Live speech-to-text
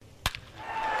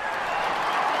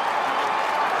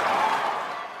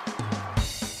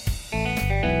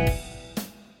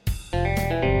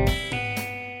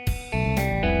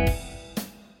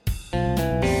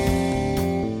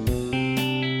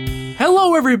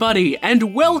everybody,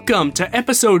 and welcome to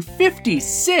episode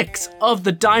 56 of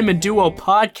the Diamond Duo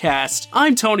podcast.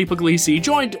 I'm Tony Puglisi,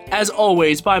 joined as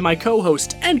always by my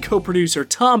co-host and co-producer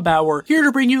Tom Bauer, here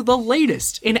to bring you the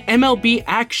latest in MLB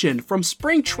action, from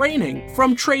spring training,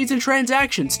 from trades and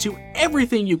transactions, to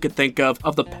everything you could think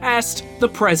of the past, the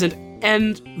present,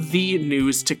 and the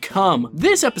news to come.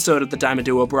 This episode of the Diamond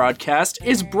Duo broadcast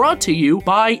is brought to you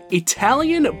by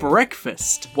Italian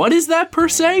Breakfast. What is that per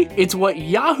se? It's what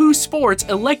Yahoo Sports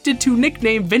elected to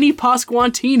nickname Vinny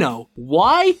Pasquantino.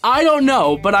 Why? I don't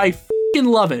know, but I f***ing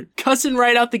love it. Cussing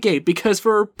right out the gate, because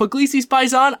for Puglisi's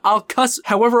Paisan, I'll cuss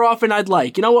however often I'd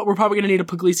like. You know what? We're probably going to need a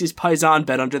Puglisi's Paisan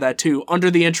bet under that too. Under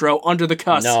the intro, under the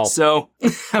cuss. No. So,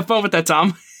 have fun with that,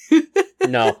 Tom.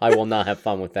 No, I will not have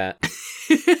fun with that.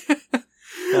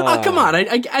 Oh, come on.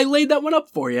 I laid that one up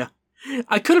for you.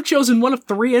 I could have chosen one of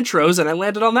 3 intros, and I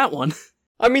landed on that one.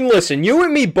 I mean, listen, you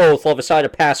and me both love a side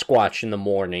of Pasquatch in the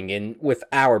morning, and with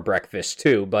our breakfast,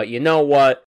 too, but you know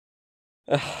what?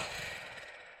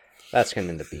 That's going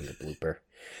to end up being a blooper.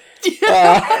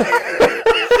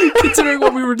 Considering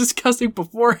what we were discussing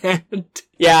beforehand.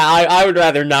 Yeah, I would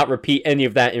rather not repeat any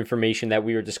of that information that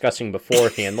we were discussing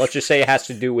beforehand. Let's just say it has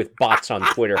to do with bots on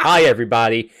Twitter. Hi,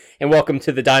 everybody, and welcome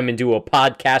to the Diamond Duo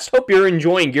podcast. Hope you're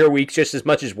enjoying your weeks just as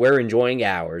much as we're enjoying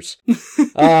ours.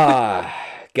 God,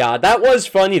 that was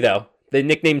funny, though. They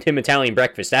nicknamed him Italian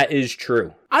Breakfast. That is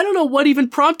true. I don't know what even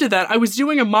prompted that. I was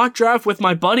doing a mock draft with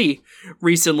my buddy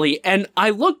recently, and I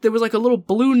looked, there was like a little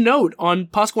blue note on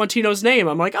Pasquantino's name.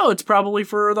 I'm like, oh, it's probably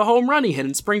for the home run he hit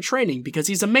in spring training, because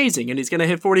he's amazing, and he's gonna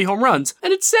hit 40 home runs.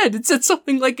 And it said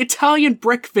something like Italian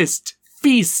Breakfast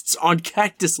Feasts on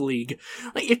Cactus League.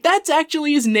 Like, if that's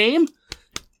actually his name,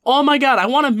 oh my god, I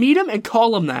want to meet him and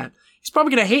call him that. He's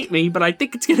probably gonna hate me, but I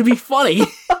think it's gonna be funny.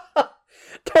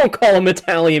 Don't call him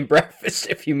Italian Breakfast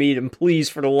if you meet him, please,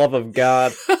 for the love of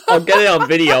God. I'll get it on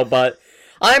video, but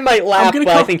I might laugh, but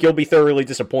I think you'll be thoroughly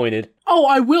disappointed. Oh,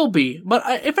 I will be, but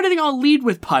if anything, I'll lead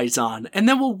with Paisan, and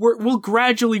then we'll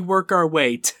gradually work our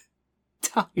way to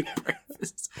Italian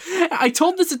Breakfast. I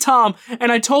told this to Tom,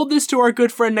 and I told this to our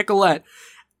good friend Nicolette.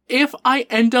 If I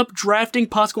end up drafting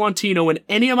Pasquantino in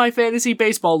any of my fantasy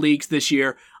baseball leagues this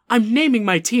year, I'm naming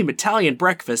my team Italian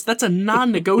Breakfast. That's a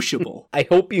non-negotiable. I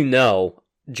hope you know,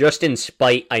 just in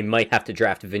spite, I might have to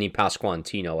draft Vinny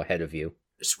Pasquantino ahead of you.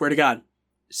 Swear to God,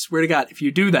 if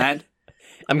you do that,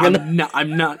 I'm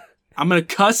gonna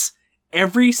cuss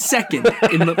every second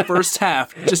in the first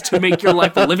half just to make your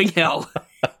life a living hell.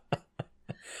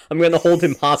 I'm gonna hold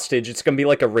him hostage. It's gonna be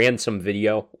like a ransom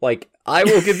video. Like, I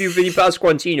will give you Vinny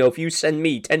Pasquantino if you send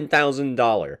me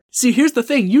 $10,000. See, here's the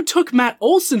thing. You took Matt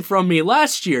Olson from me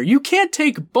last year. You can't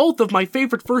take both of my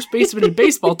favorite first basemen in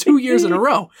baseball 2 years in a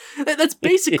row. That's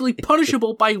basically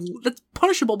punishable by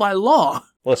law.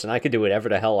 Listen, I could do whatever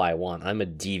the hell I want. I'm a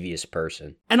devious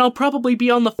person. And I'll probably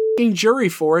be on the f***ing jury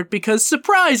for it because,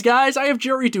 surprise, guys, I have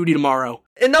jury duty tomorrow.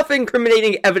 Enough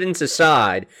incriminating evidence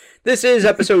aside, this is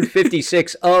episode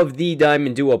 56 of the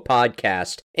Diamond Duo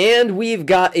podcast, and we've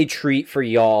got a treat for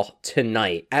y'all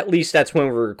tonight. At least that's when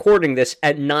we're recording this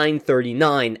at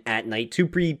 9:39 at night, to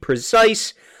be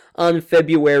precise, on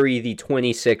February the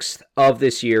 26th of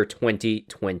this year,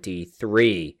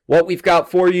 2023. What we've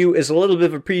got for you is a little bit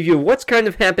of a preview of what's kind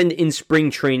of happened in spring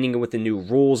training with the new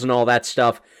rules and all that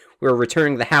stuff. We're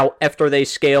returning the how after they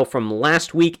scale from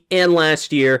last week and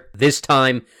last year. This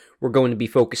time, we're going to be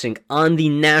focusing on the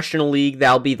National League.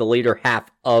 That'll be the later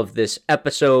half of this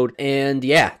episode. And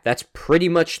yeah, that's pretty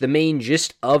much the main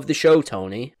gist of the show,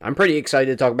 Tony. I'm pretty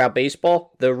excited to talk about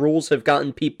baseball. The rules have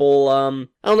gotten people, I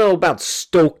don't know about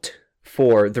stoked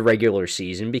for the regular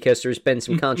season, because there's been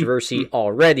some controversy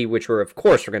already, which we're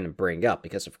going to bring up,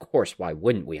 because of course, why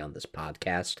wouldn't we on this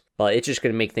podcast? But it's just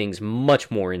going to make things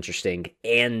much more interesting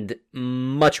and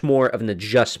much more of an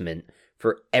adjustment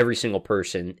for every single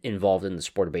person involved in the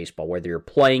sport of baseball, whether you're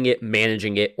playing it,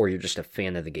 managing it, or you're just a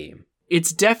fan of the game.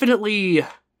 It's definitely, I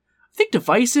think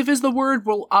divisive is the word.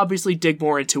 We'll obviously dig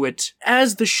more into it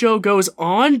as the show goes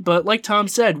on, but like Tom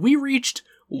said, we reached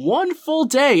one full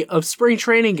day of spring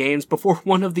training games before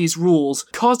one of these rules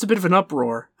caused a bit of an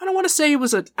uproar. I don't want to say it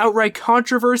was an outright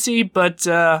controversy, but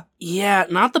yeah,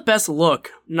 not the best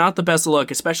look. Not the best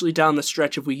look, especially down the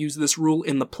stretch if we use this rule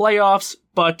in the playoffs.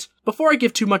 But before I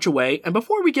give too much away, and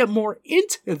before we get more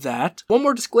into that, one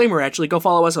more disclaimer actually, go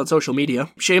follow us on social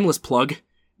media. Shameless plug,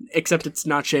 except it's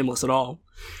not shameless at all.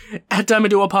 At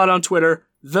Diamond Duo Pod on Twitter,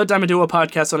 The Diamond Duo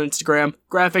Podcast on Instagram,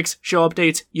 graphics, show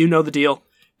updates, you know the deal.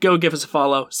 Go give us a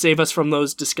follow. Save us from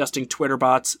those disgusting Twitter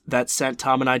bots that sent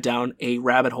Tom and I down a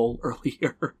rabbit hole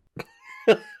earlier.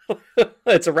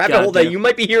 It's a rabbit hole that you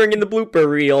might be hearing in the blooper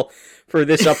reel for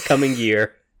this upcoming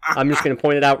year. I'm just going to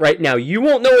point it out right now. You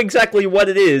won't know exactly what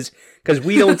it is, because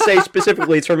we don't say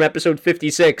specifically it's from episode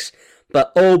 56,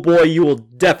 but oh boy, you will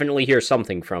definitely hear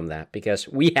something from that, because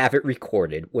we have it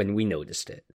recorded when we noticed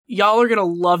it. Y'all are gonna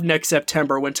love next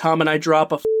September when Tom and I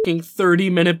drop a fucking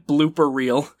 30-minute blooper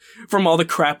reel from all the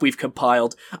crap we've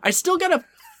compiled. I still gotta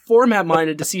format mine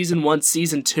into season 1,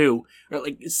 season 2, or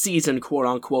like season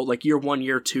quote-unquote, like year 1,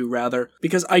 year 2 rather,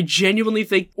 because I genuinely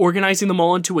think organizing them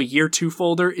all into a year 2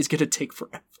 folder is gonna take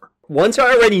forever. Once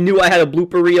I already knew I had a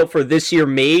blooper reel for this year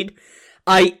made,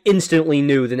 I instantly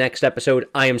knew the next episode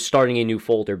I am starting a new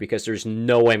folder, because there's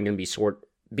no way I'm going to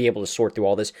be able to sort through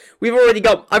all this. I've already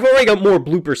got more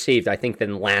bloopers saved, I think,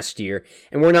 than last year,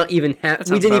 and we're not even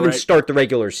we didn't even start the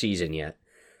regular season yet.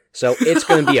 So it's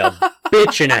going to be a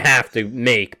bitch and a half to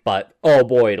make, but oh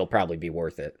boy, it'll probably be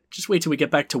worth it. Just wait till we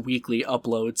get back to weekly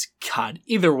uploads. God,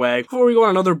 either way, before we go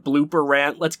on another blooper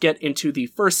rant, let's get into the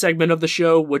first segment of the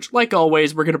show, which, like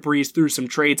always, we're going to breeze through some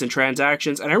trades and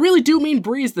transactions, and I really do mean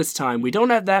breeze this time. We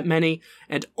don't have that many,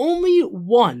 and only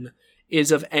one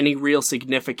is of any real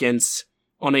significance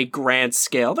on a grand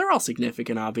scale. They're all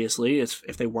significant, obviously.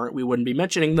 If they weren't, we wouldn't be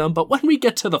mentioning them, but when we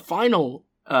get to the final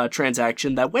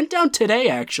transaction that went down today,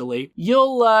 actually,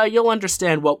 you'll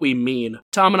understand what we mean.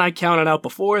 Tom and I counted out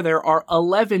before, there are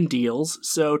 11 deals,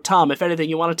 so Tom, if anything,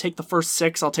 you want to take the first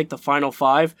 6, I'll take the final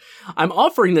 5. I'm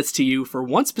offering this to you for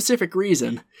one specific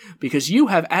reason, because you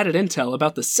have added intel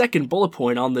about the second bullet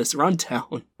point on this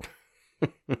rundown.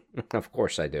 Of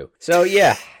course I do. So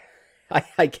yeah,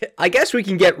 I guess we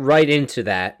can get right into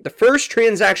that. The first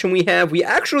transaction we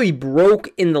actually broke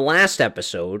in the last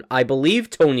episode. I believe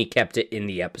Tony kept it in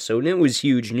the episode, and it was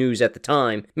huge news at the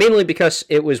time, mainly because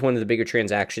it was one of the bigger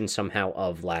transactions somehow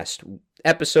of last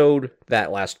episode,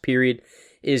 that last period,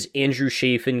 is Andrew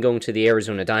Chafin going to the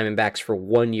Arizona Diamondbacks for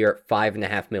 1 year at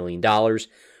 $5.5 million.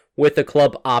 With a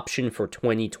club option for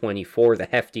 2024, the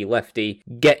hefty lefty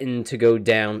getting to go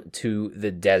down to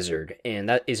the desert. And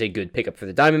that is a good pickup for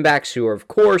the Diamondbacks, who are, of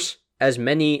course, as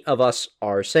many of us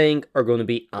are saying, are going to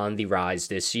be on the rise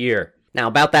this year. Now,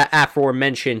 about that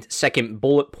aforementioned second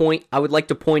bullet point, I would like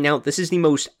to point out this is the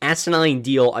most asinine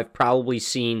deal I've probably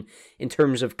seen in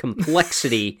terms of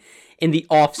complexity in the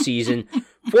offseason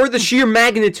for the sheer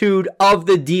magnitude of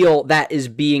the deal that is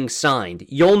being signed.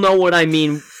 You'll know what I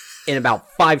mean in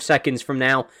about 5 seconds from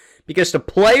now, because the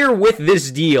player with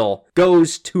this deal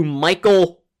goes to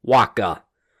Michael Wacha.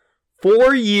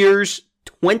 4 years,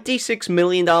 $26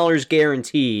 million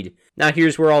guaranteed. Now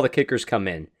here's where all the kickers come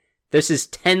in. This is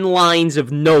 10 lines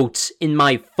of notes in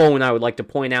my phone, I would like to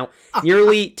point out,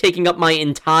 nearly taking up my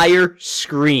entire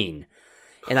screen.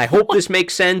 And I hope this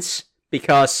makes sense,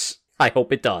 because I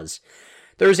hope it does.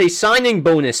 There's a signing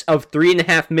bonus of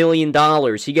 $3.5 million.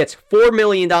 He gets $4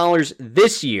 million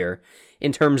this year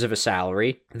in terms of a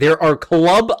salary. There are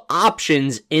club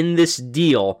options in this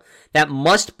deal that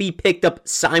must be picked up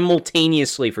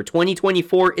simultaneously. For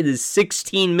 2024, it is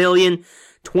 $16 million.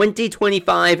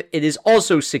 2025, it is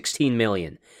also $16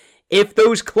 million. If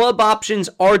those club options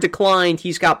are declined,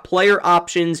 he's got player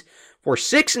options for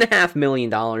 $6.5 million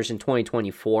in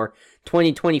 2024.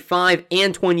 2025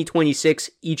 and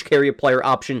 2026 each carry a player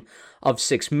option of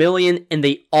 $6 million, and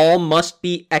they all must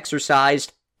be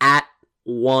exercised at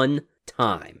one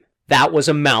time. That was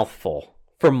a mouthful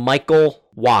for Michael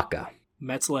Wacha.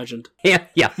 Mets legend. Yeah.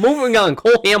 Moving on,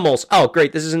 Cole Hamels. Oh,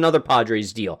 great, this is another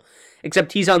Padres deal.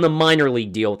 Except he's on the minor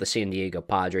league deal with the San Diego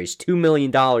Padres. $2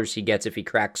 million he gets if he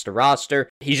cracks the roster.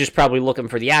 He's just probably looking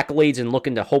for the accolades and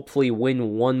looking to hopefully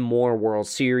win one more World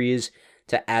Series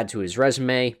to add to his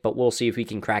resume, but we'll see if he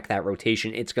can crack that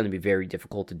rotation. It's going to be very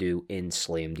difficult to do in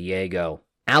Slam Diego.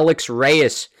 Alex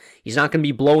Reyes, he's not going to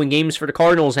be blowing games for the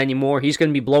Cardinals anymore. He's going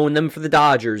to be blowing them for the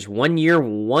Dodgers. 1 year,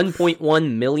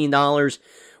 $1.1 million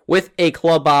with a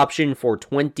club option for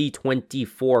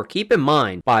 2024. Keep in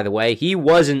mind, by the way, he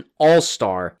was an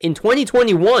all-star in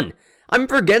 2021. I'm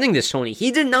forgetting this, Tony.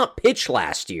 He did not pitch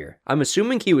last year. I'm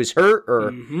assuming he was hurt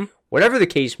or whatever the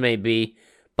case may be,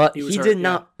 but he did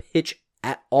not pitch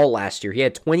at all last year. He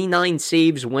had 29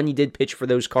 saves when he did pitch for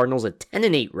those Cardinals, a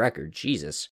 10-8 record.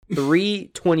 Jesus.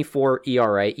 3.24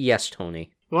 ERA. Yes, Tony.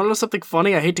 You want to know something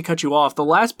funny? I hate to cut you off. The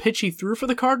last pitch he threw for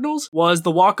the Cardinals was the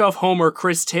walk-off homer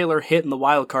Chris Taylor hit in the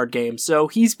wild card game. So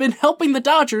he's been helping the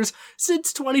Dodgers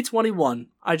since 2021.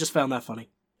 I just found that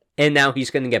funny. And now he's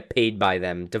going to get paid by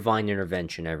them. Divine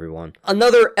intervention, everyone.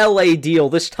 Another LA deal,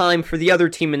 this time for the other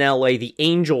team in LA, the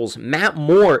Angels. Matt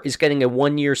Moore is getting a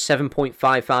 1 year,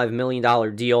 $7.55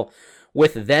 million deal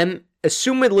with them,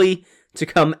 assumedly to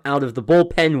come out of the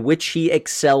bullpen, which he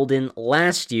excelled in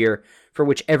last year for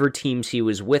whichever teams he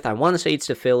was with. I want to say it's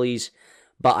the Phillies,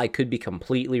 but I could be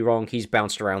completely wrong. He's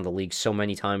bounced around the league so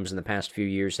many times in the past few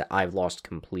years that I've lost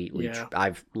completely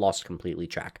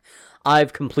track.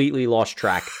 I've completely lost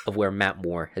track of where Matt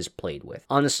Moore has played with.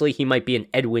 Honestly, he might be an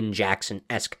Edwin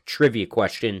Jackson-esque trivia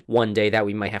question one day that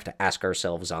we might have to ask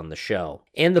ourselves on the show.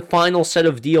 And the final set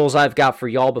of deals I've got for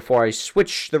y'all before I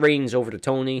switch the reins over to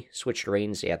Tony. Switch the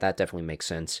reins, yeah, that definitely makes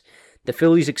sense. The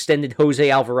Phillies extended Jose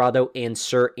Alvarado and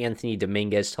Sir Anthony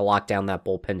Dominguez to lock down that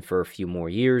bullpen for a few more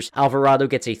years. Alvarado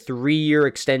gets a 3-year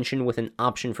extension with an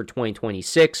option for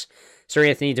 2026. Sir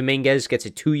Anthony Dominguez gets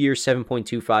a 2-year,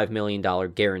 $7.25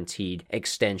 million guaranteed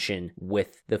extension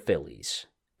with the Phillies.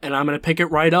 And I'm going to pick it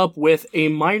right up with a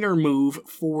minor move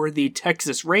for the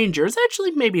Texas Rangers.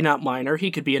 Actually, maybe not minor.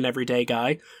 He could be an everyday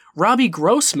guy. Robbie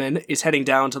Grossman is heading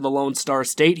down to the Lone Star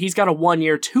State. He's got a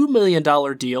 1-year, $2 million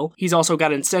deal. He's also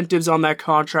got incentives on that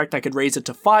contract that could raise it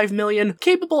to $5 million.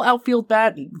 Capable outfield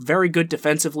bat, very good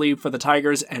defensively for the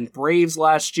Tigers and Braves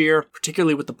last year,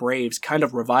 particularly with the Braves. Kind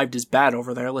of revived his bat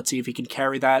over there. Let's see if he can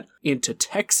carry that into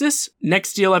Texas.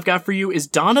 Next deal I've got for you is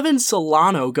Donovan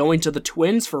Solano going to the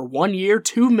Twins for 1 year,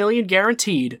 $2 million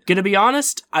guaranteed. Gonna be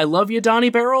honest, I love you, Donnie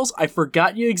Barrels. I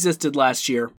forgot you existed last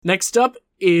year. Next up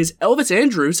is Elvis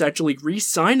Andrus actually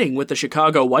re-signing with the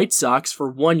Chicago White Sox for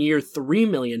 1 year, $3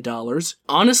 million.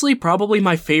 Honestly, probably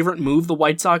my favorite move the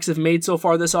White Sox have made so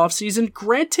far this offseason.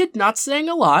 Granted, not saying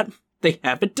a lot. They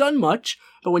haven't done much,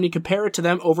 but when you compare it to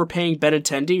them overpaying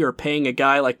Benintendi or paying a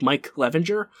guy like Mike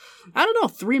Clevenger, I don't know,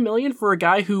 $3 million for a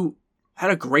guy who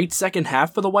had a great second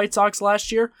half for the White Sox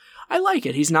last year. I like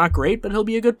it. He's not great, but he'll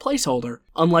be a good placeholder,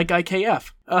 unlike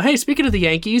IKF. Hey, speaking of the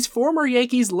Yankees, former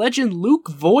Yankees legend Luke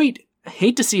Voit,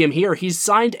 hate to see him here. He's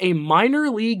signed a minor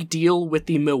league deal with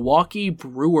the Milwaukee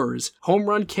Brewers. Home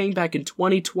run king back in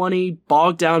 2020,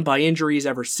 bogged down by injuries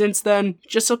ever since then.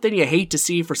 Just something you hate to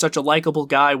see for such a likable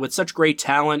guy with such great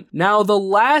talent. Now, the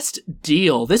last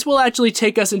deal. This will actually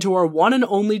take us into our one and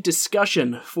only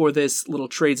discussion for this little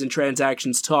trades and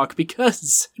transactions talk,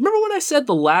 because remember when I said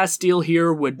the last deal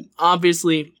here would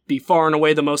obviously be far and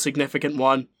away the most significant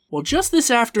one? Well, just this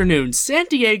afternoon, San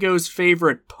Diego's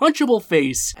favorite punchable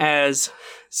face, as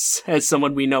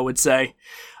someone we know would say,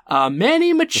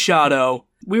 Manny Machado.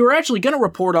 We were actually going to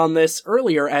report on this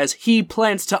earlier as he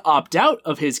plans to opt out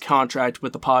of his contract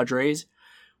with the Padres.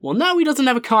 Well, now he doesn't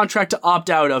have a contract to opt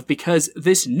out of because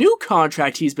this new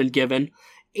contract he's been given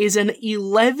is an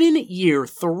 11-year,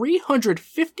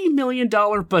 $350 million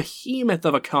behemoth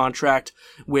of a contract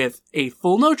with a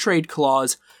full no-trade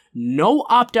clause, no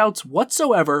opt-outs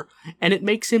whatsoever, and it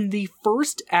makes him the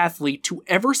first athlete to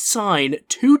ever sign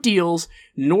 2 deals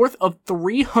north of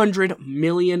 $300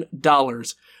 million.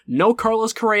 No,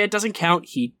 Carlos Correa doesn't count.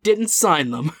 He didn't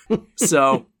sign them.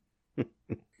 So,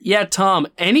 yeah, Tom,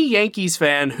 any Yankees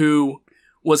fan who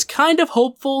was kind of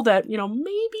hopeful that,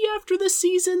 maybe after this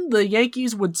season, the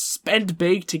Yankees would spend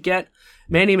big to get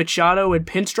Manny Machado and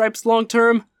pinstripes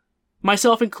long-term,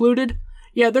 myself included,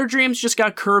 yeah, their dreams just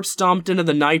got curb stomped into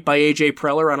the night by AJ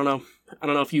Preller. I don't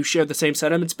know if you share the same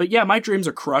sentiments, but yeah, my dreams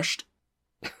are crushed.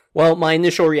 Well, my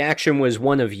initial reaction was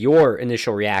one of your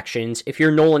initial reactions. If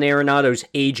you're Nolan Arenado's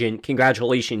agent,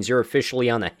 congratulations, you're officially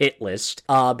on a hit list.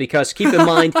 Because keep in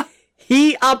mind,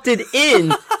 he opted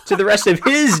in to the rest of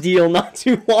his deal not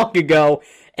too long ago,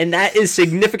 and that is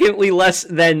significantly less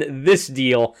than this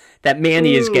deal that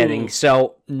Manny is getting.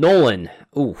 So, Nolan,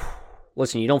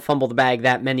 listen, you don't fumble the bag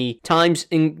that many times,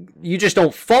 and you just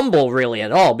don't fumble really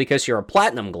at all because you're a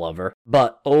platinum glover.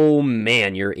 But, oh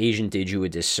man, your agent did you a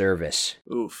disservice.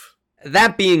 Oof.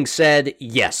 That being said,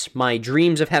 yes, my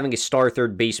dreams of having a star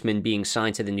third baseman being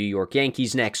signed to the New York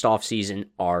Yankees next offseason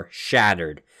are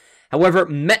shattered. However,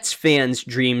 Mets fans'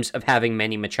 dreams of having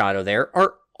Manny Machado there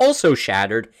are also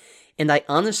shattered, and I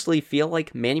honestly feel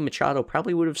like Manny Machado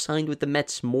probably would have signed with the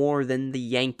Mets more than the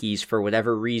Yankees for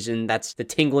whatever reason. That's the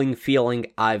tingling feeling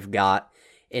I've got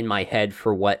in my head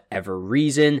for whatever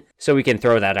reason, so we can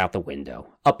throw that out the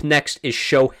window. Up next is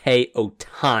Shohei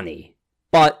Ohtani,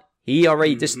 but he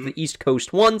already dissed the East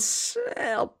Coast once.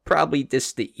 I'll probably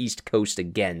diss the East Coast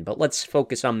again, but let's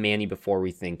focus on Manny before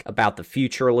we think about the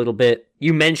future a little bit.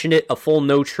 You mentioned it, a full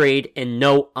no trade and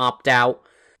no opt-out.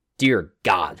 Dear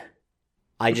God.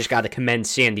 I just got to commend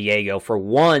San Diego for,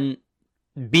 one,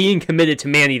 being committed to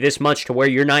Manny this much to where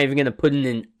you're not even going to put in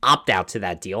an opt-out to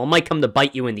that deal. It might come to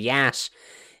bite you in the ass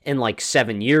in like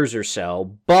 7 years or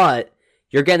so, but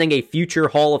you're getting a future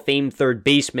Hall of Fame third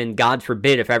baseman, God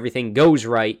forbid, if everything goes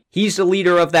right. He's the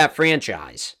leader of that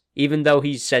franchise, even though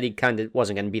he said he kind of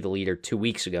wasn't going to be the leader 2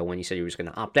 weeks ago when he said he was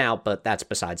going to opt out, but that's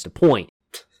besides the point.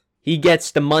 He gets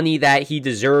the money that he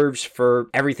deserves for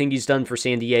everything he's done for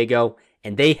San Diego,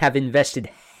 and they have invested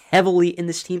heavily in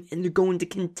this team, and they're going to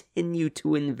continue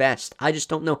to invest. I just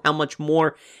don't know how much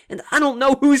more, and I don't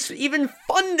know who's even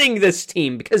funding this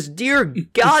team, because dear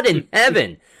God in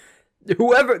heaven,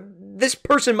 this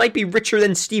person might be richer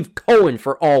than Steve Cohen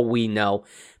for all we know,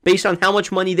 based on how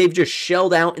much money they've just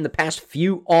shelled out in the past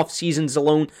few off seasons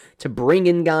alone to bring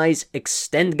in guys,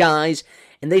 extend guys,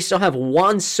 and they still have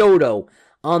Juan Soto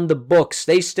on the books.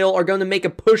 They still are going to make a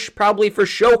push probably for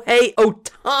Shohei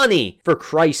Ohtani, for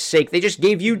Christ's sake. They just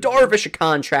gave Yu Darvish a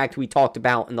contract we talked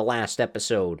about in the last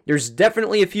episode. There's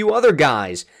definitely a few other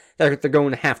guys that they're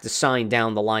going to have to sign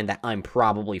down the line that I'm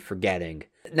probably forgetting.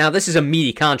 Now, this is a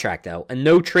meaty contract, though. A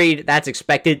no trade, that's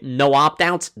expected. No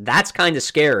opt-outs, that's kind of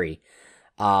scary.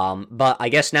 But I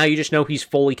guess now you just know he's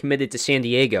fully committed to San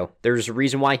Diego. There's a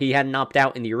reason why he had an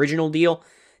opt-out in the original deal.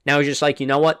 Now he's just like, you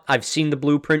know what? I've seen the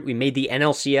blueprint. We made the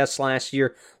NLCS last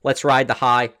year. Let's ride the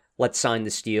high. Let's sign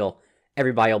this deal.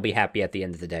 Everybody will be happy at the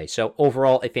end of the day. So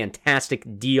overall, a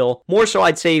fantastic deal. More so,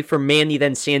 I'd say, for Manny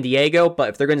than San Diego. But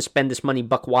if they're going to spend this money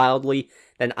buck wildly,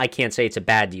 then I can't say it's a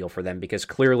bad deal for them, because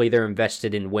clearly they're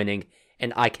invested in winning,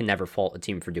 and I can never fault a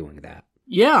team for doing that.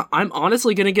 Yeah, I'm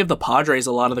honestly going to give the Padres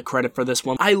a lot of the credit for this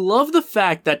one. I love the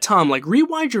fact that, Tom,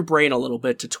 rewind your brain a little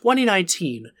bit to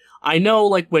 2019. I know,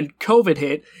 when COVID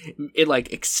hit,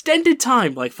 it, extended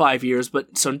time, 5 years,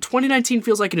 but so 2019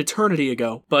 feels like an eternity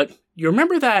ago. But you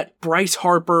remember that Bryce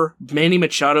Harper, Manny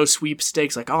Machado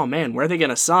sweepstakes? Oh man, where are they going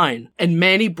to sign? And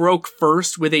Manny broke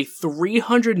first with a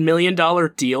 $300 million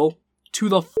deal to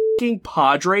the fucking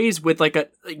Padres with,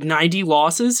 90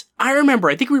 losses. I remember,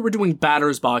 I think we were doing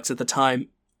Batter's Box at the time.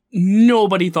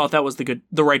 Nobody thought that was the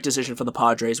right decision for the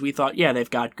Padres. We thought, yeah, they've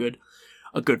got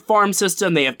a good farm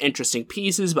system, they have interesting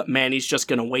pieces, but Manny's just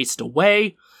going to waste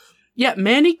away. Yeah,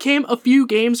 Manny came a few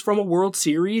games from a World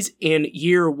Series in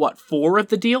year, 4 of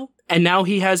the deal? And now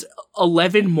he has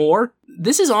 11 more.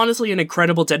 This is honestly an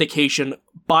incredible dedication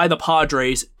by the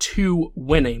Padres to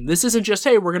winning. This isn't just,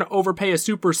 hey, we're going to overpay a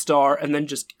superstar and then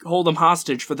just hold him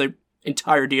hostage for the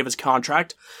entirety of his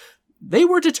contract. They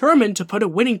were determined to put a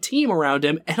winning team around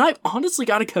him, and I've honestly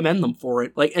got to commend them for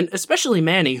it. And especially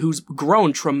Manny, who's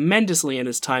grown tremendously in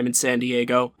his time in San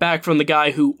Diego, back from the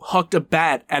guy who hucked a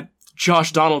bat at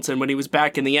Josh Donaldson when he was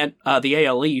back in the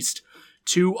AL East,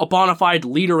 to a bona fide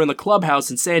leader in the clubhouse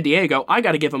in San Diego. I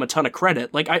got to give him a ton of credit.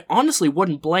 I honestly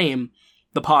wouldn't blame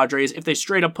the Padres if they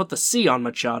straight up put the C on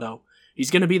Machado.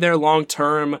 He's going to be there long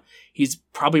term. He's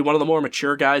probably one of the more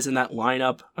mature guys in that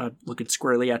lineup, looking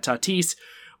squarely at Tatis.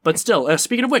 But still,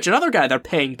 speaking of which, another guy they're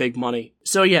paying big money.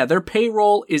 So yeah, their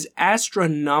payroll is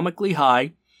astronomically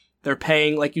high. They're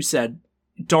paying, like you said,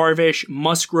 Darvish,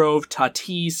 Musgrove,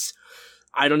 Tatis.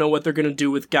 I don't know what they're going to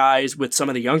do with some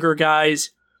of the younger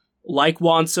guys. Like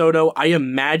Juan Soto, I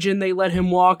imagine they let him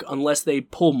walk unless they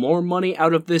pull more money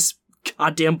out of this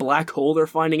goddamn black hole they're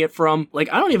finding it from. I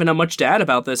don't even have much to add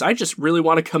about this. I just really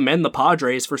want to commend the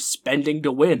Padres for spending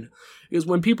to win. Because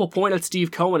when people point at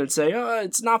Steve Cohen and say,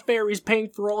 it's not fair, he's paying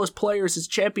for all his players, his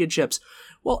championships.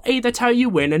 Well, A, that's how you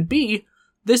win, and B,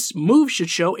 this move should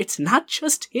show it's not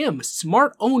just him.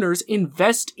 Smart owners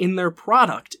invest in their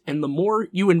product, and the more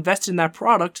you invest in that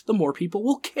product, the more people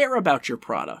will care about your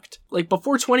product.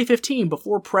 Before 2015,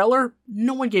 before Preller,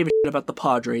 no one gave a shit about the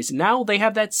Padres. Now they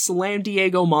have that Slam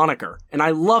Diego moniker, and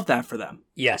I love that for them.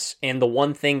 Yes, and the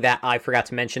one thing that I forgot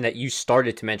to mention that you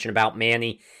started to mention about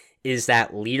Manny is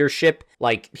that leadership.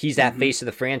 He's that face of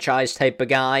the franchise type of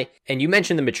guy. And you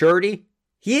mentioned the maturity.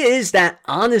 He is that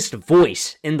honest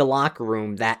voice in the locker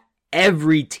room that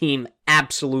every team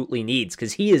absolutely needs,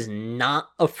 because he is not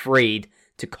afraid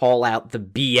to call out the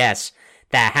BS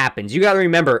that happens. You got to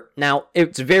remember, now,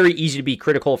 it's very easy to be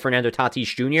critical of Fernando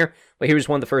Tatis Jr., but he was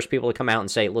one of the first people to come out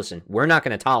and say, listen, we're not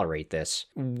going to tolerate this.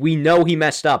 We know he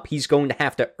messed up. He's going to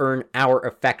have to earn our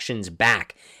affections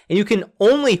back. And you can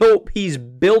only hope he's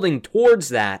building towards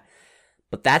that,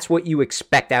 but that's what you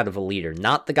expect out of a leader,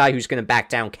 not the guy who's going to back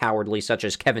down cowardly, such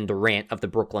as Kevin Durant of the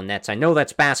Brooklyn Nets. I know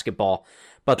that's basketball,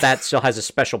 but that still has a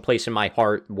special place in my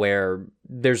heart where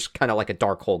there's kind of a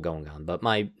dark hole going on. But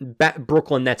my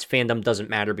Brooklyn Nets fandom doesn't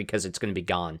matter because it's going to be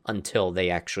gone until they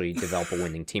actually develop a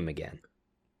winning team again.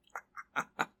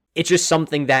 It's just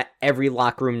something that every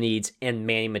locker room needs, and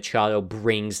Manny Machado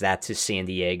brings that to San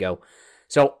Diego.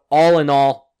 So all in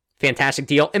all, fantastic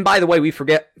deal. And by the way, we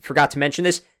forgot to mention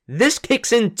this. This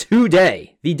kicks in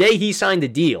today, the day he signed the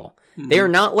deal. Mm-hmm. They are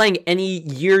not letting any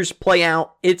years play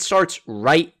out. It starts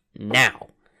right now.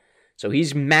 So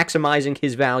he's maximizing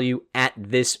his value at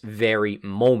this very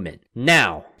moment.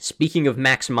 Now, speaking of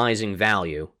maximizing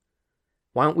value,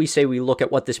 why don't we say we look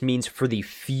at what this means for the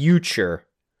future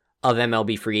of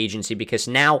MLB free agency? Because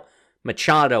now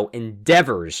Machado and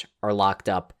Devers are locked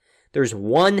up. there's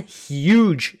one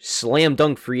huge slam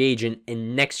dunk free agent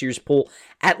in next year's pool,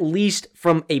 at least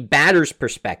from a batter's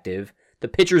perspective. The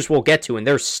pitchers we'll get to, and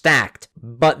they're stacked.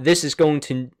 But this is going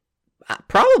to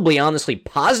probably, honestly,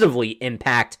 positively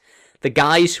impact the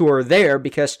guys who are there,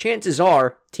 because chances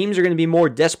are teams are going to be more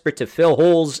desperate to fill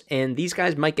holes, and these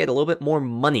guys might get a little bit more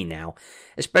money now.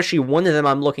 Especially one of them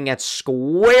I'm looking at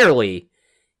squarely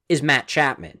is Matt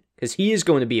Chapman, because he is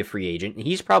going to be a free agent, and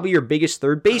he's probably your biggest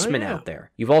third baseman out there.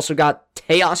 You've also got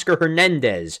Teoscar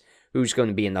Hernandez, who's going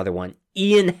to be another one.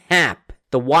 Ian Happ,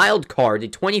 the wild card, a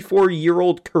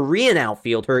 24-year-old Korean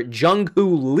outfielder,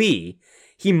 Jung-Hoo Lee.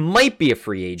 He might be a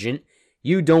free agent.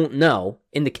 You don't know.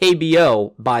 In the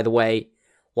KBO, by the way,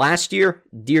 last year,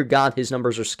 dear God, his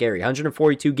numbers are scary.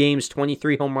 142 games,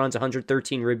 23 home runs,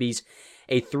 113 ribbies,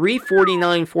 a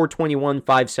 349, 421,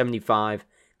 575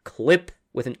 clip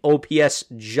with an OPS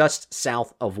just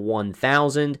south of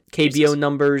 1,000. KBO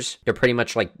numbers, they're pretty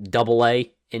much like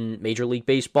AA in Major League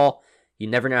Baseball. You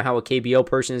never know how a KBO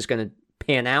person is going to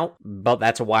pan out, but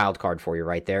that's a wild card for you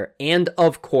right there. And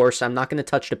of course, I'm not going to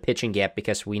touch the pitching gap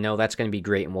because we know that's going to be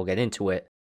great and we'll get into it.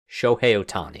 Shohei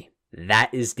Ohtani.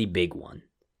 That is the big one.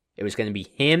 It was going to be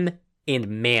him and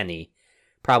Manny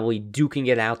probably duking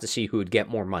it out to see who would get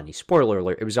more money. Spoiler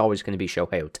alert, it was always going to be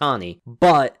Shohei Ohtani,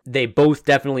 but they both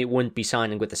definitely wouldn't be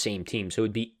signing with the same team, so it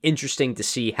would be interesting to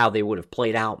see how they would have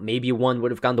played out. Maybe one would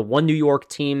have gone to one New York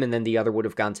team, and then the other would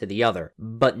have gone to the other.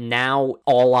 But now,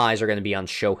 all eyes are going to be on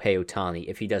Shohei Ohtani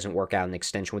if he doesn't work out an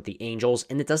extension with the Angels,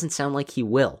 and it doesn't sound like he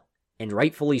will. And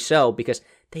rightfully so, because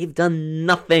they've done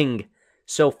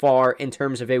so far in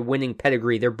terms of a winning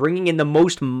pedigree. They're bringing in the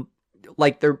most,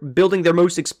 they're building their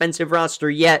most expensive roster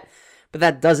yet, but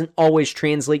that doesn't always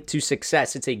translate to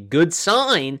success. It's a good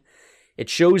sign. It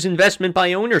shows investment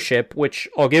by ownership, which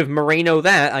I'll give Moreno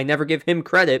that. I never give him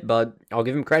credit, but I'll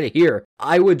give him credit here.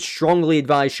 I would strongly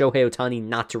advise Shohei Ohtani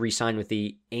not to re-sign with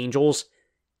the Angels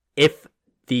if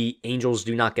the Angels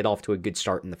do not get off to a good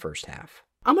start in the first half.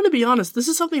 I'm going to be honest, this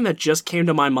is something that just came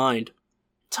to my mind.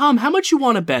 Tom, how much you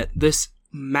want to bet this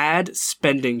mad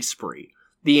spending spree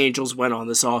the Angels went on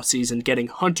this offseason, getting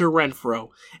Hunter Renfroe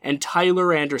and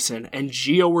Tyler Anderson and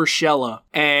Gio Urshela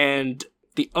and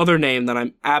the other name that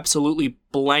I'm absolutely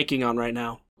blanking on right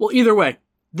now? Well, either way,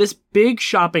 this big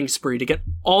shopping spree to get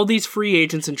all these free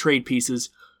agents and trade pieces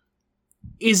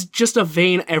is just a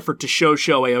vain effort to show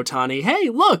Shohei Ohtani, hey,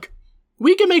 look,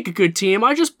 we can make a good team,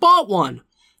 I just bought one.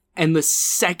 And the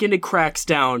second it cracks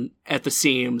down at the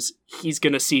seams, he's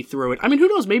going to see through it. I mean, who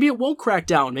knows? Maybe it won't crack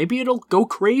down. Maybe it'll go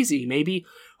crazy. Maybe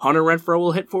Hunter Renfroe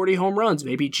will hit 40 home runs.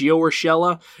 Maybe Gio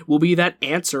Urshela will be that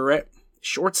answer at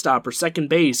shortstop or second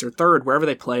base or third, wherever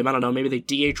they play him. I don't know. Maybe they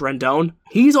DH Rendon.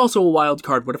 He's also a wild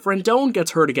card. What if Rendon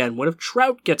gets hurt again? What if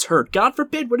Trout gets hurt? God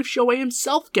forbid, what if Shohei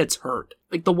himself gets hurt?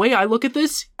 Like, the way I look at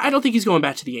this, I don't think he's going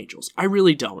back to the Angels. I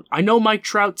really don't. I know Mike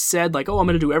Trout said, I'm going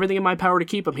to do everything in my power to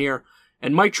keep him here.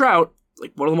 And Mike Trout,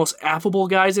 one of the most affable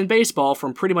guys in baseball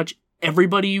from pretty much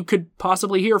everybody you could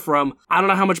possibly hear from, I don't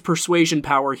know how much persuasion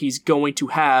power he's going to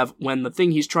have when the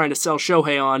thing he's trying to sell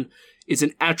Shohei on is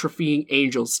an atrophying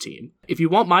Angels team. If you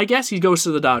want my guess, he goes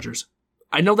to the Dodgers.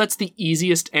 I know that's the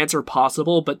easiest answer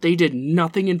possible, but they did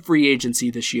nothing in free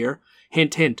agency this year.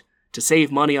 Hint, hint, to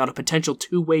save money on a potential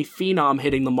two-way phenom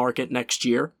hitting the market next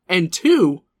year. And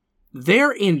two,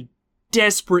 they're in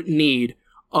desperate need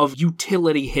of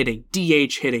utility hitting,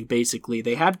 DH hitting, basically.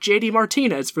 They have JD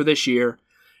Martinez for this year,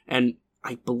 and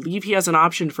I believe he has an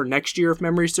option for next year if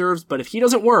memory serves, but if he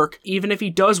doesn't work, even if he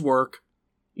does work,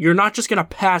 you're not just going to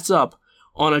pass up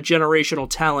on a generational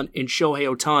talent in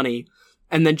Shohei Ohtani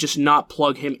and then just not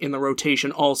plug him in the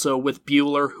rotation also with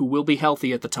Buehler, who will be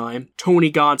healthy at the time,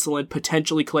 Tony Gonsolin,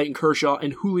 potentially Clayton Kershaw,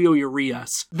 and Julio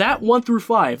Urias. That 1 through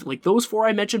 5, those 4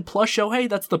 I mentioned plus Shohei,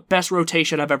 that's the best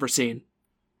rotation I've ever seen.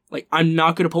 I'm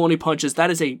not going to pull any punches.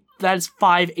 That is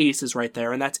 5 aces right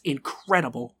there, and that's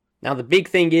incredible. Now, the big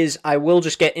thing is, I will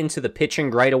just get into the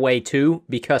pitching right away, too,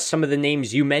 because some of the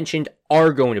names you mentioned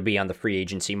are going to be on the free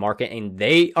agency market, and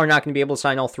they are not going to be able to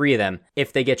sign all 3 of them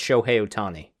if they get Shohei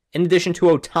Ohtani. In addition to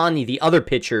Ohtani, the other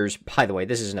pitchers, by the way,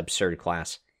 this is an absurd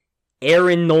class.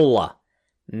 Aaron Nola,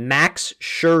 Max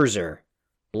Scherzer,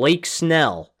 Blake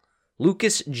Snell,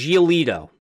 Lucas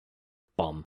Giolito,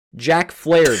 Jack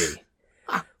Flaherty,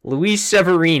 Luis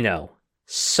Severino,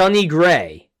 Sonny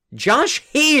Gray, Josh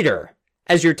Hader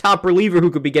as your top reliever who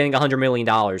could be getting $100 million,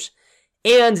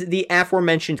 and the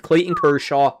aforementioned Clayton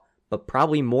Kershaw, but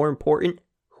probably more important,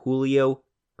 Julio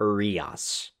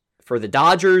Urias. For the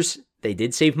Dodgers, they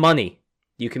did save money.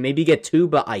 You can maybe get 2,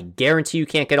 but I guarantee you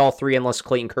can't get all 3 unless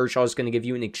Clayton Kershaw is going to give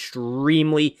you an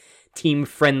extremely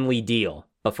team-friendly deal.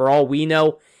 But for all we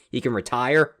know, He can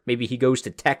retire. Maybe he goes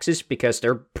to Texas because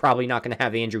they're probably not going to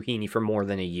have Andrew Heaney for more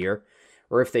than a year.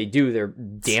 Or if they do, they're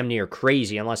damn near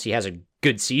crazy unless he has a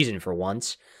good season for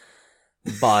once.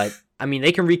 But, I mean,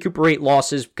 they can recuperate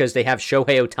losses because they have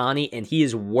Shohei Ohtani, and he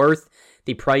is worth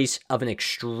the price of an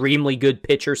extremely good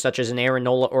pitcher such as an Aaron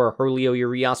Nola or a Julio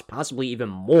Urias, possibly even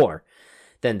more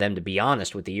than them, to be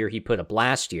honest, with the year he put up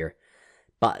last year.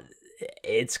 But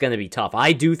it's going to be tough.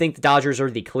 I do think the Dodgers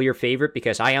are the clear favorite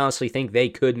because I honestly think they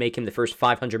could make him the first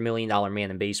 $500 million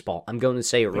man in baseball. I'm going to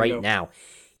say it right now.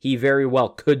 He very well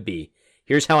could be.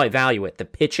 Here's how I value it. The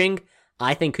pitching,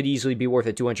 I think, could easily be worth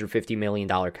a $250 million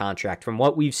contract. From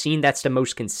what we've seen, that's the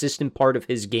most consistent part of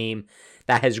his game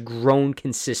that has grown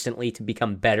consistently to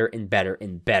become better and better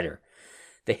and better.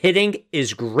 The hitting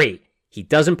is great. He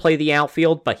doesn't play the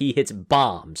outfield, but he hits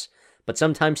bombs. But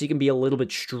sometimes he can be a little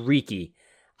bit streaky,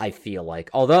 I feel like.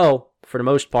 Although, for the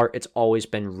most part, it's always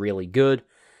been really good.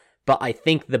 But I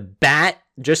think the bat,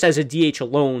 just as a DH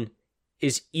alone,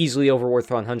 is easily over worth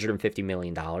 $150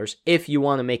 million. If you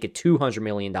want to make it $200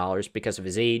 million because of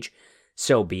his age,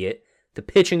 so be it. The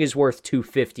pitching is worth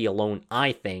 $250 alone,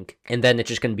 I think. And then it's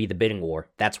just going to be the bidding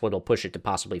war. That's what'll push it to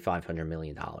possibly $500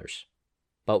 million.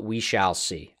 But we shall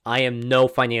see. I am no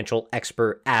financial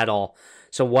expert at all.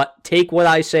 So take what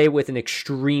I say with an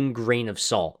extreme grain of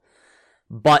salt.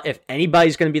 But if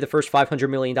anybody's going to be the first $500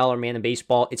 million man in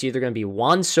baseball, it's either going to be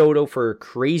Juan Soto for a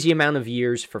crazy amount of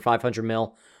years for $500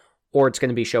 million, or it's going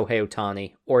to be Shohei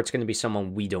Ohtani, or it's going to be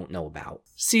someone we don't know about.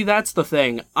 See, that's the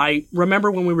thing. I remember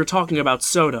when we were talking about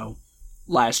Soto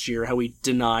last year, how he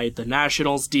denied the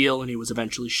Nationals deal and he was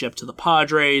eventually shipped to the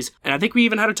Padres. And I think we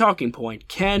even had a talking point.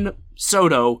 Can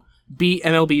Soto be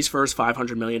MLB's first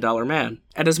 $500 million man?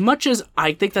 And as much as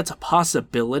I think that's a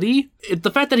possibility,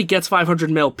 the fact that he gets $500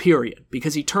 million, period,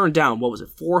 because he turned down,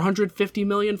 $450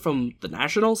 million from the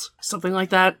Nationals? Something like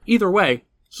that. Either way,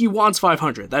 he wants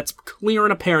 500. That's clear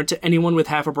and apparent to anyone with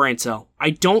half a brain cell. I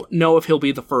don't know if he'll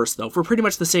be the first, though, for pretty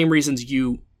much the same reasons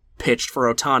you pitched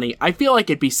for Ohtani. I feel like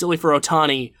it'd be silly for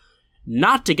Ohtani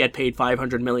not to get paid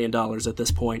 $500 million at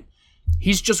this point.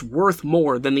 He's just worth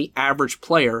more than the average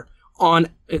player for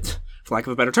lack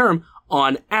of a better term,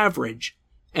 on average.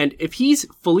 And if he's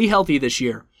fully healthy this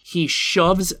year, he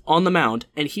shoves on the mound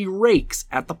and he rakes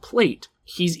at the plate.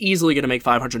 He's easily going to make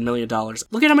 $500 million.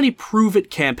 Look at how many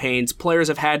prove-it campaigns players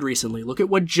have had recently. Look at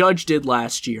what Judge did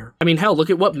last year. I mean, hell,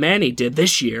 look at what Manny did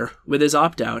this year with his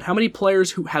opt-out. How many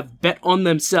players who have bet on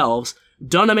themselves,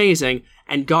 done amazing,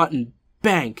 and gotten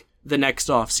bank the next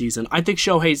offseason? I think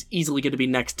Shohei's easily going to be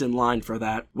next in line for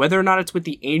that. Whether or not it's with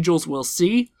the Angels, we'll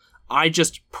see. I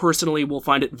just personally will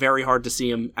find it very hard to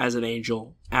see him as an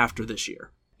Angel after this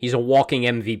year. He's a walking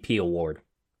MVP award.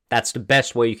 That's the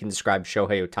best way you can describe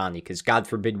Shohei Ohtani, because God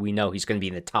forbid we know he's going to be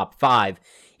in the top 5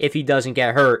 if he doesn't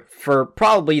get hurt for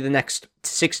probably the next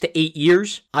 6 to 8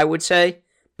 years, I would say.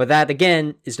 But that,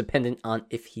 again, is dependent on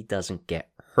if he doesn't get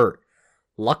hurt.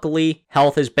 Luckily,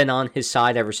 health has been on his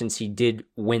side ever since he did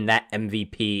win that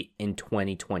MVP in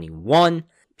 2021,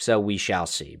 so we shall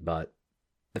see. But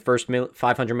the first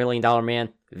 $500 million man,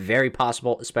 very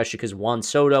possible, especially because Juan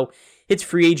Soto hits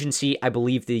free agency, I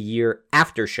believe, the year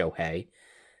after Shohei.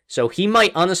 So he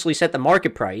might honestly set the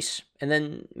market price, and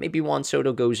then maybe Juan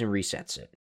Soto goes and resets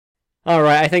it. All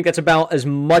right, I think that's about as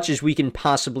much as we can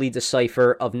possibly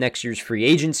decipher of next year's free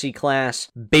agency class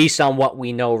based on what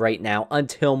we know right now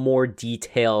until more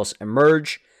details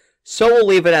emerge. So we'll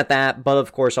leave it at that, but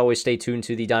of course, always stay tuned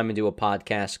to the Diamond Duo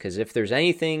podcast, because if there's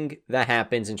anything that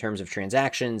happens in terms of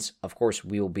transactions, of course,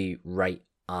 we will be right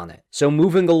on it. So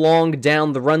moving along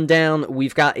down the rundown,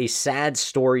 we've got a sad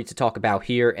story to talk about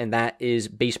here, and that is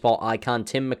baseball icon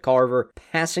Tim McCarver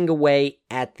passing away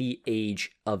at the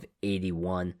age of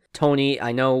 81. Tony,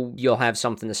 I know you'll have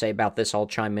something to say about this. I'll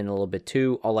chime in a little bit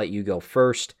too. I'll let you go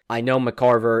first. I know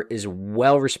McCarver is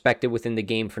well respected within the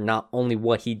game for not only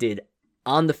what he did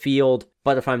on the field,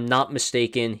 but if I'm not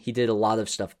mistaken, he did a lot of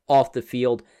stuff off the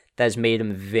field that has made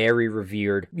him very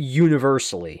revered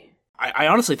universally. I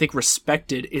honestly think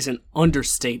respected is an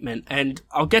understatement, and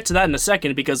I'll get to that in a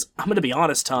second because I'm going to be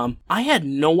honest, Tom. I had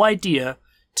no idea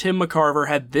Tim McCarver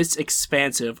had this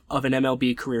expansive of an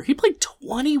MLB career. He played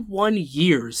 21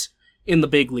 years in the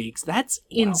big leagues. That's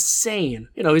insane.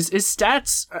 You know, his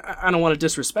stats, I don't want to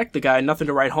disrespect the guy, nothing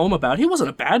to write home about. He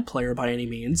wasn't a bad player by any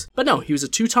means. But no, he was a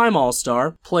 2-time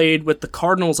All-Star, played with the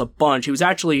Cardinals a bunch. He was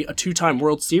actually a 2-time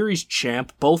World Series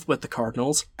champ, both with the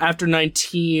Cardinals. After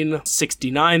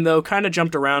 1969, though, kind of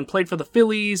jumped around, played for the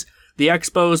Phillies, the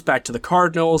Expos, back to the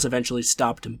Cardinals, eventually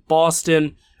stopped in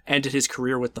Boston, ended his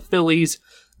career with the Phillies.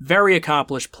 Very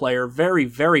accomplished player, very,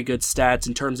 very good stats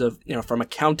in terms of, from a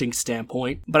counting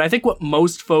standpoint. But I think what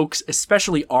most folks,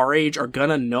 especially our age, are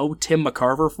gonna know Tim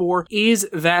McCarver for is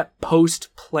that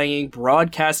post-playing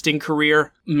broadcasting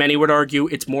career. Many would argue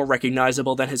it's more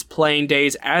recognizable than his playing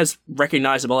days, as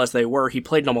recognizable as they were. He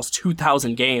played in almost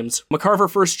 2,000 games. McCarver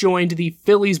first joined the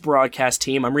Phillies broadcast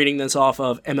team. I'm reading this off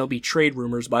of MLB Trade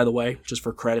Rumors, by the way, just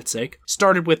for credit's sake.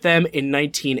 Started with them in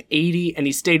 1980, and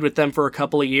he stayed with them for a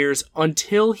couple of years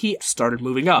until he started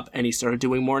moving up, and he started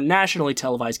doing more nationally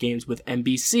televised games with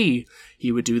NBC.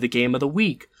 He would do the Game of the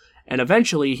Week. And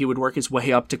eventually, he would work his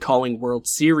way up to calling World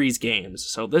Series games.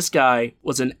 So this guy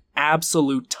was an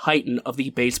absolute titan of the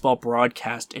baseball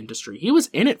broadcast industry. He was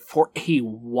in it for a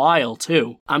while,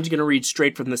 too. I'm just going to read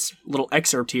straight from this little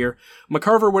excerpt here.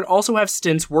 McCarver would also have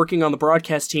stints working on the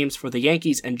broadcast teams for the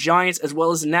Yankees and Giants, as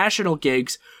well as national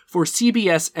gigs for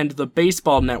CBS and the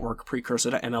Baseball Network,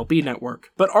 precursor to MLB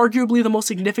Network. But arguably the most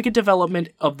significant development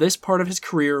of this part of his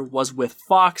career was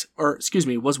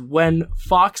was when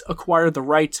Fox acquired the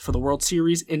rights for the World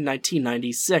Series in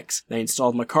 1996. They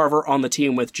installed McCarver on the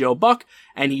team with Joe Buck,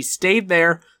 and he stayed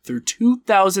there through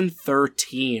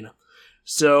 2013.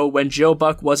 So when Joe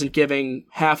Buck wasn't giving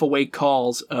half-awake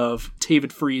calls of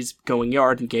David Freese going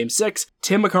yard in Game 6,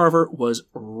 Tim McCarver was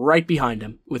right behind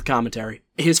him with commentary.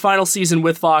 His final season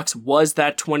with Fox was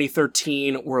that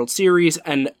 2013 World Series,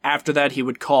 and after that he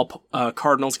would call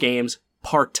Cardinals games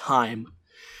part-time.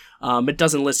 It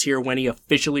doesn't list here when he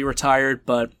officially retired,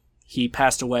 but he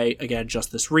passed away, again,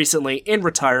 just this recently in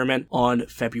retirement on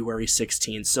February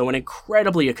 16th. So an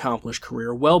incredibly accomplished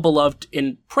career, well-beloved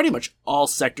in pretty much all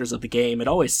sectors of the game. It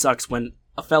always sucks when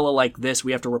a fellow like this,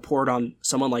 we have to report on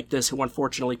someone like this who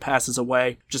unfortunately passes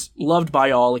away. Just loved by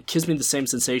all. It gives me the same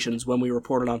sensations when we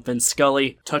reported on Vin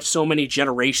Scully. Touched so many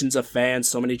generations of fans,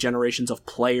 so many generations of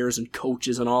players and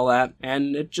coaches and all that.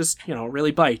 And it just,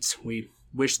 really bites. We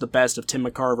wish the best of Tim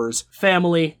McCarver's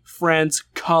family, friends,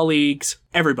 colleagues,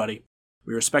 everybody.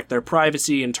 We respect their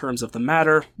privacy in terms of the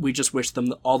matter. We just wish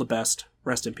them all the best.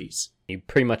 Rest in peace. You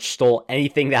pretty much stole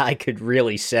anything that I could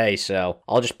really say, so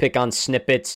I'll just pick on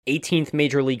snippets. 18th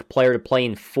Major League player to play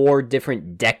in 4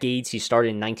 different decades. He started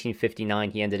in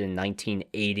 1959. He ended in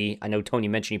 1980. I know Tony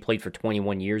mentioned he played for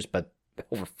 21 years, but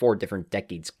over 4 different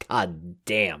decades. God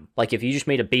damn. Like, if you just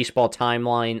made a baseball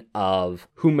timeline of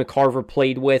who McCarver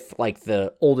played with, like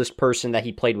the oldest person that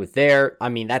he played with there, I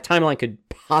mean, that timeline could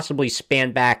possibly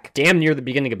span back damn near the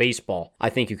beginning of baseball.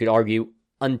 I think you could argue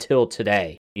until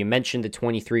today. You mentioned the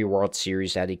 23 World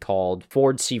Series that he called.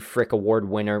 Ford C. Frick Award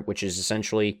winner, which is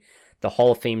essentially the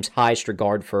Hall of Fame's highest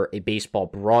regard for a baseball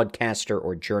broadcaster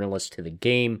or journalist to the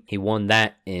game. He won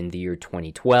that in the year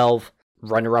 2012.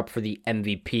 Runner-up for the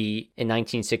MVP in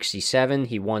 1967.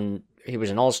 He was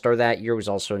an All-Star that year, was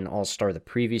also an All-Star the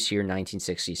previous year,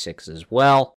 1966 as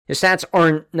well. His stats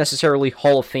aren't necessarily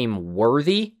Hall of Fame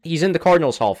worthy. He's in the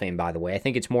Cardinals Hall of Fame, by the way. I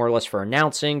think it's more or less for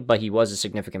announcing, but he was a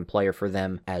significant player for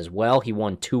them as well. He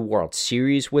won 2 World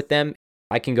Series with them.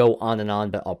 I can go on and on,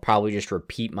 but I'll probably just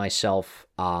repeat myself,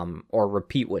 or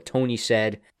repeat what Tony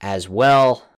said as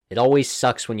well. It always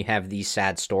sucks when you have these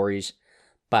sad stories,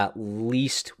 but at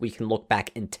least we can look back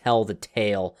and tell the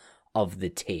tale of the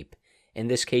tape. In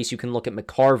this case, you can look at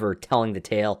McCarver telling the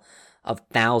tale of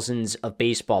thousands of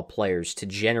baseball players to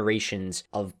generations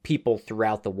of people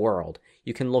throughout the world.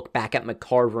 You can look back at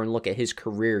McCarver and look at his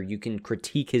career. You can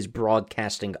critique his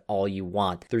broadcasting all you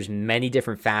want. There's many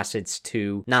different facets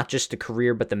to not just the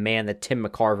career, but the man that Tim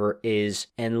McCarver is.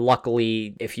 And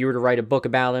luckily, if you were to write a book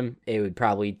about him, it would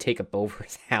probably take up over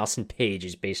 1,000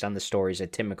 pages based on the stories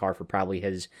that Tim McCarver probably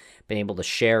has been able to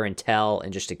share and tell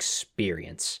and just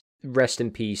experience. Rest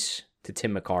in peace to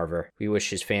Tim McCarver. We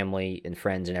wish his family and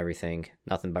friends and everything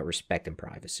nothing but respect and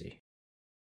privacy.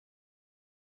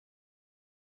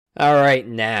 All right,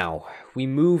 now we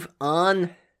move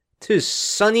on to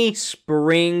sunny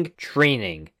spring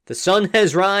training. The sun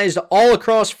has risen all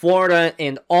across Florida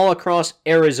and all across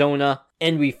Arizona,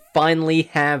 and we finally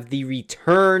have the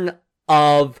return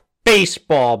of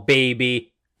baseball,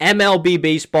 baby. MLB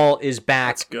baseball is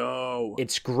back. Let's go.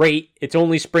 It's great. It's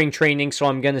only spring training, so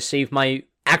I'm going to save my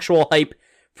actual hype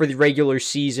for the regular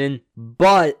season.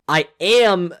 But I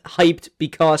am hyped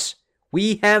because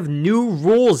we have new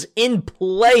rules in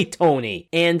play, Tony.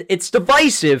 And it's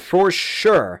divisive for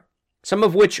sure. Some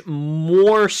of which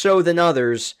more so than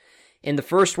others. And the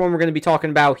first one we're going to be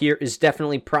talking about here is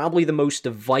definitely probably the most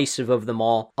divisive of them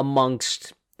all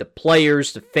amongst the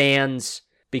players, the fans,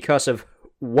 because of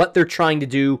what they're trying to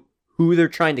do, who they're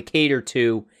trying to cater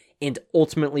to, and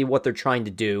ultimately what they're trying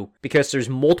to do, because there's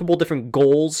multiple different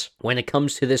goals when it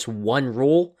comes to this one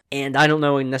rule, and I don't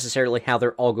know necessarily how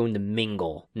they're all going to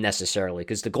mingle necessarily,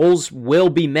 because the goals will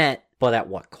be met, but at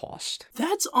what cost?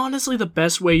 That's honestly the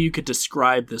best way you could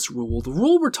describe this rule. The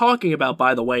rule we're talking about,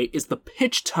 by the way, is the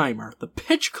pitch timer, the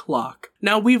pitch clock.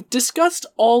 Now, we've discussed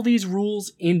all these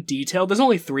rules in detail. There's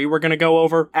only 3 we're going to go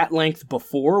over at length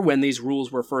before, when these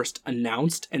rules were first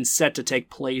announced and set to take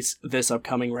place this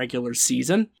upcoming regular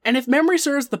season. And if memory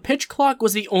serves, the pitch clock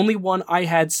was the only one I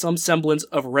had some semblance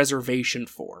of reservation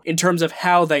for, in terms of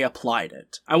how they applied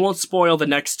it. I won't spoil the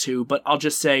next 2, but I'll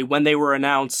just say when they were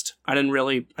announced, I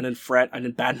didn't fret, I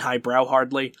didn't bat an eyebrow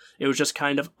hardly. It was just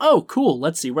kind of, oh, cool,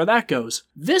 let's see where that goes.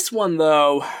 This one,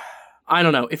 though, I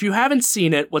don't know. If you haven't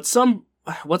seen it, what some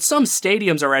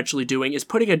stadiums are actually doing is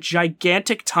putting a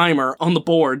gigantic timer on the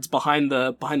boards behind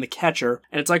the catcher,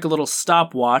 and it's like a little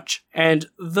stopwatch. And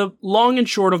the long and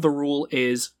short of the rule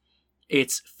is,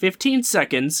 it's 15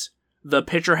 seconds. The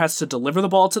pitcher has to deliver the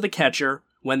ball to the catcher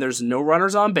when there's no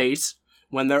runners on base.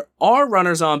 When there are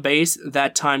runners on base,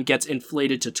 that time gets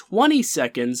inflated to 20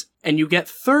 seconds, and you get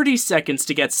 30 seconds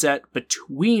to get set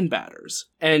between batters.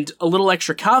 And a little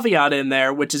extra caveat in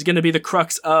there, which is going to be the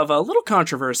crux of a little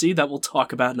controversy that we'll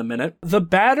talk about in a minute. The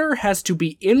batter has to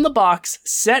be in the box,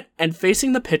 set, and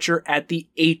facing the pitcher at the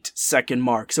 8-second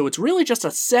mark. So it's really just a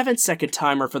 7-second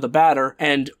timer for the batter,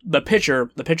 and the pitcher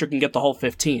can get the whole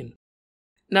 15.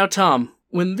 Now, Tom,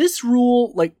 when this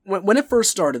rule, when it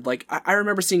first started, I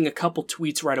remember seeing a couple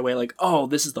tweets right away, oh,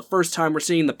 this is the first time we're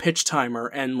seeing the pitch timer,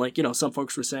 and, some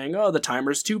folks were saying, oh, the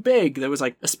timer's too big. There was,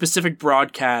 a specific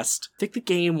broadcast. I think the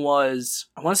game was,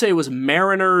 I want to say it was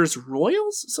Mariners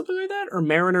Royals, something like that, or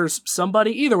Mariners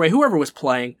somebody. Either way, whoever was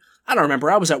playing. I don't remember.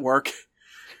 I was at work.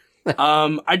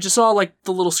 I just saw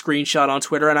the little screenshot on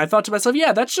Twitter, and I thought to myself,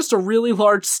 yeah, that's just a really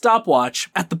large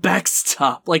stopwatch at the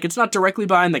backstop. It's not directly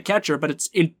behind the catcher, but it's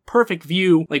in perfect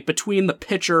view, between the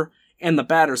pitcher and the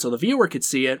batter, so the viewer could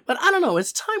see it. But I don't know,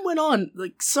 as time went on,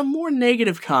 some more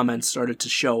negative comments started to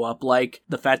show up,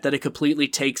 the fact that it completely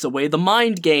takes away the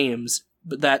mind games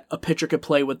that a pitcher could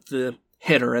play with the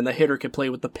hitter, and the hitter could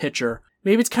play with the pitcher.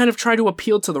 Maybe it's kind of trying to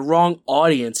appeal to the wrong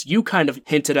audience. You kind of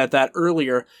hinted at that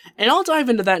earlier, and I'll dive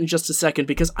into that in just a second,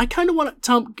 because I kind of want to,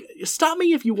 Tom, stop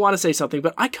me if you want to say something,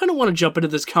 but I kind of want to jump into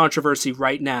this controversy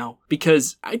right now,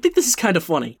 because I think this is kind of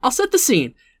funny. I'll set the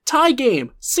scene. Tie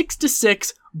game,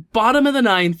 6-6, bottom of the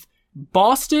 9th,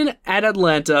 Boston at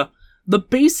Atlanta. The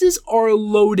bases are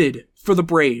loaded for the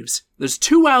Braves. There's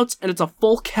 2 outs, and it's a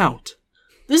full count.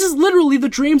 This is literally the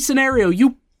dream scenario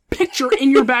you picture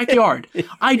in your backyard.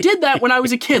 I did that when I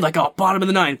was a kid, bottom of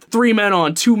the 9th, 3 men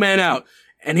on, 2 men out.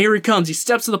 And here he comes, he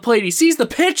steps to the plate, he sees the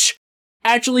pitch.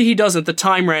 Actually, he doesn't. The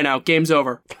time ran out. Game's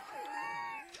over.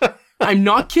 I'm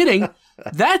not kidding.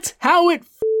 That's how it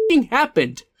f***ing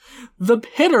happened. The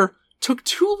hitter took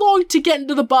too long to get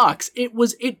into the box.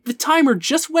 The timer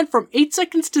just went from 8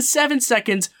 seconds to 7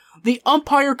 seconds. The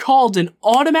umpire called an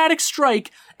automatic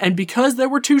strike, and because there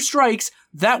were 2 strikes,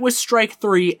 that was strike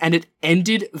 3, and it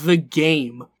ended the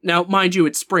game. Now, mind you,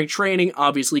 it's spring training.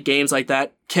 Obviously, games like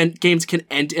that games can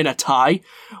end in a tie.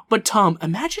 But Tom,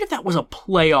 imagine if that was a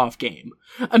playoff game.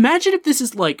 Imagine if this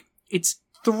is it's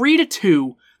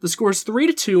 3-2. The score's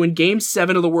 3-2 in Game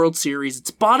 7 of the World Series.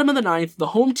 It's bottom of the 9th. The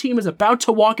home team is about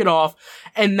to walk it off,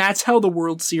 and that's how the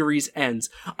World Series ends.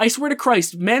 I swear to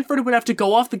Christ, Manfred would have to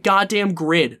go off the goddamn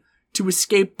grid to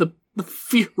escape the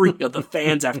fury of the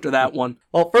fans after that one.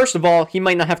 Well, first of all, he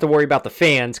might not have to worry about the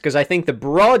fans, because I think the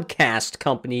broadcast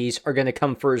companies are going to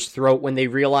come for his throat when they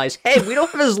realize, hey, we don't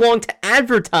have as long to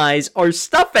advertise our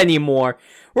stuff anymore.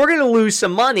 We're going to lose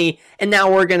some money, and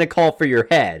now we're going to call for your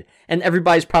head. And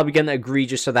everybody's probably going to agree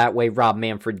just so that way Rob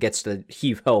Manfred gets the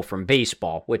heave-ho from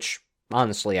baseball, which,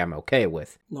 honestly, I'm okay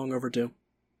with. Long overdue.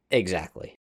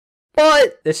 Exactly.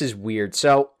 But this is weird.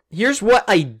 So, here's what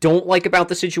I don't like about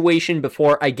the situation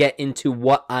before I get into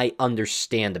what I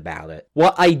understand about it.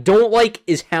 What I don't like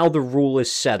is how the rule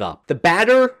is set up. The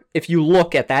batter, if you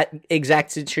look at that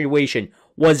exact situation,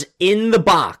 was in the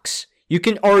box. You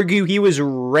can argue he was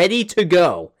ready to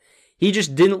go. He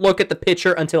just didn't look at the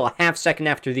pitcher until a half second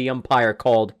after the umpire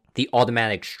called the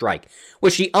automatic strike.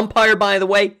 Which the umpire, by the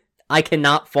way, I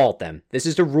cannot fault them. This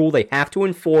is the rule they have to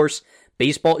enforce.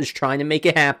 Baseball is trying to make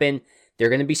it happen. They're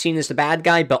going to be seen as the bad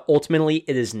guy, but ultimately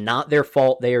it is not their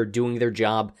fault. They are doing their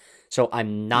job. So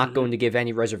I'm not going to give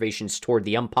any reservations toward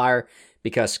the umpire,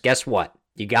 because guess what?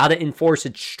 You got to enforce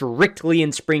it strictly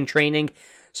in spring training,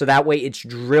 so that way it's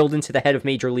drilled into the head of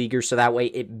major leaguers, so that way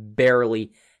it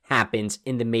barely happens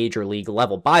in the major league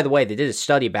level. By the way, they did a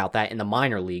study about that in the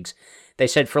minor leagues, They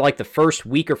said for like the first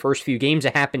week or first few games,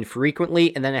 it happened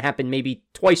frequently, and then it happened maybe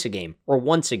twice a game or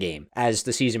once a game as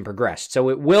the season progressed.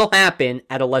 So it will happen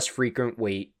at a less frequent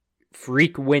rate.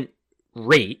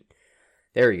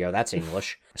 There you go, that's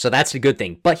English. So that's the good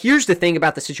thing. But here's the thing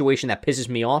about the situation that pisses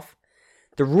me off.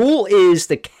 The rule is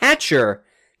the catcher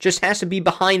just has to be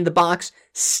behind the box,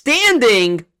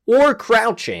 standing or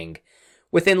crouching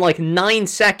within like 9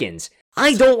 seconds.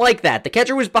 I don't like that. The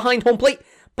catcher was behind home plate,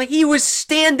 but he was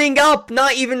standing up,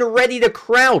 not even ready to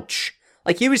crouch.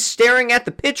 Like, he was staring at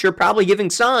the pitcher, probably giving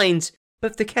signs.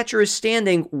 But if the catcher is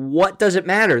standing, what does it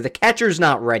matter? The catcher's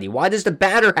not ready. Why does the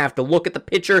batter have to look at the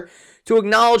pitcher to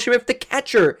acknowledge him if the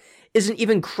catcher isn't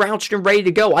even crouched and ready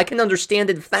to go? I can understand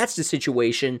it if that's the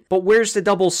situation, but where's the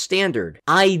double standard?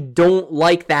 I don't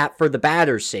like that for the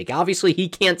batter's sake. Obviously, he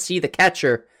can't see the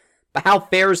catcher, but how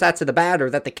fair is that to the batter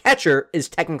that the catcher is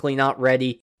technically not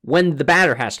ready when the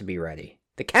batter has to be ready?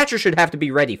 The catcher should have to be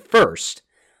ready first,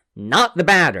 not the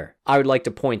batter. I would like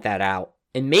to point that out.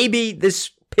 And maybe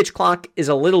this pitch clock is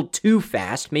a little too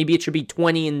fast. Maybe it should be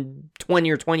 20 and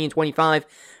 20 or 20 and 25,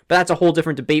 but that's a whole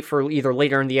different debate for either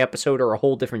later in the episode or a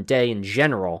whole different day in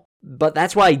general. But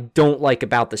that's what I don't like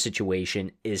about the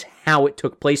situation is how it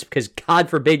took place, because God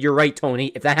forbid, you're right,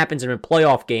 Tony, if that happens in a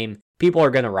playoff game, people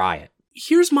are going to riot.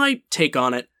 Here's my take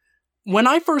on it. When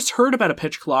I first heard about a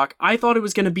pitch clock, I thought it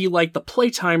was going to be like the play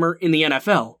timer in the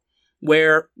NFL,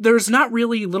 where there's not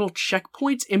really little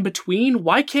checkpoints in between.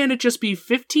 Why can't it just be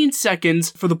 15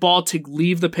 seconds for the ball to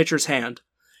leave the pitcher's hand?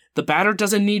 The batter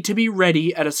doesn't need to be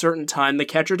ready at a certain time. The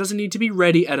catcher doesn't need to be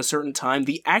ready at a certain time.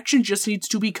 The action just needs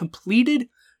to be completed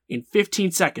in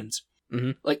 15 seconds.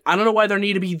 Mm-hmm. Like, I don't know why there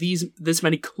need to be this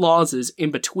many clauses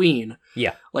in between.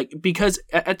 Yeah. Like, because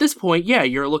at this point, yeah,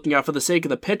 you're looking out for the sake of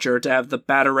the pitcher to have the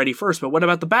batter ready first, but what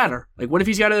about the batter? Like, what if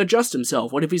he's got to adjust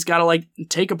himself? What if he's got to, like,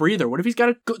 take a breather? What if he's got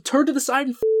to turn to the side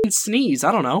and sneeze?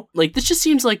 I don't know. Like, this just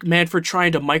seems like Manfred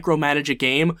trying to micromanage a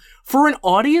game for an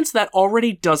audience that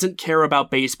already doesn't care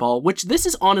about baseball, which this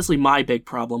is honestly my big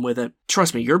problem with it.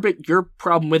 Trust me, your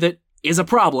problem with it is a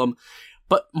problem.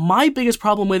 But my biggest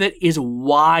problem with it is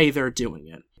why they're doing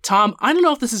it. Tom, I don't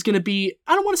know if this is going to be,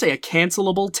 I don't want to say a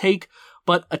cancelable take,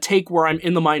 but a take where I'm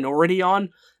in the minority on.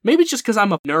 Maybe it's just because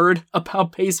I'm a nerd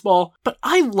about baseball, but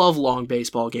I love long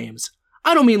baseball games.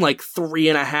 I don't mean like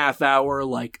 3.5 hour,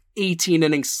 like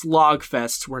 18-inning slog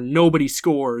fests where nobody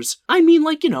scores. I mean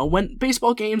like, when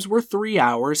baseball games were 3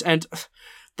 hours, and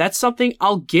that's something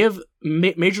I'll give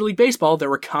Major League Baseball.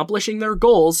 They're accomplishing their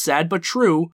goals, sad but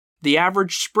true. The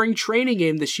average spring training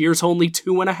game this year is only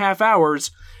 2.5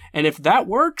 hours, and if that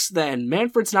works, then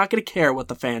Manfred's not going to care what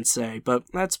the fans say, but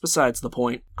that's besides the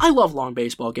point. I love long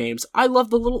baseball games. I love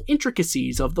the little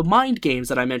intricacies of the mind games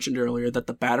that I mentioned earlier, that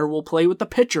the batter will play with the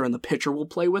pitcher and the pitcher will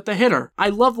play with the hitter. I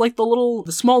love the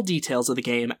small details of the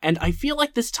game, and I feel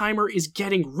like this timer is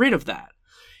getting rid of that.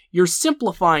 You're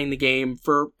simplifying the game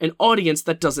for an audience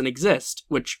that doesn't exist,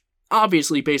 which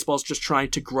obviously, baseball's just trying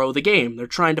to grow the game. They're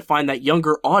trying to find that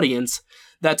younger audience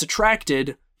that's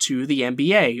attracted to the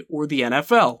NBA or the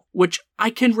NFL, which I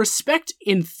can respect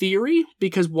in theory,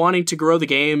 because wanting to grow the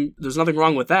game, there's nothing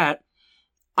wrong with that.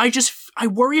 I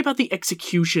worry about the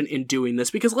execution in doing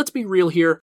this, because let's be real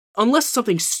here, unless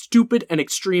something stupid and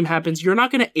extreme happens, you're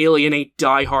not going to alienate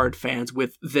diehard fans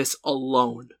with this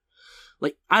alone.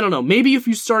 Like, I don't know, maybe if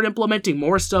you start implementing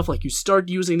more stuff, like you start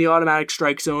using the automatic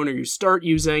strike zone, or you start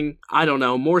using, I don't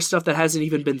know, more stuff that hasn't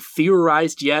even been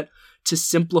theorized yet to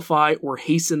simplify or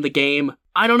hasten the game.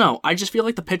 I don't know, I just feel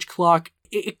like the pitch clock,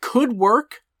 it could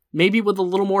work, maybe with a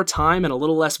little more time and a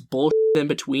little less bullshit in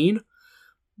between.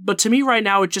 But to me right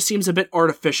now, it just seems a bit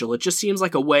artificial. It just seems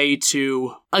like a way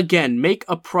to, again, make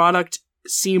a product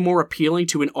seem more appealing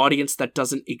to an audience that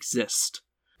doesn't exist.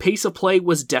 Pace of play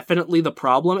was definitely the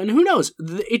problem, and who knows,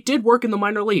 it did work in the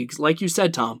minor leagues, like you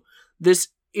said, Tom. This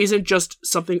isn't just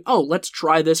something, oh, let's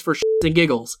try this for shits and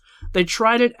giggles. They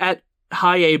tried it at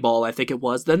high A ball, I think it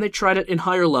was, then they tried it in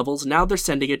higher levels, now they're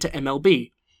sending it to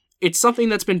MLB. It's something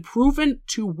that's been proven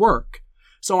to work,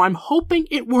 so I'm hoping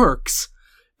it works,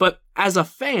 but as a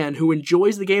fan who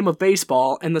enjoys the game of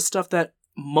baseball and the stuff that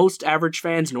most average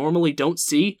fans normally don't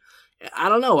see, I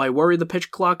don't know, I worry the pitch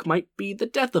clock might be the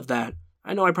death of that.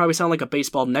 I know I probably sound like a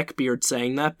baseball neckbeard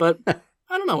saying that, but I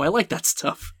don't know, I like that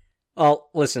stuff.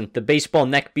 Well, listen, the baseball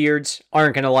neckbeards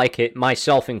aren't going to like it,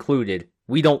 myself included.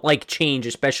 We don't like change,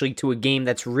 especially to a game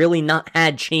that's really not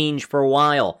had change for a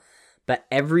while. But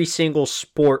every single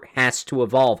sport has to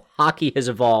evolve. Hockey has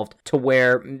evolved to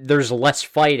where there's less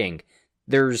fighting.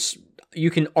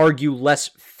 You can argue, less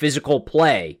physical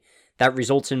play that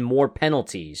results in more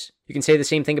penalties. You can say the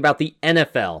same thing about the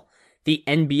NFL. the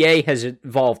NBA has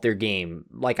evolved their game.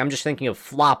 Like, I'm just thinking of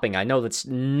flopping. I know that's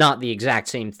not the exact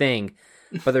same thing,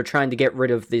 but they're trying to get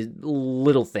rid of the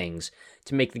little things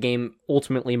to make the game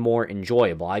ultimately more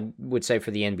enjoyable. I would say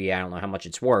for the NBA, I don't know how much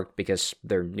it's worked because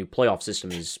their new playoff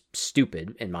system is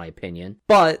stupid, in my opinion.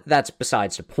 But that's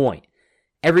besides the point.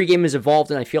 Every game has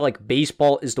evolved, and I feel like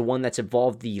baseball is the one that's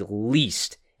evolved the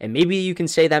least. And maybe you can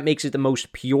say that makes it the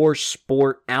most pure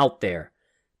sport out there.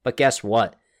 But guess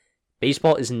what?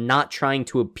 Baseball is not trying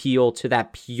to appeal to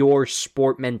that pure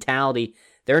sport mentality.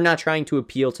 They're not trying to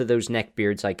appeal to those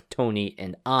neckbeards like Tony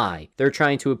and I. They're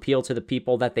trying to appeal to the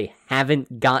people that they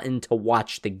haven't gotten to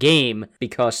watch the game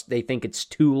because they think it's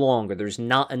too long or there's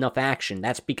not enough action.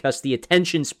 That's because the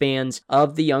attention spans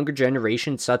of the younger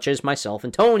generation, such as myself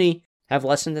and Tony, have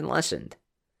lessened and lessened.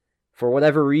 For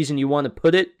whatever reason you want to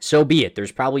put it, so be it.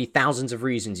 There's probably thousands of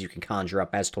reasons you can conjure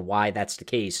up as to why that's the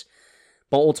case.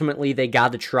 But ultimately, they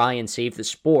got to try and save the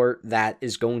sport that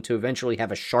is going to eventually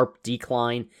have a sharp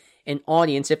decline in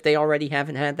audience if they already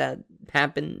haven't had that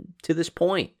happen to this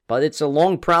point. But it's a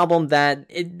long problem that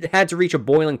it had to reach a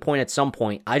boiling point at some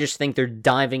point. I just think they're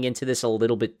diving into this a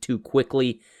little bit too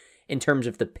quickly in terms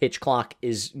of the pitch clock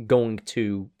is going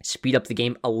to speed up the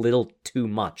game a little too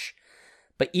much.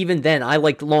 But even then, I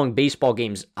like long baseball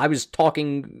games. I was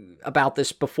talking about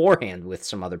this beforehand with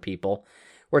some other people,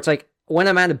 where it's like, when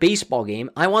I'm at a baseball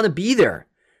game, I want to be there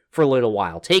for a little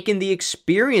while, taking the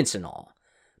experience and all.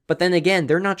 But then again,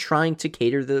 they're not trying to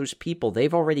cater to those people.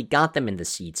 They've already got them in the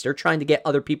seats. They're trying to get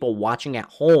other people watching at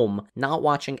home, not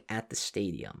watching at the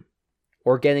stadium,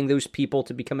 or getting those people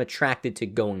to become attracted to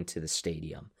going to the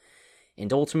stadium.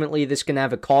 And ultimately, this can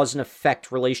have a cause and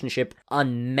effect relationship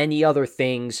on many other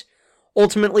things.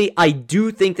 Ultimately, I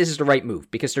do think this is the right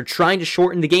move because they're trying to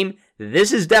shorten the game.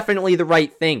 This is definitely the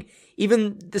right thing.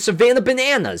 Even the Savannah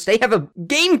Bananas, they have a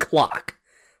game clock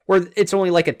where it's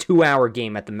only like a 2-hour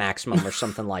game at the maximum or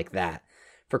something like that,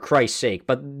 for Christ's sake.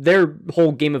 But their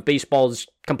whole game of baseball is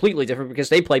completely different because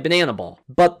they play banana ball.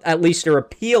 But at least they're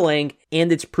appealing,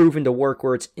 and it's proven to work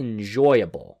where it's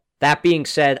enjoyable. That being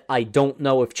said, I don't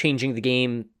know if changing the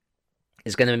game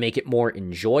is going to make it more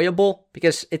enjoyable,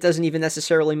 because it doesn't even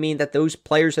necessarily mean that those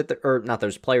players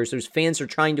those fans are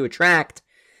trying to attract,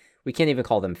 we can't even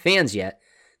call them fans yet,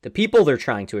 the people they're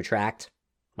trying to attract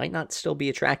might not still be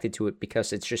attracted to it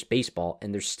because it's just baseball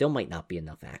and there still might not be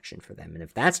enough action for them. And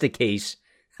if that's the case,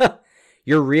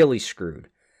 you're really screwed.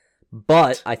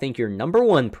 But I think your number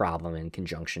one problem in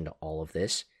conjunction to all of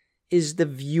this is the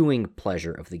viewing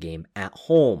pleasure of the game at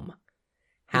home.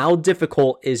 How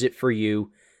difficult is it for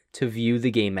you to view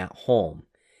the game at home?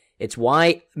 It's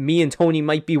why me and Tony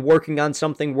might be working on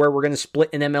something where we're going to split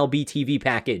an MLB TV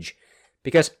package,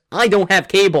 because I don't have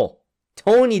cable.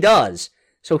 Tony does,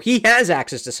 so he has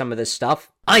access to some of this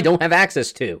stuff I don't have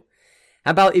access to.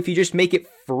 How about if you just make it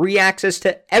free access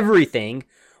to everything,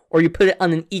 or you put it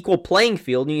on an equal playing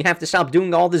field and you have to stop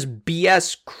doing all this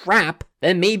BS crap,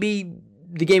 then maybe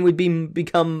the game would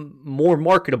become more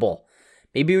marketable.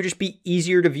 Maybe it would just be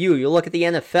easier to view. You look at the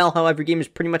NFL, how every game is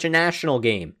pretty much a national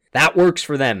game. That works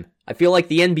for them. I feel like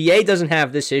the NBA doesn't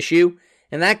have this issue,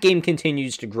 and that game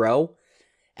continues to grow.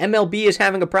 MLB is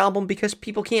having a problem because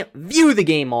people can't view the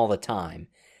game all the time.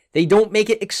 They don't make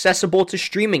it accessible to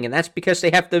streaming, and that's because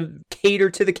they have to cater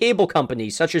to the cable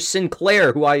companies, such as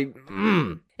Sinclair,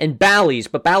 and Bally's,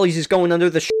 but Bally's is going under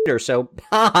the shitter, so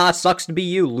haha, sucks to be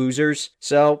you, losers.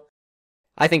 So,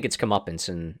 I think it's comeuppance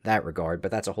in that regard,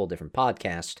 but that's a whole different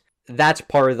podcast. That's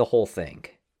part of the whole thing.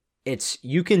 It's,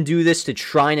 you can do this to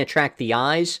try and attract the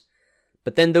eyes,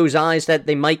 but then those eyes that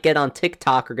they might get on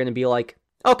TikTok are going to be like,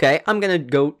 okay, I'm going to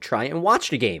go try and watch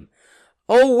the game.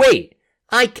 Oh, wait,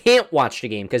 I can't watch the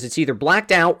game because it's either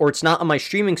blacked out or it's not on my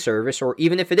streaming service, or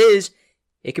even if it is,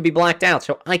 it could be blacked out,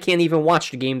 so I can't even watch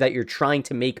the game that you're trying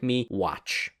to make me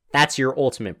watch. That's your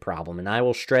ultimate problem, and I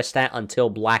will stress that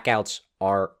until blackouts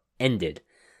are ended.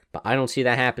 But I don't see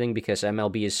that happening because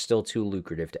MLB is still too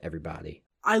lucrative to everybody.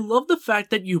 I love the fact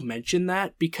that you mentioned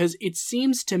that, because it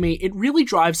seems to me, it really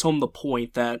drives home the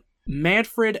point that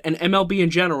Manfred and MLB in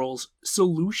general's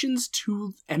solutions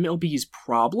to MLB's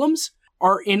problems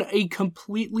are in a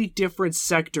completely different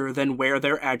sector than where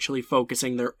they're actually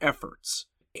focusing their efforts.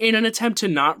 In an attempt to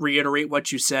not reiterate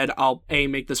what you said, I'll A,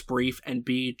 make this brief, and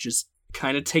B, just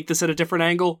kind of take this at a different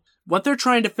angle. What they're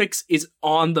trying to fix is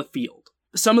on the field.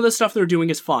 Some of the stuff they're doing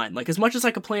is fine. Like, as much as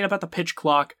I complain about the pitch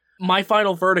clock, my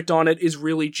final verdict on it is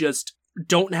really just,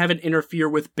 don't have it interfere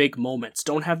with big moments.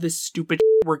 Don't have this stupid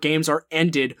where games are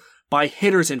ended by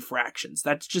hitters infractions.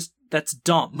 That's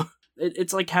dumb.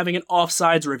 It's like having an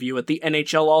offsides review at the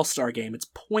NHL All-Star game. It's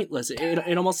pointless.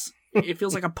 It almost It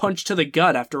feels like a punch to the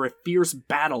gut after a fierce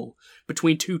battle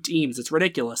between two teams. It's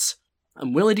ridiculous.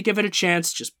 I'm willing to give it a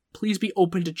chance, just please be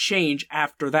open to change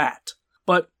after that.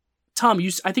 But, Tom,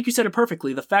 I think you said it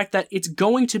perfectly. The fact that it's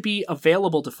going to be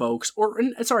available to folks,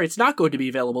 it's not going to be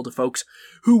available to folks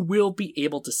who will be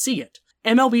able to see it.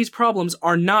 MLB's problems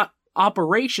are not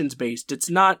operations-based. It's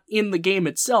not in the game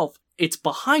itself. It's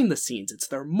behind the scenes. It's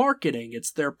their marketing.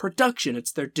 It's their production.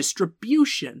 It's their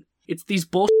distribution. It's these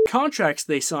bullshit contracts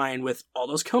they sign with all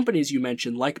those companies you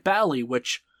mentioned, like Bally,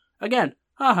 which, again,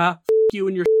 f you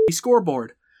and your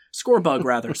scoreboard. Scorebug,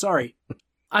 rather, sorry.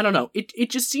 I don't know. It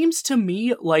just seems to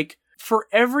me like for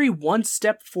every one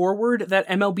step forward that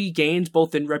MLB gains,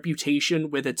 both in reputation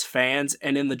with its fans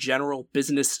and in the general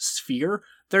business sphere,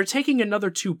 they're taking another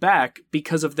two back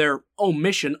because of their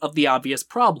omission of the obvious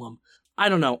problem. I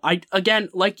don't know. Again,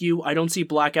 like you, I don't see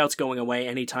blackouts going away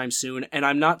anytime soon, and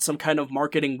I'm not some kind of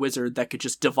marketing wizard that could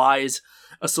just devise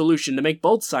a solution to make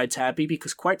both sides happy,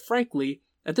 because quite frankly,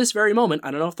 at this very moment,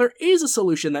 I don't know if there is a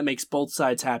solution that makes both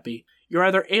sides happy. You're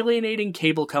either alienating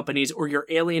cable companies or you're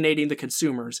alienating the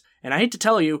consumers. And I hate to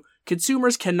tell you,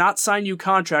 consumers cannot sign you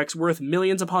contracts worth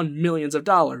millions upon millions of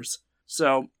dollars.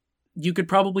 So, you could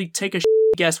probably take a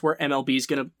guess where MLB is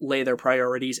going to lay their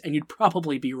priorities, and you'd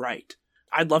probably be right.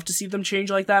 I'd love to see them change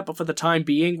like that, but for the time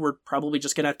being, we're probably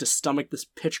just going to have to stomach this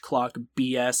pitch clock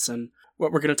BS and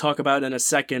what we're going to talk about in a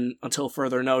second until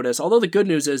further notice. Although the good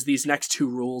news is these next two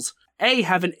rules, A,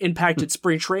 haven't impacted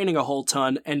spring training a whole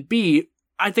ton, and B,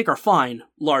 I think are fine,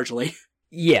 largely.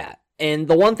 Yeah, and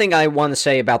the one thing I want to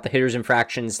say about the hitters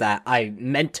infractions that I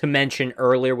meant to mention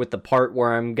earlier with the part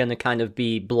where I'm going to kind of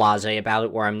be blasé about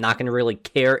it, where I'm not going to really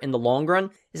care in the long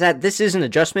run, is that this is an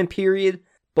adjustment period.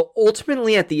 But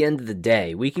ultimately, at the end of the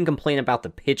day, we can complain about the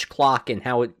pitch clock and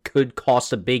how it could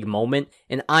cost a big moment.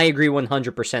 And I agree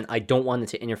 100%. I don't want it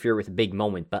to interfere with a big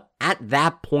moment. But at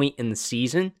that point in the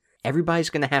season, everybody's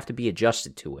going to have to be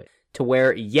adjusted to it. To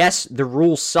where, yes, the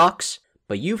rule sucks,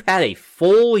 but you've had a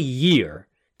full year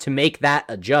to make that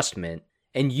adjustment.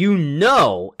 And you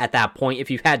know at that point, if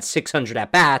you've had 600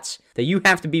 at-bats, that you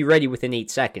have to be ready within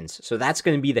 8 seconds. So that's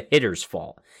going to be the hitter's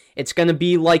fault. It's going to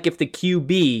be like if the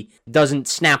QB doesn't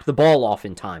snap the ball off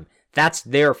in time. That's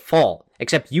their fault.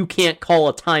 Except you can't call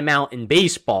a timeout in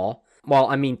baseball. Well,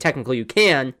 I mean, technically you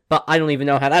can, but I don't even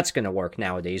know how that's going to work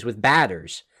nowadays with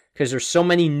batters. Because there's so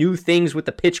many new things with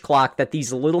the pitch clock that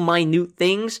these little minute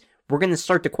things, we're going to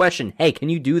start to question, hey, can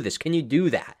you do this? Can you do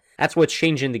that? That's what's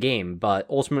changing the game, but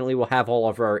ultimately we'll have all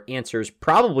of our answers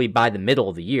probably by the middle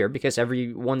of the year, because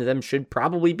every one of them should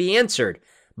probably be answered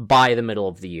by the middle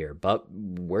of the year. But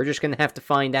we're just going to have to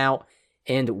find out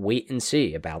and wait and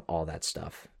see about all that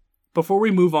stuff. Before we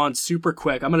move on super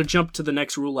quick, I'm going to jump to the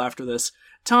next rule after this.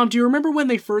 Tom, do you remember when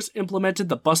they first implemented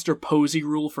the Buster Posey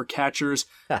rule for catchers?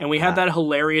 And we had that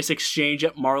hilarious exchange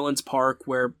at Marlins Park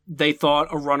where they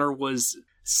thought a runner was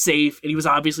safe, and he was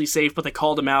obviously safe, but they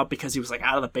called him out because he was like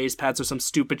out of the base paths or some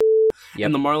stupid Yep.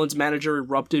 And the Marlins manager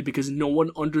erupted because no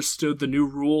one understood the new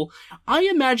rule. I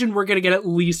imagine we're going to get at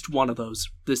least one of those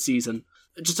this season.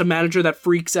 Just a manager that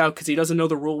freaks out because he doesn't know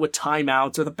the rule with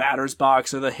timeouts or the batter's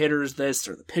box or the hitter's this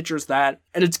or the pitcher's that.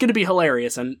 And it's going to be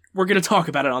hilarious, and we're going to talk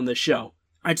about it on this show.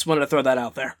 I just wanted to throw that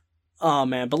out there. Oh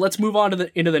man, but let's move on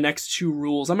to into the next two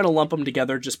rules. I'm going to lump them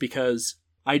together just because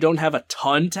I don't have a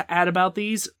ton to add about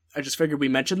these. I just figured we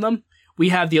mentioned them. We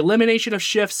have the elimination of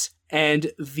shifts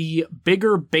and the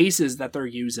bigger bases that they're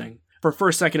using for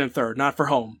first, second, and third, not for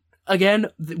home. Again,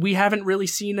 we haven't really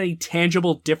seen any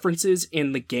tangible differences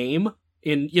in the game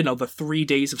in, the 3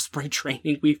 days of spring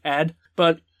training we've had.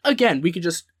 But again,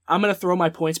 I'm going to throw my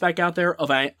points back out there of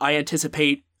I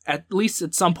anticipate at least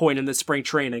at some point in this spring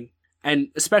training, and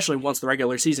especially once the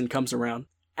regular season comes around,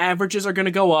 averages are going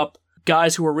to go up.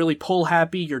 Guys who are really pull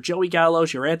happy, your Joey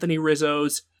Gallos, your Anthony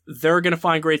Rizzos, they're going to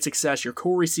find great success. Your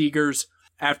Corey Seagers,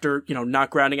 after, not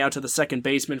grounding out to the second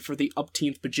baseman for the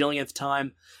upteenth bajillionth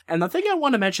time. And the thing I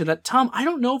want to mention that, Tom, I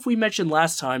don't know if we mentioned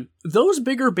last time, those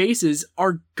bigger bases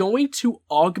are going to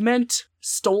augment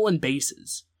stolen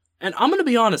bases. And I'm going to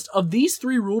be honest, of these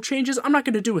 3 rule changes, I'm not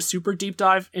going to do a super deep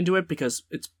dive into it because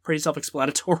it's pretty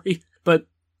self-explanatory, but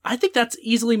I think that's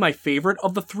easily my favorite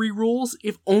of the 3 rules,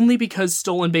 if only because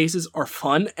stolen bases are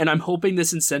fun, and I'm hoping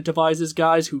this incentivizes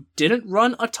guys who didn't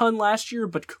run a ton last year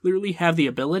but clearly have the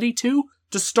ability to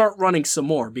start running some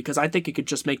more, because I think it could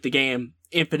just make the game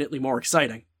infinitely more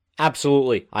exciting.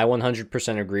 Absolutely. I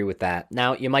 100% agree with that.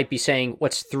 Now, you might be saying,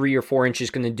 what's 3 or 4 inches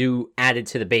going to do added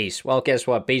to the base? Well, guess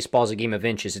what? Baseball's a game of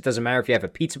inches. It doesn't matter if you have a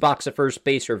pizza box at first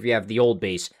base or if you have the old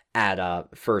base at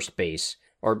first base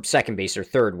or second base or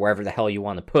third, wherever the hell you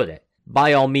want to put it.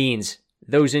 By all means,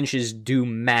 those inches do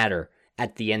matter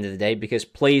at the end of the day, because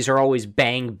plays are always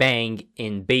bang, bang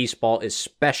in baseball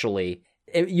especially.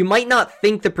 You might not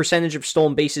think the percentage of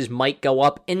stolen bases might go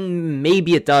up, and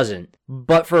maybe it doesn't.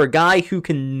 But for a guy who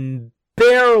can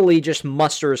barely just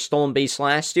muster a stolen base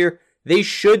last year, they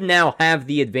should now have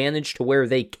the advantage to where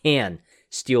they can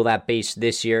steal that base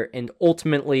this year. And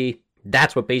ultimately,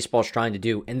 that's what baseball's trying to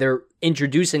do. And they're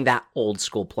introducing that old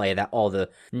school play that all the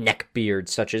neckbeards,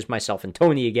 such as myself and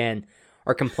Tony again,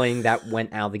 are complaining that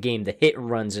went out of the game. The hit and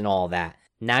runs and all that.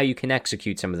 Now you can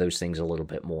execute some of those things a little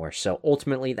bit more. So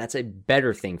ultimately, that's a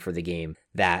better thing for the game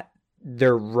that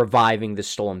they're reviving the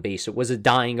stolen base. It was a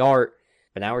dying art,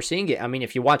 but now we're seeing it. I mean,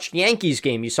 if you watched the Yankees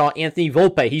game, you saw Anthony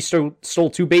Volpe. He stole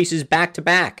 2 bases back to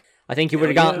back. I think he would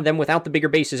have gotten them without the bigger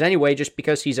bases anyway, just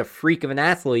because he's a freak of an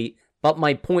athlete. But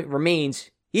my point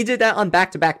remains, he did that on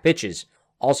back-to-back pitches.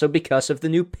 Also because of the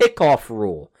new pickoff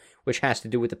rule, which has to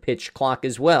do with the pitch clock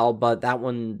as well. But that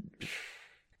one...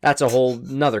 that's a whole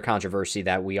nother controversy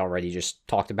that we already just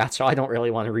talked about, so I don't really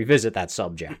want to revisit that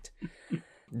subject.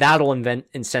 That'll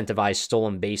incentivize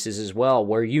stolen bases as well,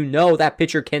 where you know that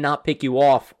pitcher cannot pick you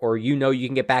off, or you know you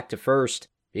can get back to first.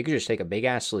 You could just take a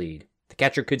big-ass lead. The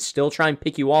catcher could still try and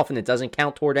pick you off, and it doesn't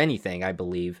count toward anything, I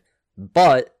believe.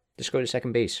 But just go to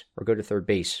second base, or go to third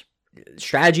base.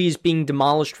 Strategy is being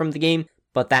demolished from the game,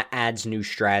 but that adds new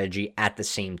strategy at the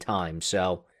same time.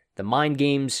 So the mind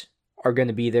games are going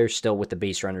to be there still with the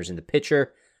base runners and the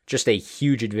pitcher. Just a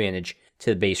huge advantage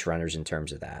to the base runners in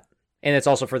terms of that. And it's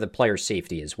also for the player's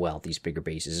safety as well, these bigger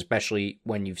bases, especially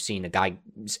when you've seen a guy's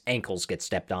ankles get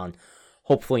stepped on.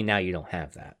 Hopefully now you don't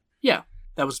have that. Yeah,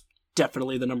 that was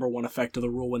definitely the number one effect of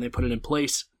the rule when they put it in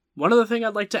place. One other thing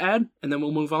I'd like to add, and then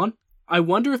we'll move on. I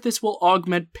wonder if this will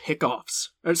augment pickoffs.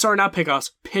 Sorry, not pickoffs,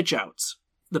 pitch outs.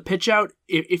 The pitch out,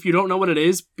 if you don't know what it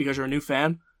is because you're a new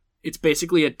fan, it's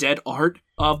basically a dead art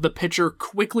of the pitcher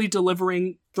quickly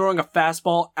throwing a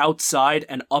fastball outside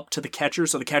and up to the catcher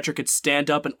so the catcher could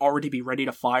stand up and already be ready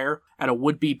to fire at a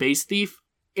would-be base thief.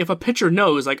 If a pitcher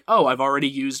knows, like, oh, I've already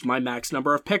used my max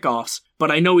number of pickoffs, but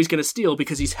I know he's going to steal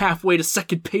because he's halfway to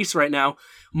second base right now,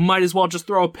 might as well just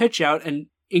throw a pitch out and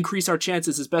increase our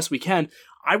chances as best we can.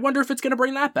 I wonder if it's going to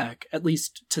bring that back, at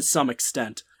least to some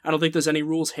extent. I don't think there's any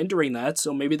rules hindering that,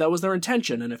 so maybe that was their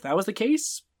intention, and if that was the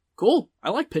case... cool.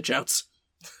 I like pitch outs.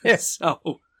 Yes.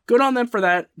 So, good on them for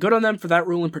that. Good on them for that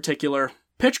rule in particular.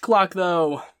 Pitch clock,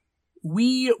 though,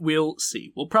 we will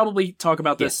see. We'll probably talk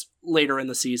about this later in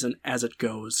the season as it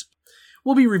goes.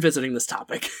 We'll be revisiting this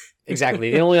topic.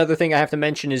 Exactly. The only other thing I have to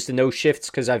mention is the no shifts,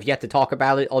 because I've yet to talk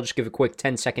about it. I'll just give a quick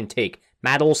 10-second take.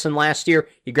 Matt Olson last year,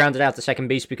 he grounded out to second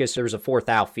base because there was a 4th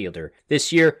outfielder.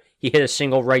 This year, he hit a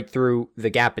single right through the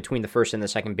gap between the first and the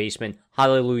second baseman.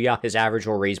 Hallelujah, his average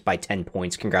will raise by 10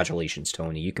 points. Congratulations,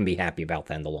 Tony. You can be happy about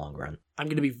that in the long run. I'm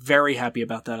going to be very happy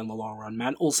about that in the long run.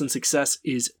 Matt Olson's success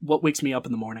is what wakes me up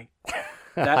in the morning.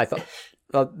 I thought...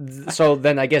 so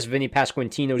then I guess Vinny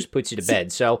Pasquantino's puts you to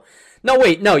bed. So, no,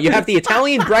 you have the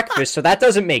Italian breakfast, so that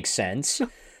doesn't make sense.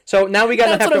 So now we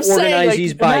gotta have to organize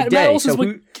these by day.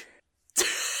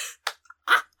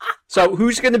 So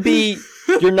who's gonna be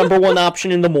your number one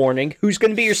option in the morning? Who's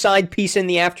gonna be your side piece in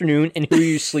the afternoon? And who are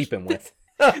you sleeping with?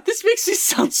 This makes me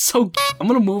sound so... I'm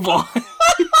gonna move on.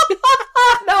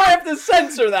 Now I have to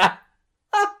censor that.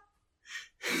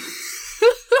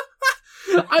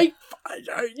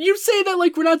 You say that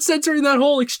like we're not censoring that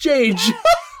whole exchange.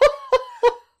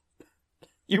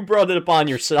 You brought it upon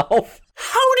yourself.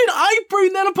 How did I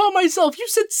bring that upon myself? You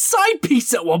said side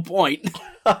piece at one point.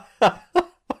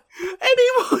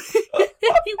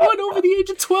 Anyone over the age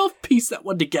of 12 piece that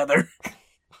one together.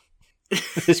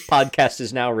 This podcast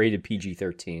is now rated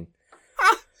PG-13.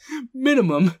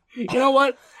 Minimum. You know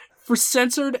what? For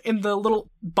censored in the little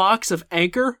box of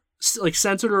Anchor, like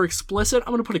censored or explicit,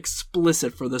 I'm going to put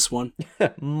explicit for this one.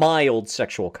 Mild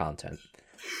sexual content.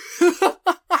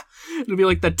 It'll be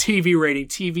like the TV rating,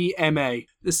 TVMA.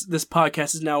 This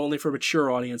podcast is now only for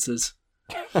mature audiences.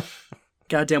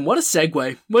 Goddamn, what a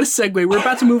segue. What a segue. We're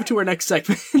about to move to our next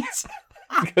segment.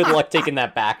 Good luck taking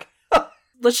that back.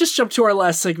 Let's just jump to our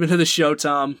last segment of the show,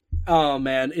 Tom. Oh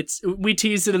man, we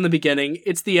teased it in the beginning.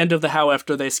 It's the end of the How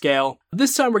After They scale.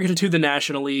 This time we're going to do the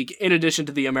National League in addition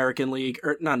to the American League,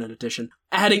 or not in addition,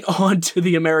 adding on to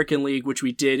the American League, which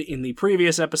we did in the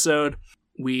previous episode.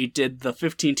 We did the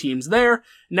 15 teams there.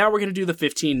 Now we're going to do the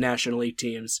 15 National League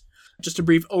teams. Just a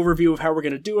brief overview of how we're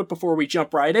going to do it before we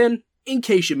jump right in. In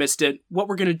case you missed it, what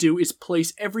we're going to do is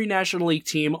place every National League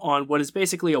team on what is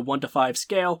basically a 1 to 5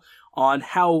 scale on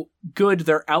how good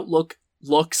their outlook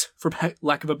looks, for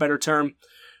lack of a better term,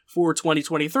 for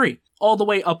 2023. All the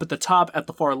way up at the top, at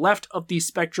the far left of the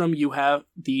spectrum, you have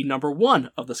the number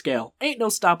 1 of the scale. Ain't no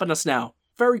stopping us now.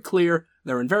 Very clear,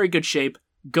 They're in very good shape.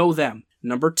 Go them.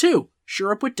 Number 2,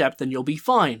 shore up with depth and you'll be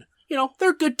fine.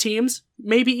 They're good teams,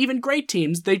 maybe even great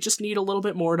teams. They just need a little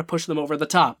bit more to push them over the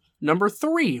top. Number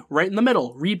 3, right in the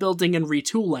middle, rebuilding and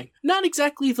retooling. Not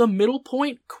exactly the middle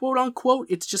point, quote unquote.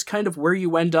 It's just kind of where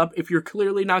you end up. If you're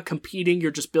clearly not competing, you're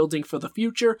just building for the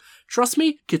future. Trust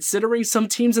me, considering some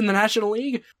teams in the National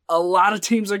League, a lot of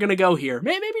teams are going to go here.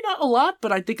 Maybe not a lot,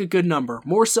 but I think a good number.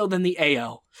 More so than the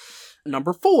AL.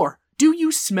 Number 4, do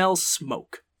you smell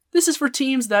smoke? This is for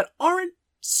teams that aren't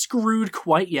screwed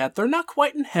quite yet. They're not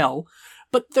quite in hell,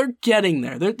 but they're getting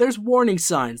there. There's warning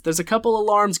signs. There's a couple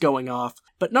alarms going off.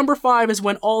 But number 5 is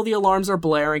when all the alarms are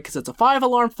blaring because it's a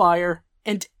 5-alarm fire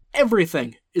and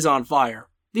everything is on fire.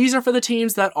 These are for the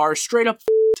teams that are straight up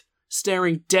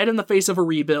staring dead in the face of a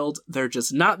rebuild. They're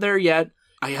just not there yet.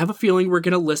 I have a feeling we're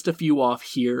going to list a few off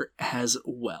here as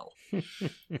well.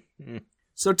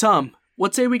 So Tom,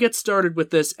 let's say we get started with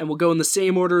this and we'll go in the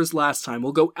same order as last time.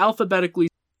 We'll go alphabetically.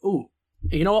 Ooh.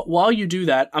 You know what? While you do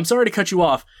that, I'm sorry to cut you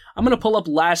off. I'm going to pull up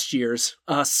last year's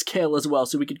scale as well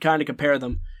so we can kind of compare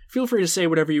them. Feel free to say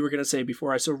whatever you were going to say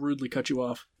before I so rudely cut you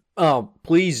off. Oh,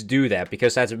 please do that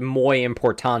because that's muy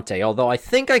importante, although I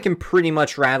think I can pretty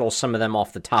much rattle some of them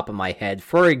off the top of my head.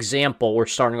 For example, we're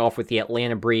starting off with the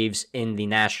Atlanta Braves in the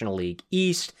National League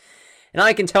East, and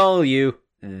I can tell you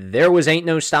there ain't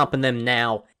no stopping them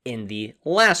now in the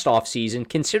last offseason,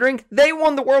 considering they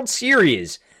won the World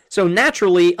Series. So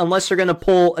naturally, unless they're going to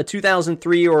pull a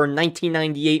 2003 or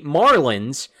 1998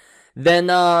 Marlins, then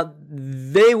a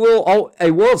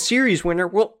World Series winner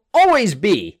will always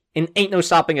be, and ain't no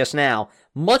stopping us now,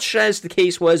 much as the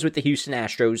case was with the Houston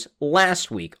Astros last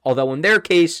week. Although in their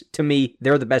case, to me,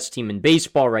 they're the best team in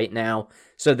baseball right now,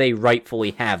 so they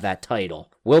rightfully have that title.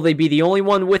 Will they be the only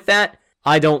one with that?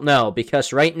 I don't know,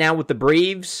 because right now with the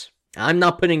Braves, I'm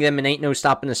not putting them in ain't no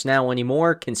stopping us now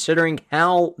anymore, considering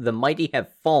how the mighty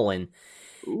have fallen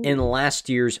in last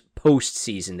year's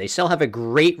postseason. They still have a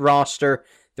great roster.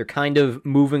 They're kind of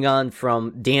moving on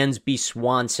from Dansby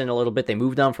Swanson a little bit. They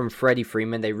moved on from Freddie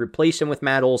Freeman. They replaced him with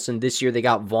Matt Olson. This year they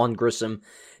got Vaughn Grissom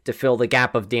to fill the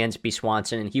gap of Dansby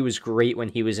Swanson, and he was great when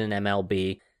he was in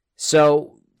MLB.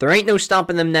 So there ain't no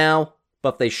stopping them now,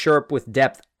 but if they shore up with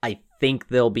depth, I think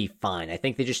they'll be fine. I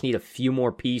think they just need a few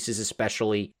more pieces,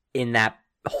 especially in that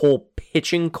whole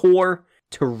pitching core,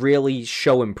 to really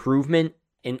show improvement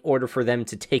in order for them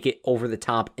to take it over the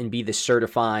top and be the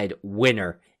certified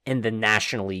winner in the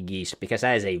National League East, because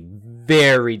that is a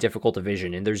very difficult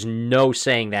division, and there's no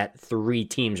saying that 3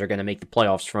 teams are going to make the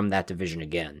playoffs from that division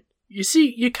again. You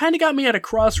see, you kind of got me at a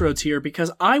crossroads here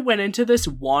because I went into this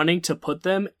wanting to put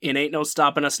them in Ain't No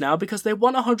Stopping Us Now because they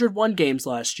won 101 games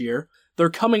last year.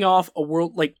 They're coming off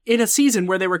in a season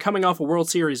where they were coming off a World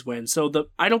Series win. So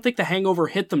I don't think the hangover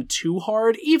hit them too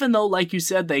hard, even though, like you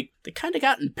said, they kind of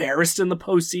got embarrassed in the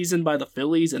postseason by the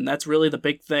Phillies, and that's really the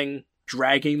big thing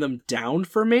dragging them down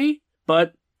for me.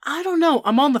 But I don't know.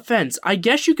 I'm on the fence. I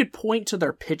guess you could point to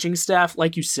their pitching staff,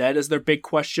 like you said, as their big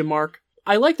question mark.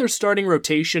 I like their starting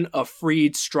rotation of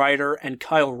Fried, Strider, and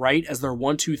Kyle Wright as their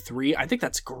 1-2-3. I think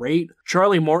that's great.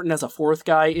 Charlie Morton as a 4th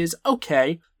guy is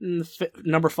okay.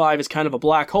 Number 5 is kind of a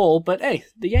black hole, but hey,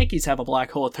 the Yankees have a black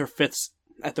hole at their fifth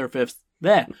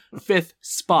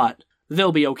spot.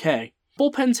 They'll be okay.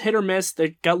 Bullpen's hit or miss.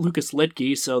 They got Lucas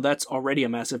Litke, so that's already a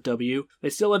massive W.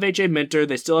 They still have AJ Minter.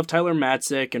 They still have Tyler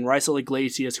Matzik and Raisel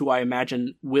Iglesias, who I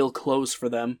imagine will close for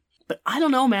them. But I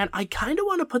don't know, man. I kind of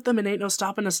want to put them in Ain't No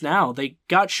Stopping Us Now. They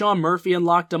got Sean Murphy and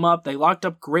locked him up. They locked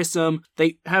up Grissom.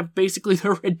 They have basically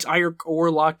their entire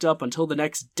core locked up until the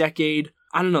next decade.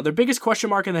 I don't know. Their biggest question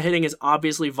mark in the hitting is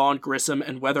obviously Vaughn Grissom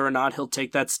and whether or not he'll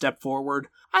take that step forward.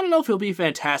 I don't know if he'll be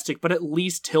fantastic, but at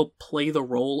least he'll play the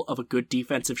role of a good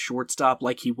defensive shortstop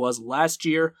like he was last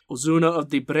year. Ozuna of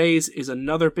the Braves is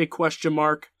another big question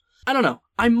mark. I don't know.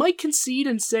 I might concede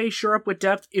and say shore up with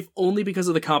depth, if only because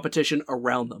of the competition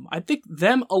around them. I think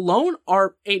them alone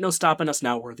are Ain't No Stopping Us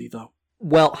Now worthy, though.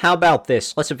 Well, how about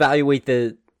this? Let's evaluate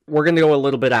we're going to go a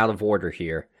little bit out of order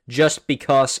here, just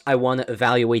because I want to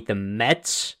evaluate the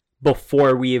Mets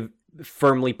before we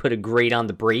firmly put a grade on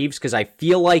the Braves, because I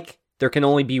feel like there can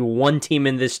only be one team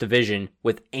in this division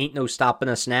with Ain't No Stopping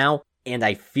Us Now, and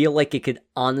I feel like it could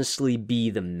honestly be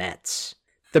the Mets.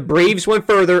 The Braves went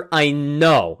further, I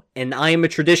know, and I am a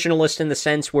traditionalist in the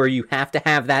sense where you have to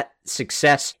have that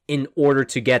success in order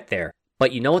to get there.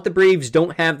 But you know what the Braves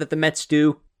don't have that the Mets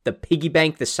do? The piggy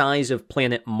bank the size of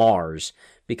planet Mars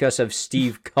because of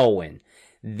Steve Cohen.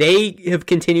 They have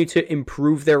continued to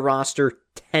improve their roster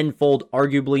tenfold,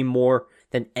 arguably more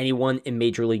than anyone in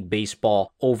Major League Baseball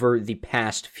over the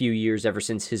past few years ever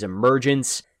since his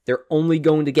emergence. They're only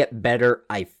going to get better,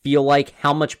 I feel like.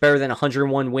 How much better than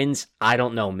 101 wins? I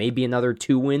don't know. Maybe another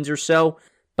 2 wins or so.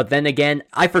 But then again,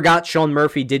 I forgot Sean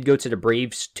Murphy did go to the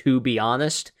Braves, to be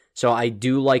honest. So I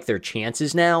do like their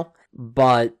chances now.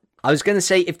 But I was going to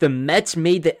say, if the Mets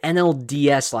made the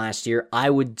NLDS last year, I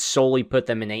would solely put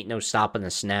them in Ain't No Stopping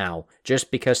Us Now, just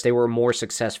because they were more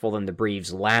successful than the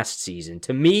Braves last season.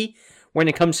 To me, when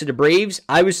it comes to the Braves,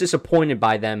 I was disappointed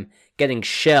by them getting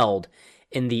shelled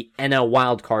in the NL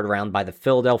wildcard round by the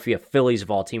Philadelphia Phillies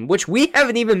of all team, which we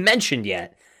haven't even mentioned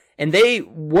yet. And they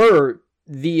were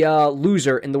the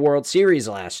loser in the World Series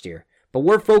last year. But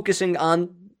we're focusing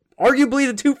on arguably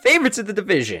the 2 favorites of the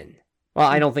division. Well,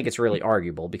 I don't think it's really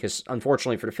arguable because,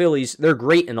 unfortunately for the Phillies, they're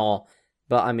great and all.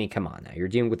 But, I mean, come on now. You're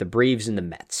dealing with the Braves and the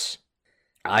Mets.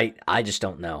 I just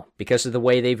don't know. Because of the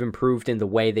way they've improved and the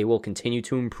way they will continue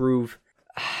to improve,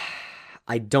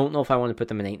 I don't know if I want to put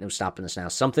them in Ain't No Stopping Us Now.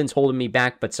 Something's holding me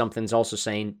back, but something's also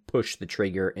saying push the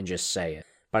trigger and just say it.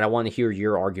 But I want to hear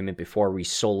your argument before we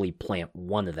solely plant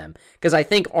one of them. Because I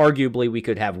think arguably we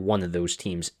could have one of those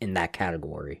teams in that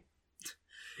category.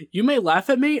 You may laugh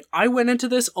at me. I went into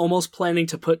this almost planning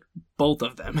to put both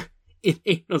of them in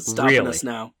Ain't No Stopping Us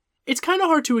Now. It's kind of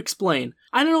hard to explain.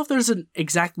 I don't know if there's an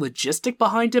exact logistic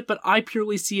behind it, but I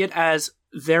purely see it as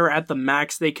they're at the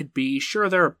max they could be. Sure,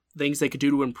 there are things they could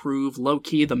do to improve.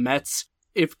 Low-key, the Mets,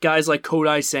 if guys like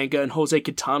Kodai Senga and Jose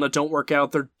Quintana don't work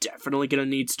out, they're definitely going to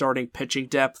need starting pitching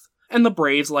depth. And the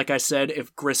Braves, like I said,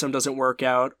 if Grissom doesn't work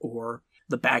out or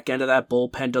the back end of that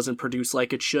bullpen doesn't produce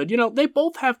like it should, they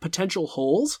both have potential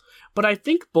holes, but I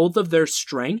think both of their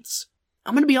strengths,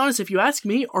 I'm going to be honest, if you ask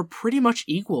me, are pretty much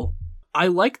equal. I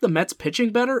like the Mets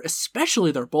pitching better,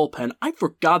 especially their bullpen. I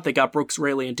forgot they got Brooks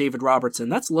Raley and David Robertson.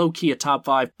 That's low-key a top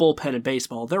 5 bullpen in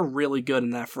baseball. They're really good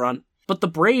in that front. But the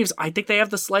Braves, I think they have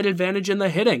the slight advantage in the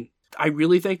hitting. I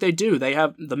really think they do.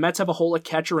 The Mets have a hole at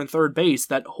catcher and third base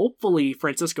that hopefully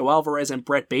Francisco Alvarez and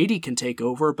Brett Baty can take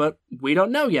over, but we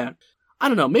don't know yet. I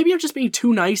don't know, maybe I'm just being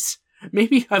too nice.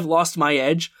 Maybe I've lost my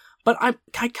edge. But I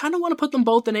kind of want to put them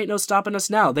both in Ain't No Stopping Us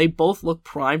Now. They both look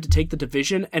primed to take the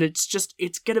division, and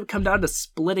it's going to come down to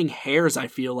splitting hairs, I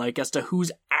feel like, as to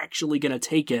who's actually going to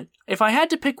take it. If I had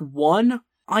to pick one,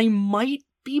 I might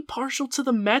be partial to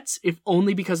the Mets, if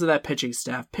only because of that pitching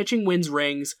staff. Pitching wins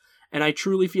rings, and I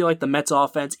truly feel like the Mets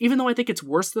offense, even though I think it's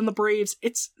worse than the Braves,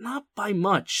 it's not by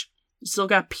much. You still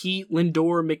got Pete,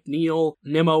 Lindor, McNeil,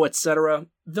 Nimmo, etc.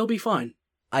 They'll be fine.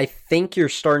 I think you're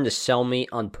starting to sell me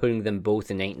on putting them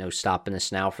both in Ain't No Stopping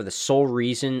Us Now for the sole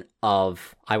reason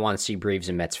of I want to see Braves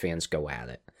and Mets fans go at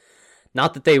it.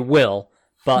 Not that they will,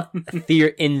 but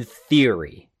in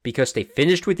theory, because they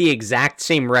finished with the exact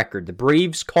same record. The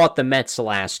Braves caught the Mets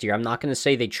last year. I'm not going to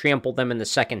say they trampled them in the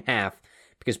second half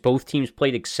because both teams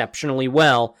played exceptionally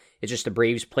well. It's just the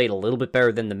Braves played a little bit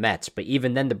better than the Mets. But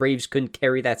even then, the Braves couldn't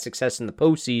carry that success in the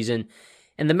postseason.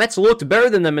 And the Mets looked better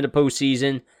than them in the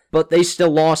postseason, but they still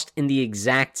lost in the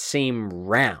exact same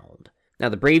round. Now,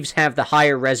 the Braves have the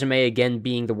higher resume, again,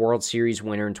 being the World Series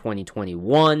winner in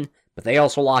 2021, but they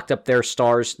also locked up their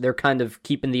stars. They're kind of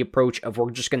keeping the approach of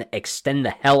we're just going to extend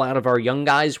the hell out of our young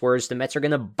guys, whereas the Mets are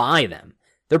going to buy them.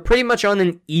 They're pretty much on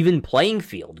an even playing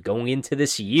field going into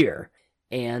this year.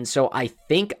 And so I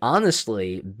think,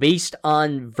 honestly, based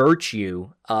on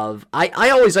virtue of... I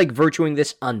always like virtuing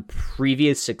this on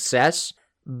previous success,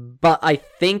 but I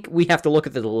think we have to look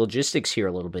at the logistics here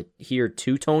a little bit here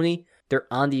too, Tony. They're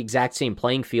on the exact same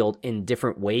playing field in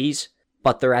different ways,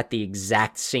 but they're at the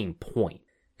exact same point.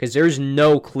 Because there's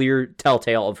no clear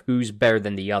telltale of who's better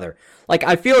than the other. Like,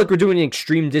 I feel like we're doing an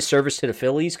extreme disservice to the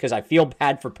Phillies, because I feel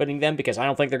bad for putting them, because I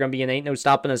don't think they're going to be in Ain't No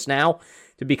Stopping Us Now,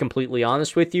 to be completely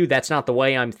honest with you. That's not the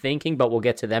way I'm thinking, but we'll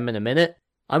get to them in a minute.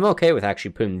 I'm okay with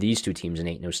actually putting these two teams in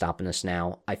Ain't No Stopping Us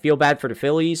Now. I feel bad for the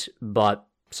Phillies, but...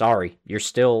 sorry, you're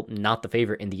still not the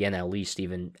favorite in the NL East,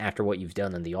 even after what you've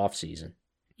done in the offseason.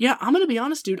 Yeah, I'm going to be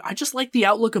honest, dude. I just like the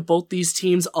outlook of both these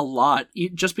teams a lot.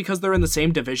 Just because they're in the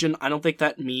same division, I don't think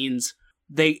that means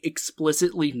they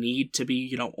explicitly need to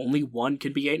be, only one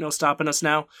can be Ain't No Stopping Us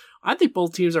Now. I think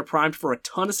both teams are primed for a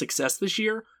ton of success this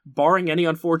year. Barring any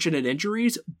unfortunate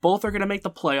injuries, both are going to make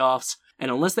the playoffs, and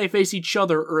unless they face each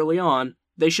other early on,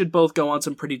 they should both go on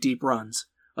some pretty deep runs.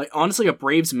 Like, honestly, a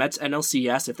Braves-Mets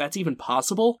NLCS, if that's even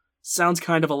possible, sounds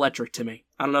kind of electric to me.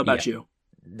 I don't know about you.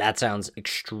 That sounds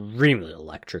extremely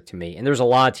electric to me. And there's a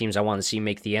lot of teams I want to see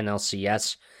make the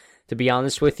NLCS, to be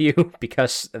honest with you,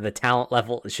 because the talent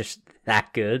level is just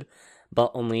that good.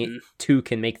 But only two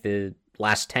can make the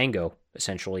last tango,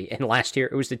 essentially. And last year,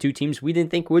 it was the two teams we didn't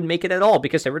think would make it at all,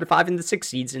 because they were the 5 and the 6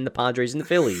 seeds in the Padres and the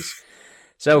Phillies.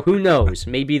 So who knows?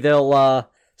 Maybe there'll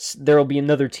be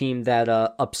another team that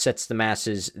upsets the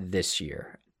masses this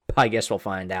year. I guess we'll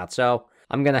find out. So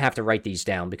I'm going to have to write these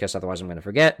down because otherwise I'm going to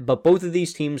forget. But both of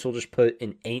these teams will just put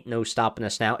an ain't no stopping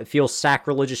us now. It feels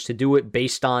sacrilegious to do it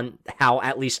based on how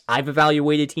at least I've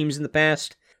evaluated teams in the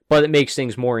past. But it makes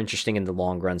things more interesting in the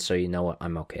long run, so you know what?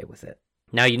 I'm okay with it.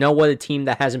 Now, you know what a team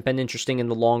that hasn't been interesting in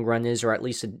the long run is, or at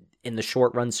least in the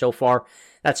short run so far?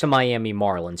 That's the Miami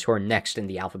Marlins, who are next in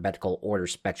the alphabetical order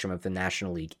spectrum of the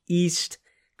National League East.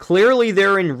 Clearly,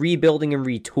 they're in rebuilding and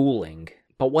retooling,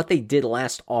 but what they did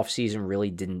last offseason really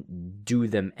didn't do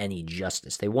them any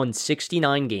justice. They won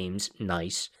 69 games,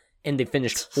 nice, and they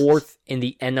finished 4th in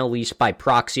the NL East by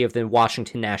proxy of the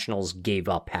Washington Nationals gave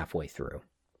up halfway through.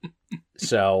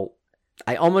 So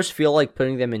I almost feel like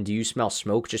putting them in Do You Smell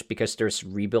Smoke just because their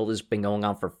rebuild has been going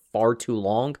on for far too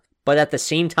long. But at the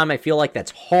same time, I feel like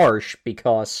that's harsh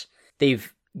because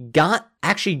they've got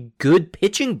actually good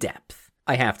pitching depth,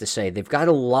 I have to say. They've got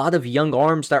a lot of young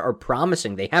arms that are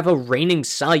promising. They have a reigning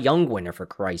Cy Young winner, for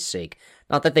Christ's sake.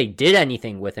 Not that they did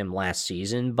anything with him last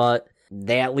season, but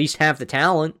they at least have the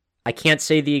talent. I can't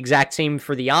say the exact same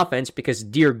for the offense because,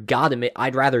 dear God,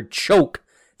 I'd rather choke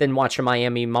than watch the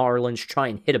Miami Marlins try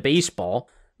and hit a baseball.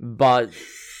 But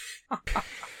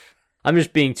I'm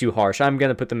just being too harsh. I'm going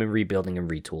to put them in rebuilding and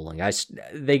retooling.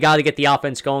 They got to get the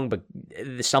offense going, but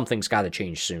something's got to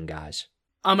change soon, guys.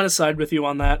 I'm going to side with you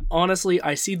on that. Honestly,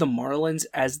 I see the Marlins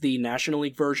as the National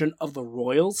League version of the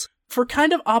Royals. For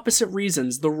kind of opposite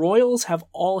reasons. The Royals have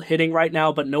all hitting right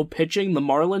now, but no pitching. The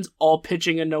Marlins all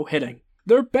pitching and no hitting.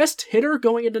 Their best hitter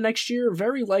going into next year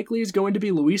very likely is going to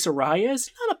be Luis Arias.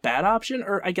 Not a bad option,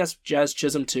 or I guess Jazz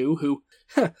Chisholm too, who,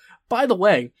 by the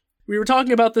way, we were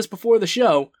talking about this before the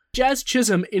show. Jazz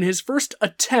Chisholm, in his first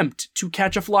attempt to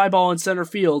catch a fly ball in center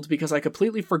field, because I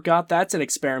completely forgot that's an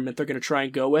experiment they're going to try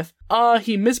and go with,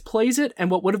 he misplays it,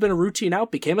 and what would have been a routine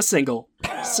out became a single.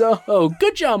 So,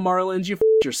 good job, Marlins, you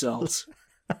f***ed yourselves.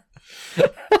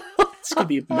 It's going to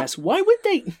be a mess. Why would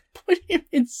they put him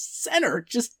in center?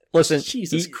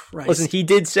 Jesus Christ. Listen, he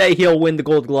did say he'll win the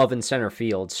Gold Glove in center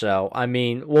field, so, I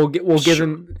mean, we'll give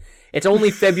him... It's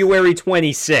only February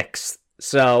 26th.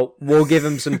 So we'll give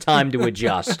him some time to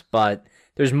adjust, but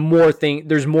there's more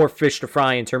fish to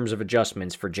fry in terms of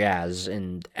adjustments for Jazz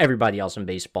and everybody else in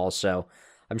baseball. So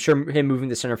I'm sure him moving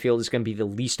to center field is going to be the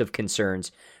least of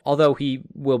concerns, although he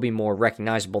will be more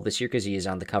recognizable this year because he is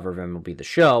on the cover of MLB The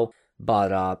Show,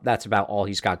 but that's about all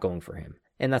he's got going for him.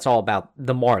 And that's all about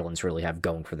the Marlins really have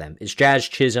going for them, is Jazz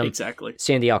Chisholm, exactly,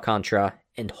 Sandy Alcantara,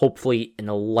 and hopefully an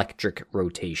electric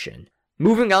rotation.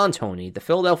 Moving on, Tony, the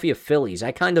Philadelphia Phillies.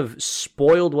 I kind of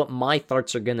spoiled what my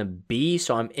thoughts are going to be,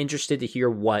 so I'm interested to hear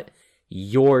what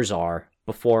yours are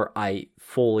before I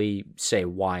fully say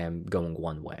why I'm going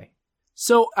one way.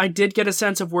 So I did get a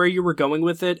sense of where you were going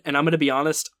with it, and I'm going to be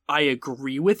honest, I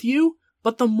agree with you,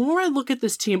 but the more I look at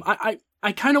this team,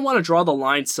 I kind of want to draw the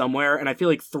line somewhere, and I feel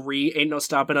like 3 ain't no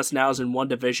stopping us nows in one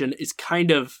division is kind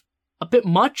of a bit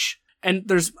much. And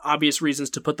there's obvious reasons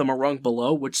to put them a rung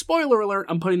below, which, spoiler alert,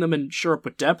 I'm putting them in sure up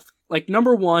with depth. Like,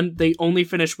 number 1, they only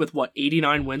finished with,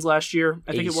 89 wins last year?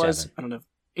 I think 87. It was. I don't know.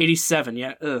 87,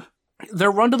 yeah. Ugh. Their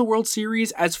run to the World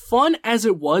Series, as fun as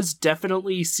it was,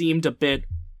 definitely seemed a bit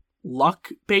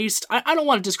luck-based. I don't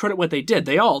want to discredit what they did.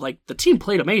 The team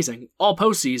played amazing, all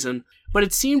postseason, but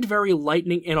it seemed very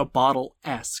lightning in a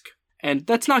bottle-esque. And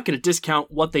that's not going to discount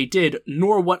what they did,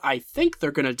 nor what I think they're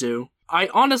going to do. I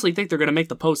honestly think they're going to make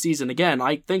the postseason again.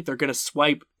 I think they're going to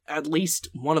swipe at least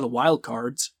one of the wild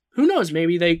cards. Who knows?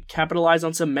 Maybe they capitalize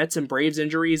on some Mets and Braves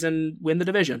injuries and win the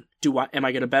division. Am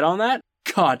I going to bet on that?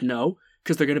 God, no,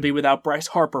 because they're going to be without Bryce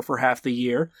Harper for half the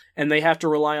year, and they have to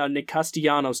rely on Nick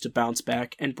Castellanos to bounce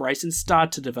back, and Bryson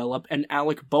Stott to develop, and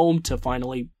Alec Boehm to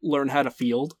finally learn how to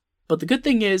field. But the good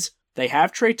thing is, they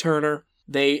have Trey Turner.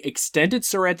 They extended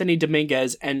Sir Anthony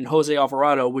Dominguez and Jose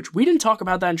Alvarado, which we didn't talk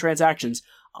about that in transactions.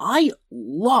 I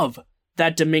love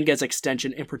that Dominguez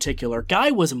extension in particular.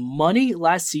 Guy was money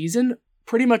last season,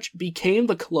 pretty much became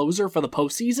the closer for the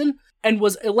postseason, and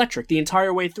was electric the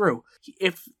entire way through.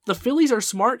 If the Phillies are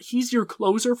smart, he's your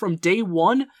closer from day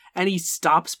one, and he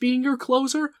stops being your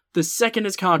closer the second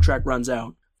his contract runs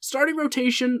out. Starting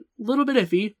rotation, a little bit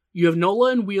iffy. You have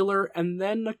Nola and Wheeler, and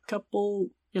then a couple,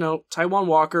 Taijuan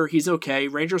Walker, he's okay.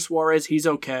 Ranger Suarez, he's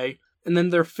okay. And then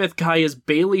their 5th guy is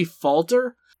Bailey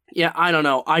Falter. Yeah, I don't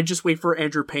know. I just wait for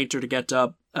Andrew Painter to get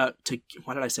up,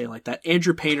 why did I say it like that?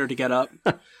 Andrew Painter to get up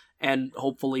and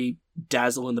hopefully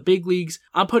dazzle in the big leagues.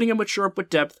 I'm putting him with sharp with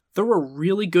depth. They're a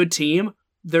really good team.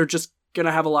 They're just going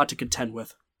to have a lot to contend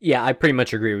with. Yeah, I pretty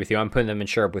much agree with you. I'm putting them in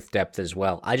sharp with depth as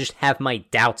well. I just have my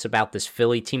doubts about this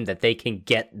Philly team that they can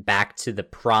get back to the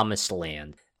promised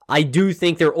land. I do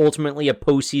think they're ultimately a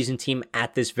postseason team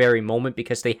at this very moment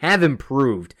because they have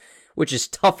improved which is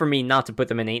tough for me not to put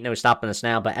them in Ain't No Stopping Us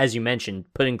Now, but as you mentioned,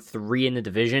 putting 3 in the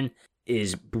division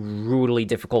is brutally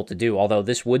difficult to do, although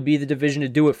this would be the division to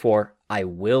do it for. I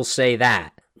will say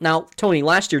that. Now, Tony,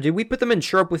 last year, did we put them in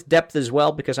Chirp with depth as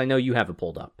well? Because I know you have it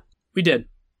pulled up. We did.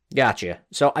 Gotcha.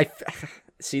 So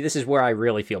see, this is where I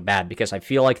really feel bad, because I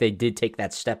feel like they did take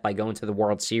that step by going to the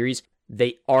World Series.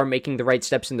 They are making the right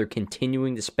steps and they're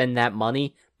continuing to spend that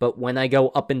money. But when I go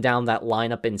up and down that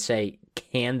lineup and say,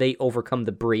 can they overcome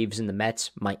the Braves and the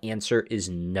Mets? My answer is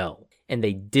no. And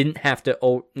they didn't have to,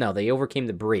 they overcame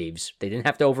the Braves. They didn't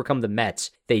have to overcome the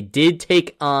Mets. They did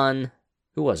take on,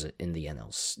 who was it in the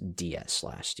NLDS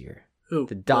last year? Who?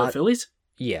 The Phillies?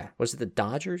 Yeah. Was it the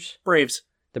Dodgers? Braves.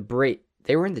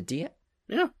 They were in the DS?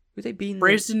 Yeah. Who they beat?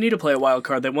 Braves didn't need to play a wild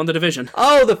card. They won the division.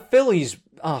 Oh, the Phillies.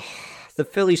 Oh, the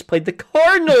Phillies played the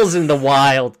Cardinals in the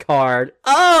wild card.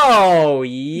 Oh,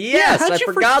 yes. I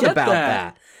forgot about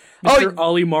that. Mr.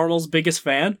 Ollie Marmol's biggest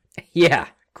fan? Yeah,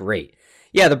 great.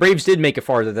 Yeah, the Braves did make it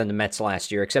farther than the Mets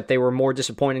last year, except they were more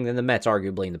disappointing than the Mets,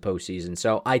 arguably, in the postseason.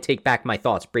 So I take back my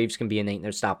thoughts. Braves can be an Ain't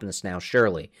No Stopping Us Now,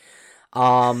 surely.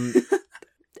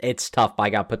 It's tough, but I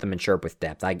got to put them in Chirp with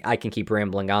depth. I can keep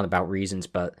rambling on about reasons,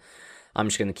 but I'm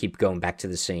just going to keep going back to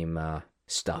the same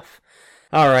stuff.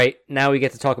 All right, now we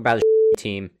get to talk about a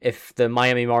team. If the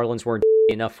Miami Marlins weren't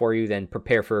enough for you, then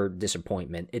prepare for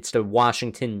disappointment. It's the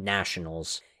Washington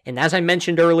Nationals. And as I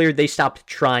mentioned earlier, they stopped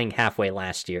trying halfway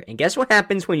last year. And guess what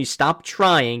happens when you stop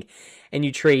trying and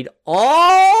you trade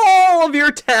all of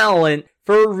your talent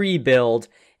for a rebuild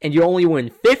and you only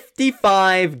win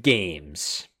 55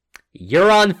 games? You're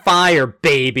on fire,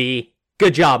 baby.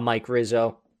 Good job, Mike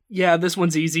Rizzo. Yeah, this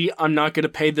one's easy. I'm not going to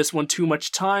pay this one too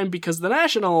much time because the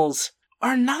Nationals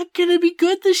are not going to be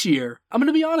good this year. I'm going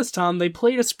to be honest, Tom. They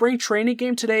played a spring training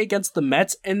game today against the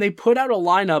Mets, and they put out a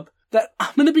lineup that,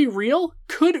 I'm going to be real,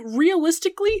 could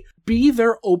realistically be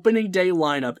their opening day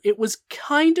lineup. It was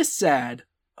kind of sad.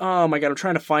 Oh my god, I'm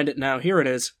trying to find it now. Here it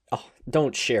is. Oh,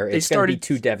 don't share it. It's going to be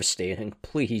too devastating.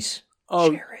 Please.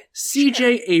 Oh, share it.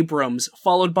 C.J. Abrams,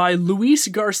 followed by Luis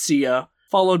Garcia,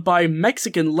 followed by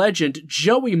Mexican legend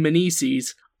Joey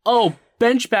Meneses. Oh,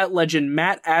 bench bat legend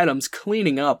Matt Adams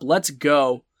cleaning up. Let's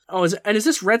go. Oh, is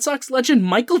this Red Sox legend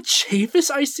Michael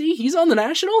Chavis I see? He's on the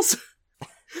Nationals?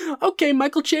 Okay,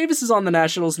 Michael Chavis is on the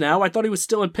Nationals now. I thought he was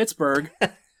still in Pittsburgh.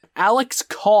 Alex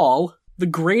Call, the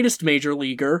greatest major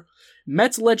leaguer.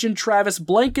 Mets legend Travis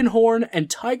Blankenhorn, and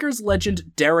Tigers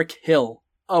legend Derek Hill.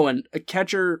 Oh, and a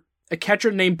catcher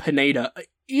named Pineda.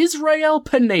 Israel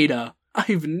Pineda.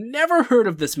 I've never heard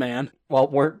of this man. Well,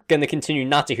 we're going to continue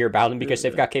not to hear about him because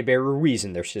they've got Keibert Ruiz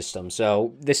in their system,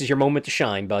 so this is your moment to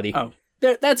shine, buddy. Oh,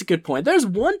 that's a good point. There's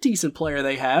one decent player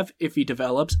they have, if he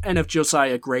develops, and if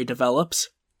Josiah Gray develops.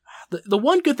 The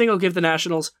one good thing I'll give the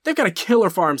Nationals, they've got a killer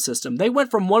farm system. They went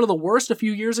from one of the worst a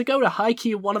few years ago to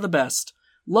high-key one of the best.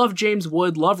 Love James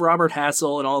Wood, love Robert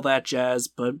Hassel, and all that jazz,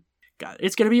 but God,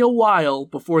 it's going to be a while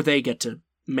before they get to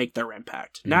make their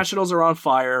impact. Nationals are on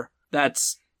fire.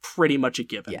 That's pretty much a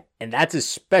given. Yeah, and that's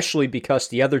especially because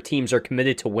the other teams are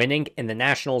committed to winning, and the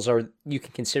Nationals are, you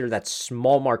can consider that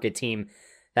small market team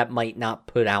that might not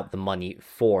put out the money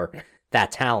for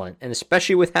that talent. And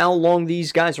especially with how long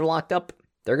these guys are locked up,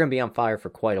 they're going to be on fire for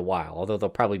quite a while, although they'll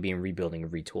probably be in rebuilding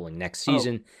and retooling next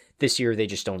season. This year, they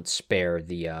just don't spare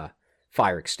the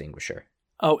fire extinguisher.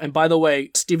 Oh, and by the way,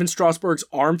 Steven Strasburg's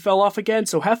arm fell off again,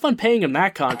 so have fun paying him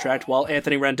that contract while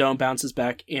Anthony Rendon bounces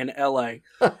back in LA.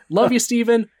 Love you,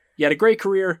 Steven. You had a great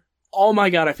career. Oh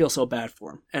my god, I feel so bad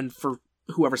for him, and for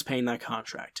whoever's paying that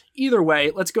contract. Either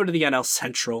way, let's go to the NL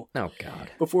Central. Oh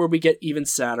god. Before we get even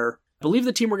sadder. I believe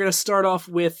the team we're going to start off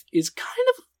with is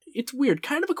it's weird,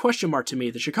 kind of a question mark to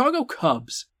me. The Chicago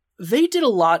Cubs. They did a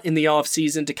lot in the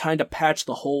offseason to kind of patch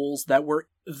the holes that were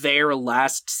there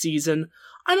last season.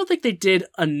 I don't think they did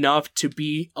enough to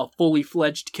be a fully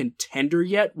fledged contender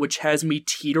yet, which has me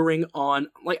teetering on,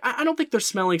 I don't think they're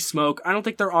smelling smoke. I don't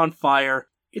think they're on fire.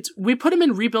 We put them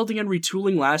in rebuilding and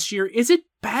retooling last year. Is it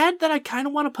bad that I kind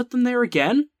of want to put them there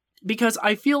again? Because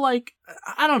I feel like,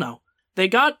 I don't know. They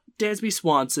got Dansby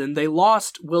Swanson. They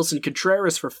lost Wilson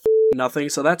Contreras for nothing,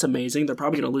 so that's amazing. They're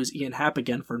probably going to lose Ian Happ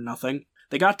again for nothing.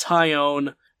 They got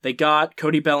Tyone. They got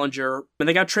Cody Bellinger, and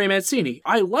they got Trey Mancini.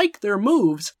 I like their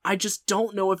moves. I just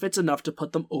don't know if it's enough to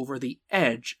put them over the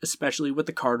edge, especially with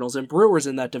the Cardinals and Brewers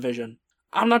in that division.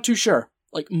 I'm not too sure.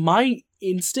 My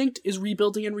instinct is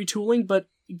rebuilding and retooling, but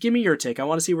give me your take. I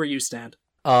want to see where you stand.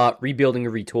 Rebuilding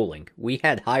and retooling. We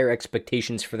had higher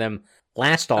expectations for them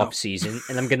last offseason,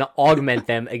 and I'm going to augment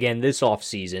them again this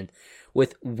offseason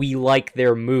with we like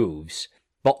their moves.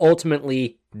 But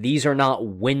ultimately, these are not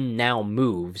win-now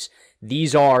moves.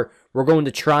 These are We're going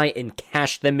to try and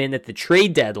cash them in at the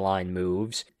trade deadline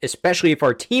moves, especially if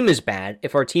our team is bad.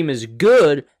 If our team is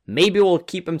good, maybe we'll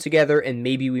keep them together and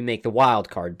maybe we make the wild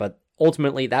card. But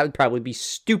ultimately, that would probably be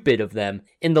stupid of them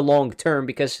in the long term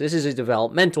because this is a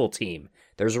developmental team.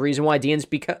 There's a reason why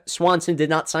Dansby Swanson did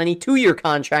not sign a 2-year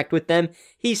contract with them.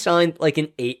 He signed like an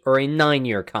 8 or a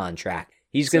 9-year contract.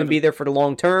 He's going to be there for the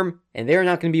long term, and they're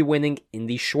not going to be winning in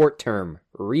the short term.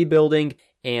 Rebuilding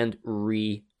and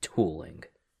retooling.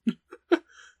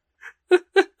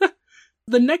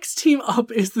 The next team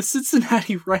up is the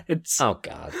Cincinnati Reds. Oh,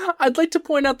 God. I'd like to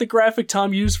point out the graphic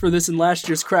Tom used for this in last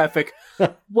year's graphic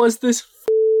was this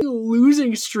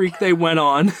losing streak they went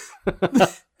on.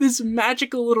 This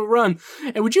magical little run.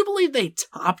 And would you believe they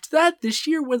topped that this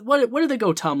year? With what did they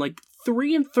go, Tom? Like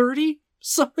 3-30?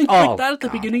 Something like that at the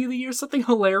beginning of the year? Something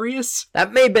hilarious?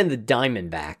 That may have been the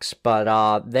Diamondbacks, but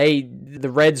the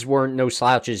Reds weren't no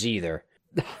slouches either.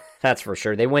 That's for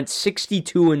sure. They went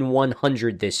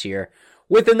 62-100 this year.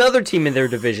 With another team in their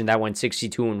division that went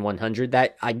 62-100,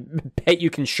 that I bet you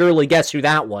can surely guess who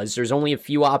that was. There's only a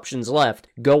few options left.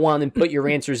 Go on and put your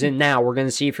answers in now. We're going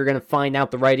to see if you're going to find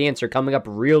out the right answer coming up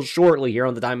real shortly here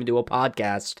on the Diamond Duo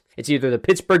podcast. It's either the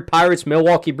Pittsburgh Pirates,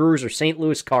 Milwaukee Brewers, or St.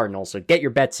 Louis Cardinals. So get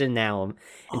your bets in now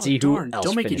and see who else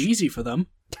Don't make finished. it easy for them.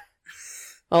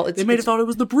 Well, they may have thought it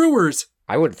was the Brewers.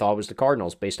 I would have thought it was the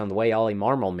Cardinals based on the way Ollie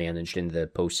Marmol managed in the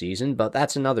postseason, but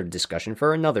that's another discussion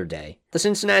for another day. The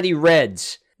Cincinnati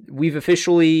Reds, we've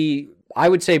officially, I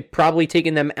would say, probably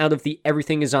taken them out of the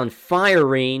everything is on fire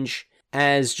range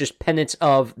as just penance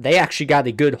of they actually got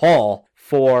a good haul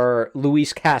for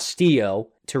Luis Castillo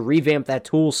to revamp that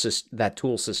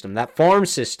that farm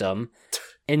system,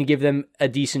 and give them a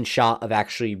decent shot of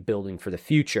actually building for the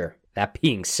future. That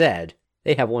being said,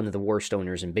 they have one of the worst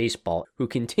owners in baseball who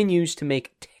continues to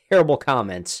make terrible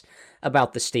comments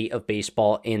about the state of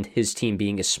baseball and his team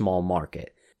being a small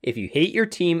market. If you hate your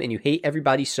team and you hate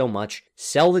everybody so much,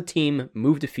 sell the team,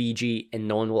 move to Fiji, and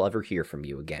no one will ever hear from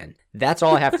you again. That's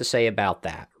all I have to say about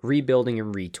that. Rebuilding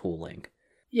and retooling.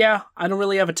 Yeah, I don't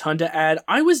really have a ton to add.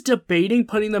 I was debating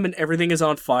putting them in Everything is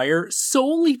on Fire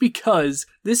solely because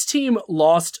this team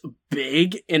lost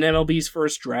big in MLB's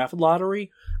first draft lottery.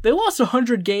 They lost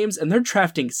 100 games and they're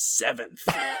drafting 7th.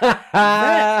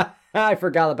 I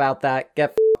forgot about that.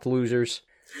 Get f***ed, losers.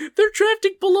 They're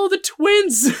drafting below the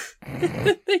Twins.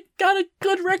 They got a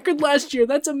good record last year.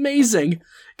 That's amazing.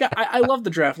 God, I love the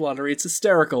draft lottery. It's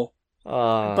hysterical.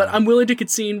 But I'm willing to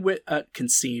concede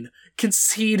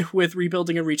with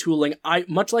rebuilding and retooling.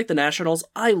 Much like the Nationals,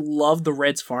 I love the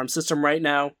Reds farm system right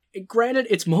now. Granted,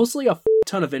 it's mostly a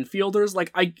ton of infielders.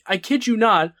 Like, I kid you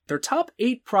not, their top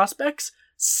 8 prospects,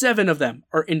 7 of them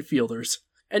are infielders.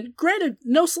 And granted,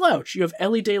 no slouch. You have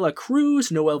Elly De La Cruz,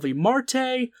 Noelvi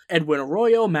Marte, Edwin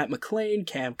Arroyo, Matt McLain,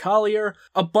 Cam Collier.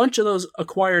 A bunch of those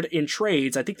acquired in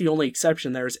trades. I think the only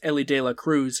exception there is Elly De La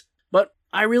Cruz. But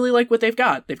I really like what they've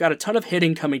got. They've got a ton of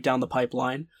hitting coming down the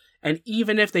pipeline. And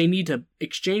even if they need to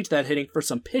exchange that hitting for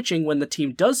some pitching when the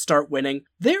team does start winning,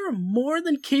 they're more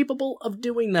than capable of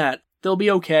doing that. They'll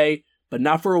be okay, but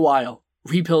not for a while.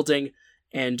 Rebuilding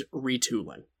and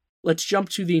retooling. Let's jump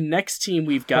to the next team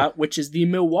we've got, which is the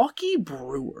Milwaukee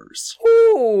Brewers.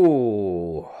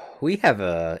 Ooh, we have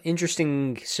an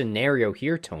interesting scenario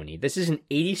here, Tony. This is an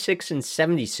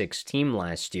 86-76 team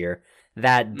last year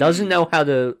that doesn't know how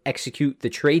to execute the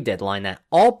trade deadline at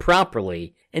all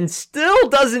properly and still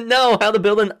doesn't know how to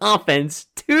build an offense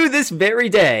to this very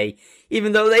day,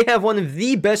 even though they have one of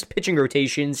the best pitching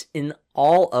rotations in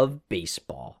all of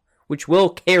baseball, which will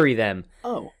carry them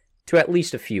to at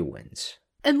least a few wins.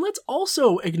 And let's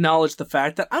also acknowledge the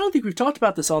fact that I don't think we've talked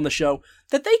about this on the show,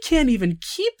 that they can't even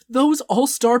keep those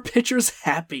all-star pitchers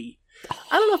happy.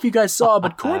 I don't know if you guys saw,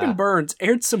 but Corbin Burns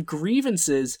aired some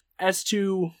grievances as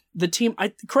to the team.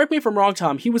 Correct me if I'm wrong,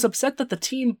 Tom. He was upset that the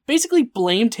team basically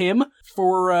blamed him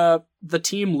for the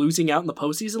team losing out in the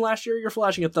postseason last year. You're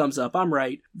flashing a thumbs up. I'm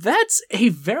right. That's a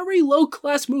very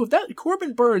low-class move. That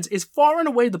Corbin Burns is far and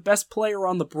away the best player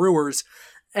on the Brewers.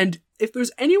 And if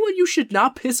there's anyone you should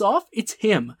not piss off, it's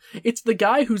him. It's the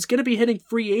guy who's going to be hitting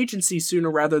free agency sooner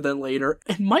rather than later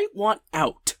and might want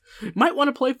out. Might want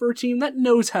to play for a team that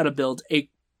knows how to build a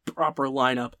proper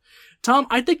lineup. Tom,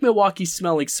 I think Milwaukee's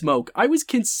smelling smoke. I was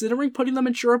considering putting them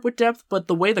in shore up with depth, but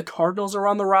the way the Cardinals are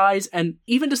on the rise, and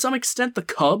even to some extent the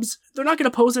Cubs, they're not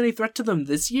going to pose any threat to them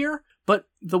this year. But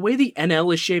the way the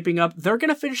NL is shaping up, they're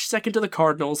going to finish second to the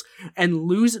Cardinals and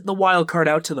lose the wild card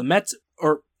out to the Mets,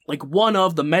 or like one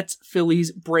of the Mets,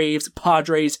 Phillies, Braves,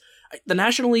 Padres. The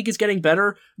National League is getting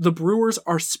better. The Brewers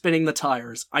are spinning the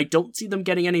tires. I don't see them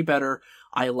getting any better.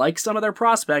 I like some of their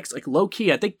prospects. Like,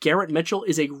 low-key, I think Garrett Mitchell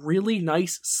is a really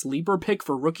nice sleeper pick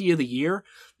for Rookie of the Year.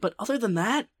 But other than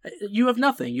that, you have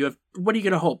nothing. What are you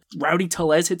going to hope? Rowdy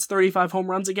Tellez hits 35 home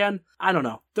runs again? I don't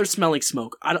know. They're smelling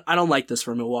smoke. I don't like this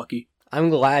for Milwaukee. I'm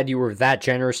glad you were that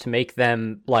generous to make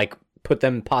them, put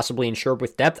them possibly insured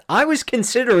with depth. I was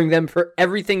considering them for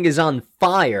Everything Is on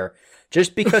Fire,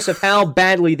 just because of how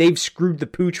badly they've screwed the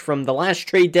pooch from the last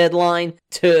trade deadline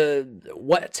to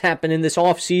what's happened in this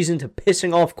offseason to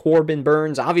pissing off Corbin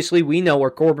Burns. Obviously, we know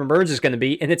where Corbin Burns is going to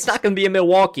be, and it's not going to be in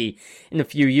Milwaukee in a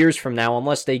few years from now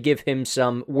unless they give him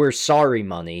some "we're sorry"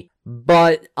 money.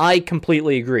 But I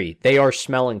completely agree. They are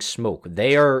smelling smoke.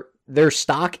 Their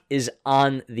stock is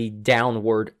on the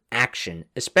downward action,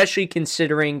 especially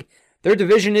considering their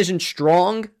division isn't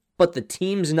strong, but the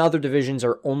teams in other divisions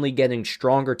are only getting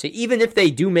stronger to, even if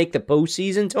they do make the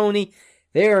postseason, Tony,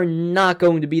 they are not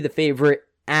going to be the favorite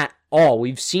at all.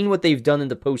 We've seen what they've done in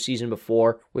the postseason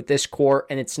before with this core,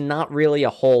 and it's not really a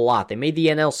whole lot. They made the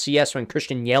NLCS when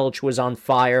Christian Yelich was on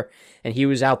fire, and he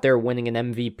was out there winning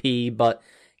an MVP, but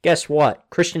guess what?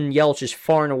 Christian Yelich is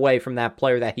far and away from that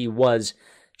player that he was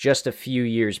just a few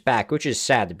years back, which is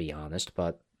sad to be honest,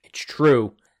 but it's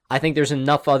true. I think there's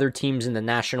enough other teams in the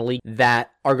National League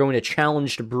that are going to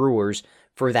challenge the Brewers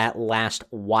for that last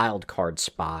wild card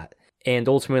spot. And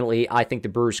ultimately, I think the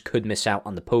Brewers could miss out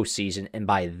on the postseason, and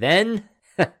by then,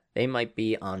 they might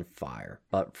be on fire.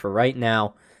 But for right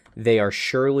now, they are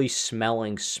surely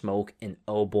smelling smoke, and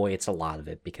oh boy, it's a lot of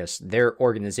it, because their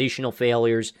organizational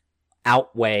failures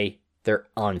outweigh their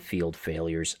on-field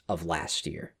failures of last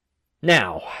year.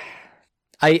 Now,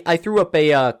 I threw up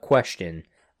a question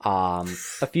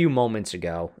a few moments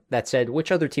ago that said,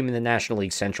 which other team in the National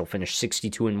League Central finished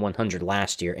 62-100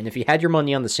 last year? And if you had your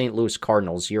money on the St. Louis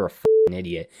Cardinals, you're a f***ing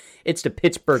idiot. It's the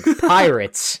Pittsburgh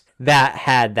Pirates that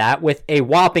had that with a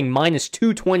whopping minus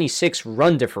 226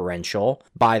 run differential,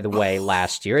 by the way,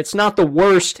 last year. It's not the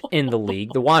worst in the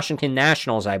league. The Washington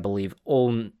Nationals, I believe,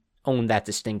 own that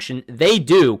distinction. They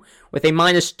do, with a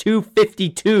minus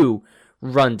 252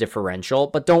 run differential,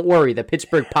 but don't worry, the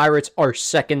Pittsburgh Pirates are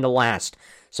second to last,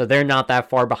 so they're not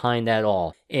that far behind at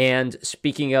all. And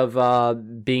speaking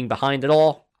of being behind at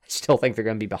all, I still think they're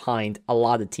going to be behind a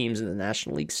lot of teams in the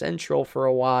National League Central for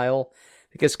a while,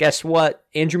 because guess what?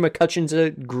 Andrew McCutchen's a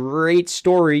great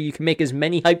story. You can make as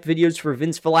many hype videos for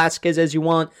Vince Velasquez as you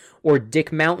want, or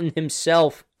Dick Mountain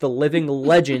himself, the living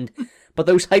legend, but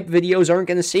those hype videos aren't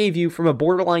going to save you from a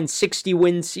borderline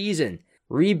 60-win season.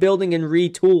 Rebuilding and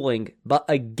retooling, but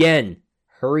again,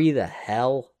 hurry the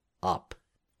hell up.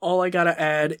 All I gotta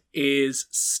add is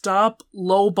stop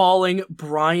lowballing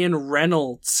Brian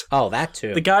Reynolds. Oh, that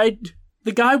too. The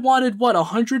guy wanted, what,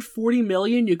 $140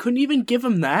 million? You couldn't even give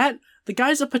him that? The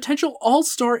guy's a potential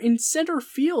all-star in center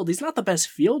field. He's not the best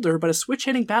fielder, but a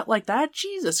switch-hitting bat like that?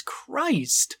 Jesus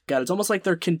Christ. God, it's almost like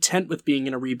they're content with being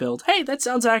in a rebuild. Hey, that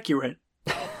sounds accurate.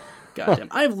 Goddamn,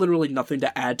 I have literally nothing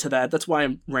to add to that. That's why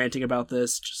I'm ranting about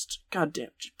this. Just, goddamn,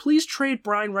 please trade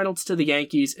Brian Reynolds to the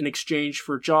Yankees in exchange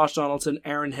for Josh Donaldson,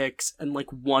 Aaron Hicks, and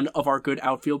one of our good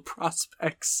outfield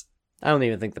prospects. I don't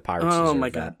even think the Pirates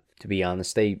deserve that. To be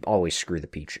honest, they always screw the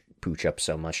pooch up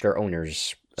so much. Their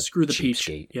owners screw the peach.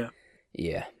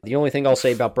 Yeah. The only thing I'll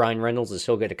say about Brian Reynolds is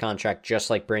he'll get a contract just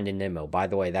like Brandon Nimmo. By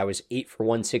the way, that was 8 for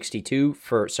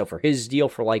 $162 for his deal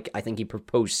for I think he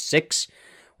proposed 6.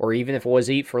 Or even if it was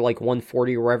 8 for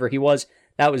 140 or wherever he was,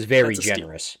 that was very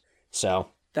generous. So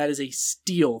that is a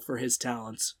steal for his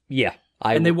talents. Yeah.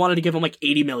 And they wanted to give him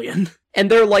 $80 million. And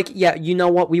they're like, yeah, you know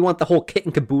what? We want the whole kit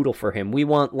and caboodle for him. We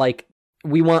want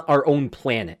our own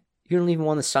planet. You don't even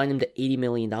want to sign him to $80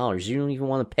 million. You don't even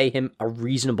want to pay him a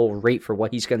reasonable rate for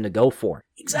what he's going to go for.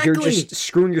 Exactly. You're just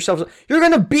screwing yourselves up. You're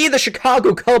going to be the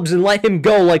Chicago Cubs and let him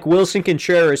go like Wilson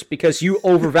Contreras because you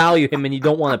overvalue him and you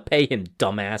don't want to pay him,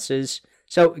 dumbasses.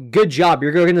 So, good job.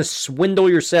 You're going to swindle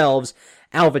yourselves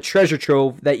out of a treasure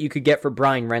trove that you could get for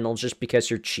Brian Reynolds just because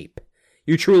you're cheap.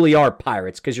 You truly are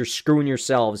pirates because you're screwing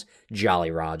yourselves,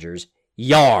 Jolly Rogers.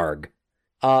 Yarg.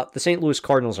 The St. Louis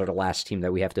Cardinals are the last team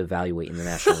that we have to evaluate in the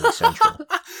National League Central.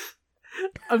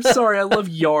 I'm sorry, I love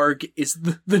Yarg is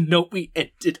the note we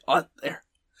ended on there.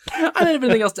 I don't have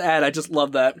anything else to add, I just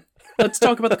love that. Let's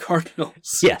talk about the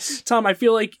Cardinals. Yes. Tom, I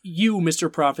feel like you, Mr.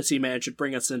 Prophecy Man, should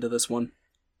bring us into this one.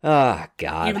 Ah,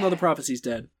 God. Even though the prophecy's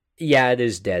dead. Yeah, it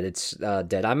is dead. It's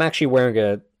dead. I'm actually wearing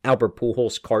a Albert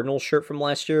Pujols Cardinals shirt from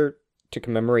last year to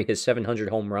commemorate his 700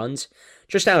 home runs.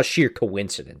 Just out of sheer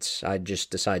coincidence, I just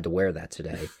decided to wear that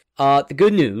today. The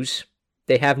good news,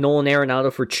 they have Nolan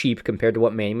Arenado for cheap compared to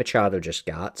what Manny Machado just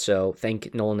got, so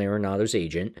thank Nolan Arenado's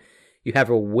agent. You have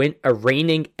a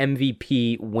reigning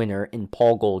MVP winner in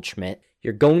Paul Goldschmidt.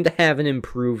 You're going to have an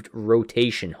improved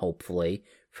rotation, hopefully,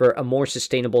 for a more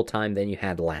sustainable time than you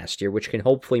had last year, which can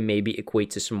hopefully maybe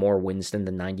equate to some more wins than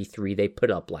the 93 they put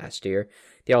up last year.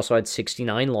 They also had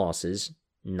 69 losses.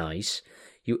 Nice.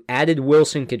 You added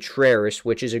Wilson Contreras,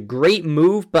 which is a great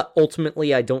move, but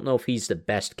ultimately I don't know if he's the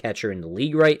best catcher in the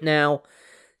league right now.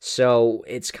 So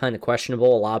it's kind of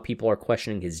questionable. A lot of people are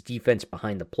questioning his defense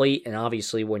behind the plate, and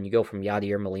obviously when you go from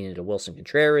Yadier Molina to Wilson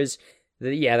Contreras,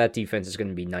 that defense is going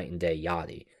to be night and day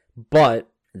Yadi.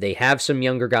 But they have some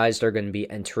younger guys that are going to be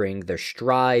entering their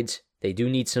strides. They do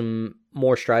need some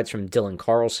more strides from Dylan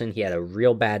Carlson. He had a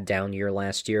real bad down year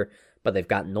last year, but they've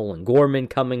got Nolan Gorman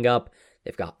coming up.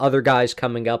 They've got other guys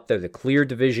coming up. They're the clear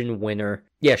division winner.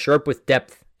 Yeah, sure up with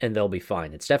depth, and they'll be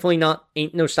fine. It's definitely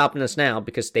ain't no stopping us now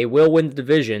because they will win the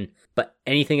division, but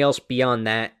anything else beyond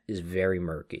that is very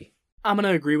murky. I'm going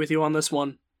to agree with you on this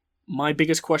one. My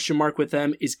biggest question mark with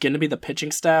them is going to be the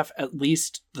pitching staff, at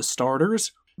least the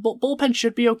starters. Bullpen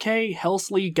should be okay.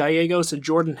 Helsley, Gallegos, and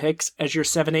Jordan Hicks as your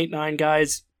 7, 8, 9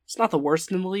 guys. It's not the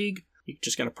worst in the league. You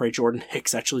just got to pray Jordan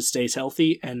Hicks actually stays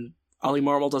healthy and Ollie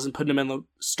Marmol doesn't put him in the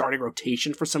starting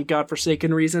rotation for some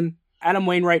godforsaken reason. Adam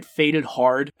Wainwright faded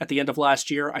hard at the end of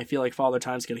last year. I feel like Father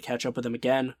Time's going to catch up with him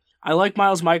again. I like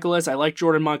Miles Michaelis. I like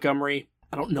Jordan Montgomery.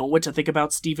 I don't know what to think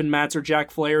about Steven Matz or Jack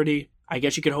Flaherty. I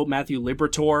guess you could hope Matthew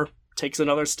Liberatore takes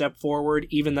another step forward.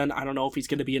 Even then, I don't know if he's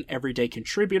going to be an everyday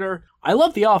contributor. I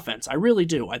love the offense. I really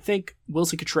do. I think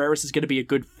Wilson Contreras is going to be a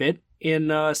good fit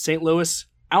in St. Louis.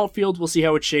 Outfield, we'll see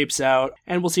how it shapes out,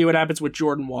 and we'll see what happens with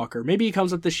Jordan Walker. Maybe he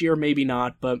comes up this year, maybe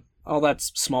not, but all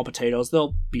that's small potatoes.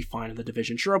 They'll be fine in the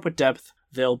division. Sure up with depth,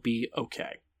 they'll be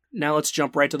okay. Now let's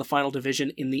jump right to the final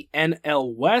division in the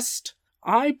NL West.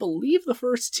 I believe the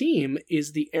first team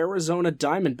is the Arizona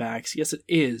Diamondbacks. Yes, it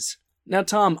is. Now,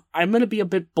 Tom, I'm going to be a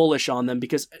bit bullish on them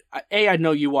because A, I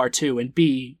know you are too, and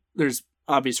B, there's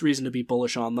obvious reason to be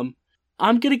bullish on them.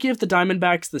 I'm going to give the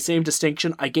Diamondbacks the same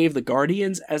distinction I gave the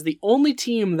Guardians as the only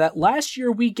team that last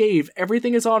year we gave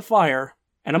everything is on fire,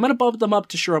 and I'm going to bump them up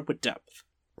to sure up with depth.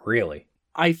 Really?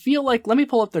 I feel like, let me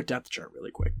pull up their depth chart really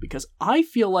quick, because I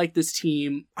feel like this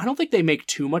team, I don't think they make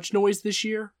too much noise this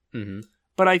year,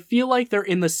 but I feel like they're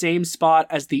in the same spot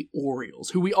as the Orioles,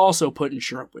 who we also put in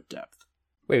sure up with depth.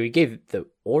 Wait, we gave the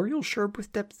Orioles sure up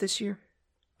with depth this year?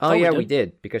 Oh yeah, we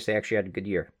did, because they actually had a good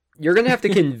year. You're going to have to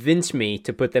convince me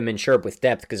to put them in sharp with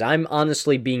depth, because I'm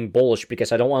honestly being bullish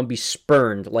because I don't want to be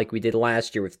spurned like we did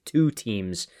last year with two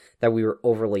teams that we were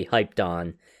overly hyped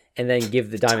on, and then give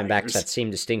the Diamondbacks that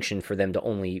same distinction for them to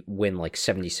only win like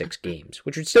 76 games,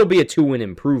 which would still be a 2-win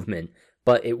improvement,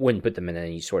 but it wouldn't put them in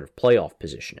any sort of playoff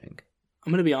positioning.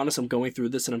 I'm going to be honest, I'm going through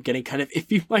this and I'm getting kind of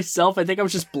iffy myself. I think I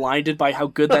was just blinded by how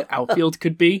good that outfield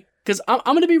could be. Because I'm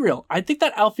going to be real. I think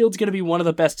that outfield's going to be one of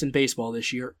the best in baseball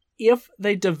this year if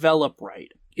they develop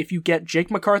right. If you get Jake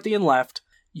McCarthy in left,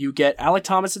 you get Alek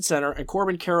Thomas in center, and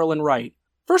Corbin Carroll in right.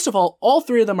 First of all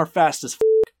three of them are fast as f***.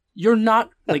 You're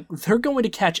not, they're going to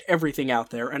catch everything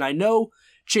out there. And I know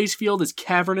Chase Field is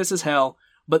cavernous as hell,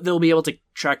 but they'll be able to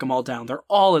track them all down. They're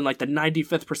all in the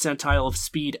 95th percentile of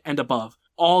speed and above.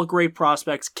 All great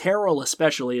prospects. Carroll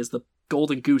especially is the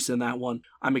golden goose in that one.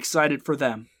 I'm excited for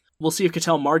them. We'll see if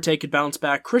Ketel Marte could bounce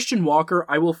back. Christian Walker,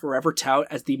 I will forever tout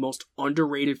as the most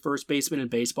underrated first baseman in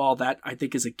baseball. That, I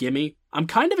think, is a gimme. I'm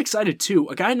kind of excited, too.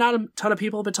 A guy not a ton of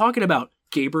people have been talking about.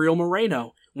 Gabriel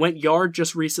Moreno. Went yard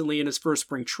just recently in his first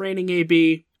spring training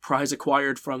AB. Prize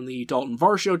acquired from the Dalton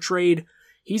Varsho trade.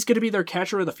 He's going to be their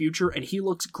catcher of the future, and he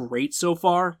looks great so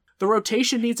far. The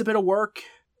rotation needs a bit of work.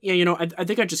 Yeah, I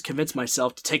think I just convinced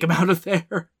myself to take him out of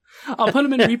there. I'll put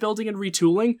him in rebuilding and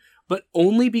retooling, but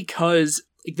only because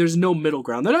there's no middle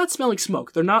ground. They're not smelling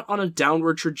smoke. They're not on a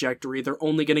downward trajectory. They're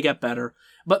only going to get better.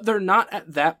 But they're not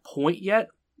at that point yet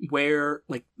where,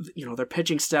 their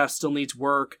pitching staff still needs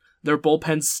work. Their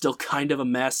bullpen's still kind of a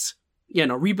mess.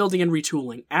 Rebuilding and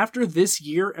retooling. After this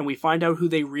year and we find out who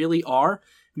they really are,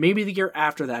 maybe the year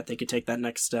after that they could take that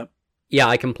next step. Yeah,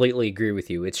 I completely agree with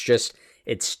you.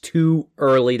 It's too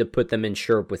early to put them in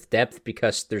sharp with depth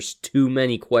because there's too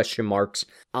many question marks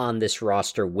on this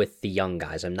roster with the young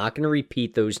guys. I'm not going to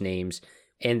repeat those names,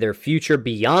 and their future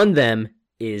beyond them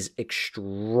is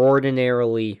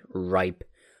extraordinarily ripe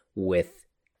with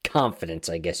confidence,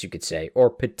 I guess you could say, or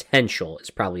potential is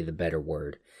probably the better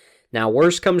word. Now,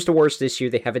 worst comes to worst this year,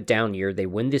 they have a down year. They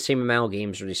win the same amount of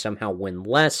games or they somehow win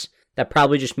less. That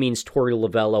probably just means Torey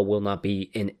Lovullo will not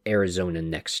be in Arizona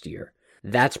next year.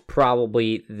 That's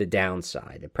probably the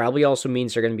downside. It probably also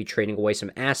means they're going to be trading away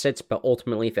some assets, but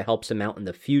ultimately if it helps them out in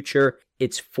the future,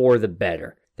 it's for the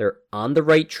better. They're on the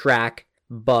right track,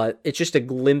 but it's just a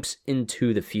glimpse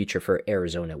into the future for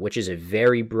Arizona, which is a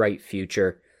very bright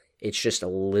future. It's just a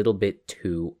little bit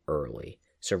too early.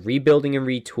 So rebuilding and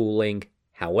retooling.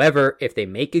 However, if they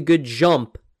make a good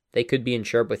jump, they could be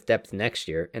insured with depth next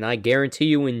year. And I guarantee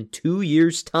you in 2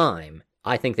 years' time,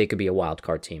 I think they could be a wild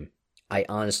card team. I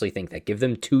honestly think that. Give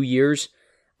them 2 years,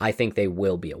 I think they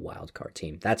will be a wild card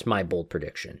team. That's my bold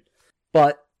prediction.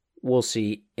 But we'll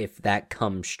see if that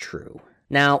comes true.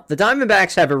 Now, the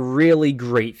Diamondbacks have a really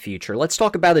great future. Let's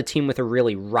talk about a team with a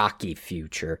really rocky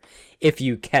future, if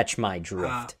you catch my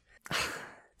drift.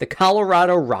 The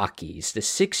Colorado Rockies, the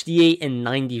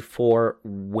 68-94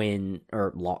 win,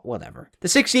 or whatever. The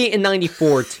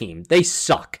 68-94 team, they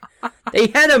suck. They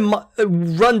had a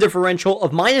run differential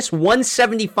of minus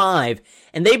 175,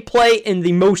 and they play in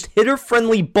the most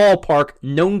hitter-friendly ballpark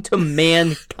known to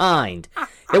mankind.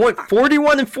 They went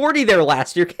 41-40 there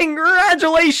last year.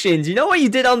 Congratulations! You know what you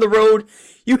did on the road?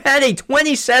 You had a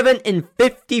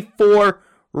 27-54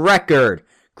 record.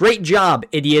 Great job,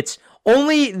 idiots.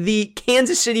 Only the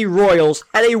Kansas City Royals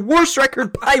had a worse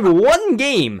record by 1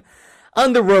 game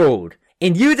on the road.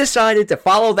 And you decided to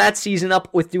follow that season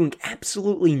up with doing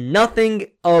absolutely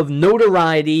nothing of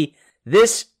notoriety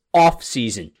this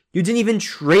offseason. You didn't even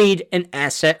trade an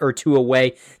asset or two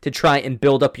away to try and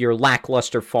build up your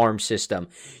lackluster farm system.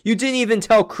 You didn't even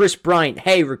tell Chris Bryant,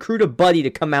 hey, recruit a buddy to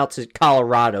come out to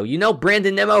Colorado. You know,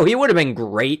 Brandon Nimmo, he would have been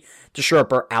great to shore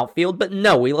up our outfield, but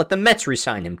no, we let the Mets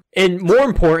re-sign him. And more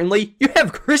importantly, you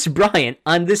have Chris Bryant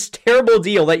on this terrible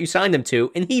deal that you signed him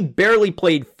to, and he barely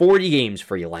played 40 games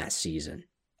for you last season.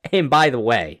 And by the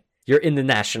way, you're in the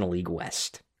National League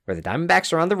West, where the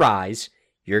Diamondbacks are on the rise.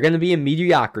 You're going to be in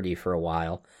mediocrity for a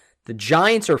while. The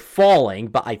Giants are falling,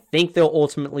 but I think they'll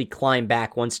ultimately climb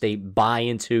back once they buy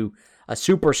into a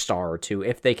superstar or two,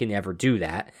 if they can ever do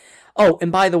that. Oh,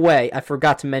 and by the way, I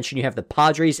forgot to mention you have the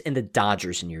Padres and the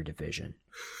Dodgers in your division.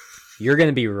 You're going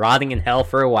to be rotting in hell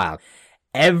for a while.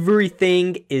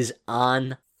 Everything is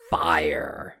on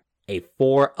fire. A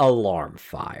 4-alarm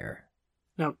fire.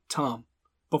 Now, Tom,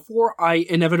 before I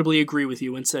inevitably agree with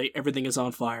you and say everything is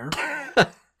on fire,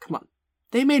 come on.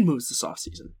 They made moves this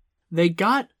offseason. They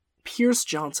got Pierce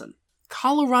Johnson,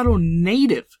 Colorado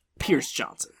native Pierce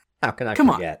Johnson. How can I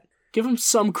Come forget? on, give him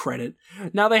some credit.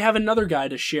 Now they have another guy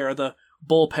to share the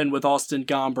bullpen with Austin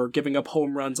Gomber, giving up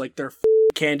home runs like they're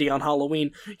candy on Halloween.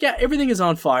 Yeah, everything is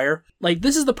on fire. Like,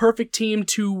 this is the perfect team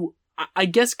to, I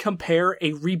guess, compare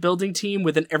a rebuilding team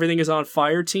with an everything is on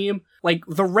fire team. Like,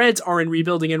 the Reds are in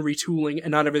rebuilding and retooling, and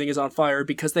not everything is on fire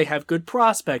because they have good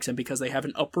prospects and because they have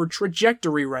an upward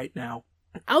trajectory right now.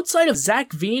 Outside of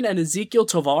Zach Veen and Ezekiel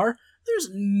Tovar, there's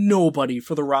nobody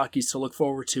for the Rockies to look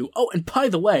forward to. Oh, and by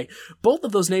the way, both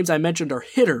of those names I mentioned are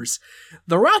hitters.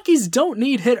 The Rockies don't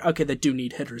need hitters. Okay, they do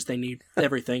need hitters. They need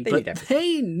everything.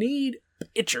 They need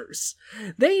pitchers.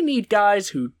 They need guys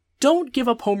who don't give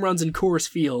up home runs in Coors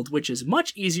Field, which is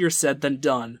much easier said than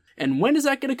done. And when is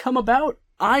that going to come about?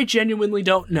 I genuinely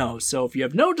don't know. So if you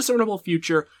have no discernible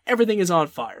future, everything is on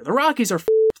fire. The Rockies are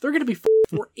they're going to be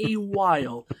for a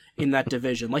while in that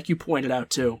division, like you pointed out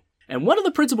too. And one of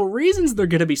the principal reasons they're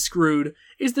going to be screwed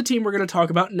is the team we're going to talk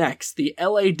about next, the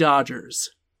LA Dodgers.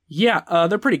 Yeah,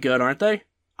 they're pretty good, aren't they?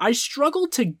 I struggle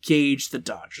to gauge the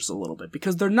Dodgers a little bit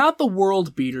because they're not the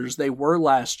world beaters they were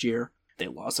last year. They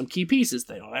lost some key pieces.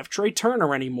 They don't have Trey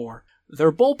Turner anymore.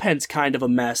 Their bullpen's kind of a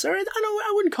mess. Or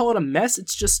I wouldn't call it a mess.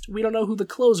 It's just we don't know who the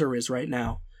closer is right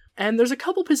now. And there's a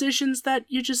couple positions that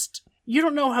you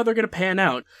don't know how they're going to pan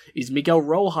out. Is Miguel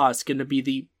Rojas going to be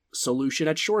the solution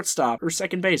at shortstop or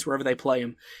second base, wherever they play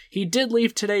him? He did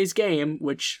leave today's game,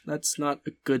 which that's not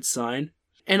a good sign.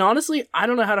 And honestly, I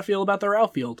don't know how to feel about their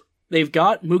outfield. They've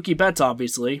got Mookie Betts,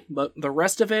 obviously, but the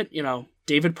rest of it,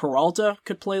 David Peralta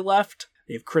could play left.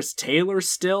 They have Chris Taylor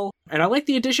still. And I like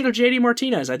the addition of JD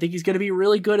Martinez. I think he's going to be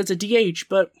really good as a DH,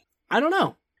 but I don't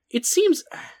know. It seems...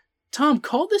 Tom,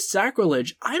 call this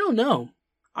sacrilege. I don't know.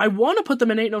 I want to put them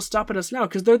in Ain't No Stopping Us Now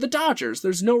because they're the Dodgers.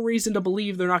 There's no reason to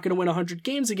believe they're not going to win 100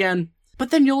 games again.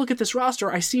 But then you look at this roster,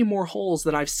 I see more holes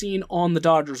than I've seen on the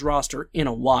Dodgers roster in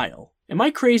a while. Am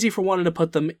I crazy for wanting to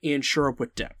put them in shore up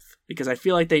with depth? Because I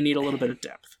feel like they need a little bit of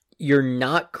depth. You're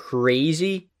not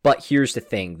crazy, but here's the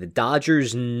thing. The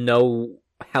Dodgers know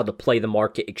how to play the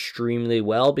market extremely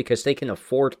well because they can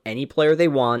afford any player they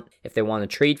want if they want to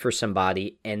trade for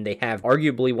somebody, and they have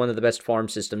arguably one of the best farm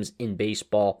systems in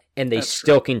baseball, and they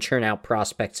still can churn out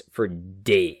prospects for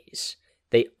days.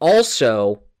 They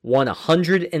also won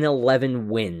 111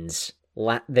 wins.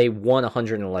 They won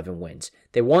 111 wins.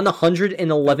 They won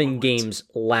 111 games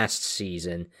last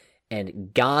season, and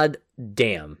god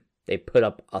damn, they put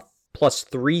up a plus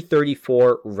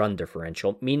 334 run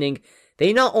differential, meaning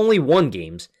They not only won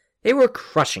games, they were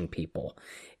crushing people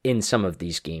in some of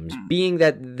these games, being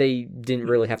that they didn't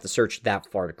really have to search that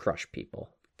far to crush people.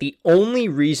 The only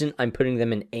reason I'm putting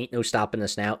them in Ain't No Stopping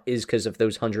Us Now is because of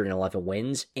those 111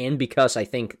 wins, and because I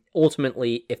think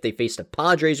ultimately if they face the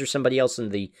Padres or somebody else in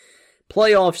the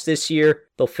playoffs this year,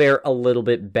 they'll fare a little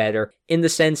bit better in the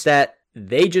sense that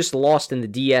they just lost in the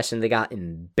DS and they got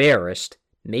embarrassed.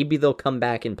 Maybe they'll come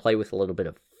back and play with a little bit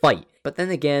of fight. But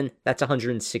then again, that's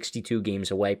 162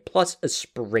 games away, plus a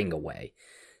spring away.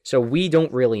 So we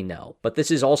don't really know. But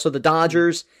this is also the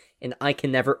Dodgers, and I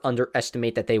can never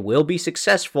underestimate that they will be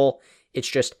successful. It's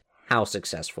just how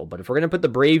successful. But if we're going to put the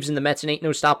Braves and the Mets and Ain't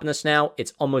No Stopping Us Now,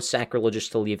 it's almost sacrilegious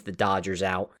to leave the Dodgers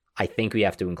out. I think we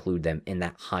have to include them in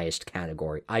that highest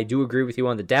category. I do agree with you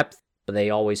on the depth, but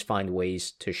they always find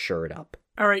ways to shore it up.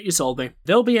 All right, you sold me.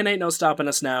 They'll be in Ain't No Stopping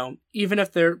Us Now, even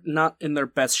if they're not in their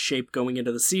best shape going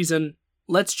into the season.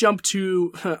 Let's jump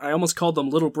to, I almost called them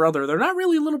Little Brother. They're not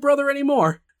really Little Brother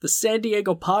anymore. The San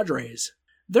Diego Padres.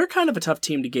 They're kind of a tough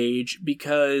team to gauge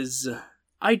because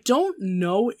I don't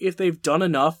know if they've done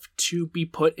enough to be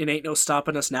put in Ain't No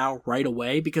Stopping Us Now right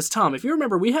away. Because, Tom, if you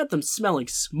remember, we had them smelling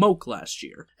smoke last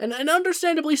year. And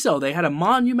understandably so. They had a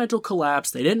monumental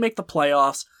collapse. They didn't make the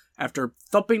playoffs after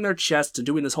thumping their chests and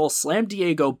doing this whole Slam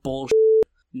Diego bullshit.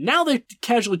 Now they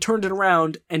casually turned it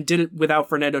around and did it without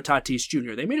Fernando Tatis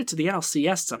Jr. They made it to the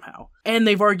NLCS somehow. And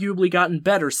they've arguably gotten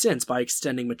better since by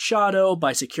extending Machado,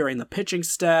 by securing the pitching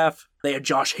staff. They had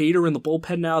Josh Hader in the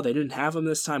bullpen now. They didn't have him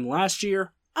this time last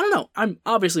year. I don't know. I'm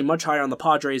obviously much higher on the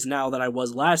Padres now than I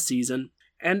was last season.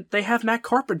 And they have Matt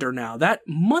Carpenter now. That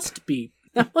must be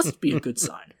a good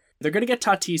sign. They're going to get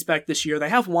Tatis back this year. They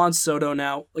have Juan Soto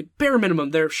now. Like, bare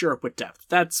minimum, they're sure up with depth.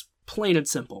 That's plain and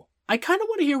simple. I kind of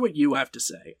want to hear what you have to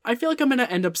say. I feel like I'm going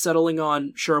to end up settling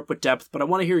on sure up with depth, but I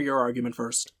want to hear your argument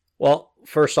first. Well,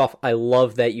 first off, I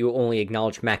love that you only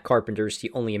acknowledge Matt Carpenter is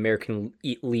the only American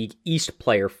League East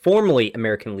player, formerly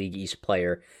American League East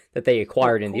player, that they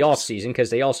acquired in the offseason,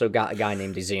 because they also got a guy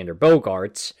named Xander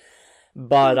Bogaerts.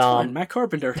 But fine. Matt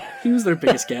Carpenter, he was their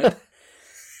biggest get.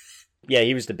 Yeah,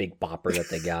 he was the big bopper that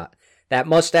they got. That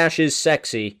mustache is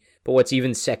sexy, but what's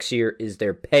even sexier is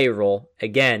their payroll.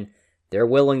 Again, they're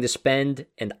willing to spend,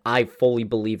 and I fully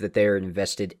believe that they're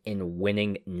invested in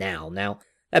winning now. Now,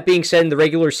 that being said, in the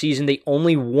regular season, they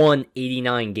only won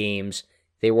 89 games.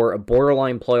 They were a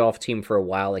borderline playoff team for a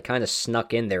while. They kind of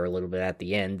snuck in there a little bit at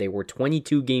the end. They were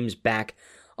 22 games back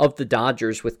of the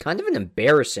Dodgers with kind of an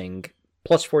embarrassing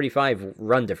plus 45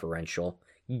 run differential,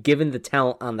 given the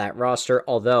talent on that roster,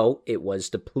 although it was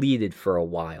depleted for a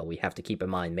while. We have to keep in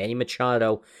mind, Manny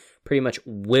Machado pretty much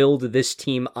willed this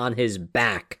team on his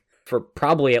back for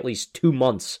probably at least 2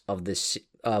 months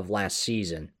of last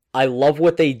season. I love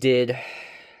what they did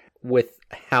with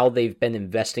how they've been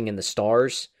investing in the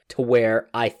stars, to where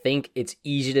I think it's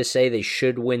easy to say they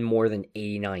should win more than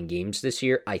 89 games this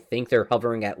year. I think they're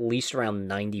hovering at least around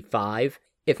 95,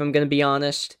 if I'm going to be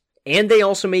honest. And they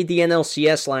also made the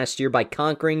NLCS last year by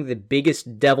conquering the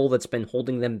biggest devil that's been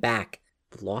holding them back,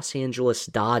 the Los Angeles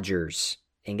Dodgers.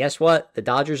 And guess what? The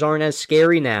Dodgers aren't as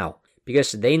scary now,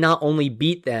 because they not only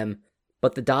beat them,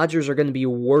 but the Dodgers are going to be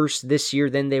worse this year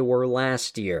than they were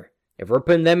last year. If we're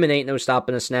putting them in Ain't No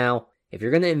Stopping Us Now, if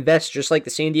you're going to invest just like the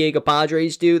San Diego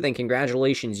Padres do, then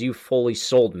congratulations, you fully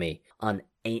sold me on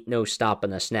Ain't No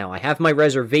Stopping Us Now. I have my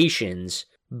reservations,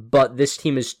 but this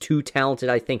team is too talented,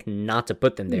 I think, not to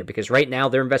put them there, because right now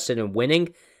they're invested in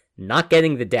winning, not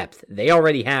getting the depth. They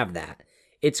already have that.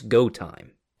 It's go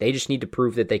time. They just need to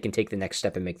prove that they can take the next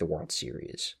step and make the World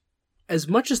Series. As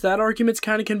much as that argument's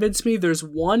kind of convinced me, there's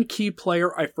one key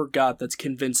player I forgot that's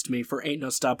convinced me for Ain't No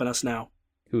Stopping Us Now.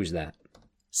 Who's that?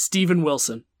 Steven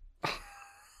Wilson.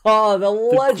 Oh, the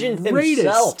legend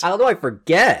himself. How do I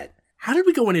forget? How did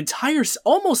we go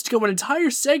almost go an entire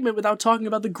segment without talking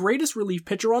about the greatest relief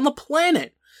pitcher on the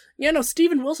planet? Yeah, no,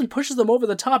 Steven Wilson pushes them over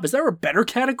the top. Is there a better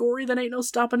category than Ain't No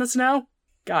Stopping Us Now?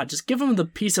 God, just give him the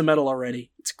piece of metal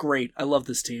already. It's great. I love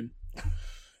this team.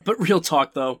 But real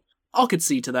talk, though, I'll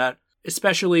concede to that.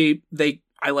 Especially,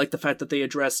 I like the fact that they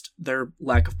addressed their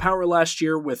lack of power last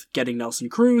year with getting Nelson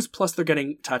Cruz, plus they're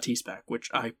getting Tatis back, which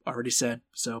I already said.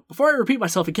 So, before I repeat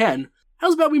myself again,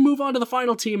 how's about we move on to the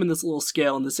final team in this little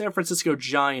scale, in the San Francisco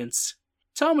Giants?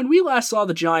 Tom, when we last saw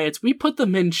the Giants, we put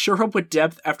them in sure up with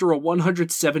depth after a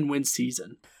 107-win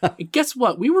season. And guess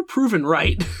what? We were proven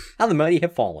right. How the mighty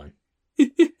have fallen.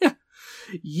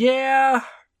 Yeah,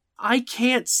 I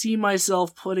can't see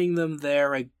myself putting them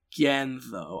there again,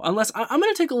 though. Unless, I'm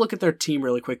going to take a look at their team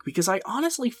really quick, because I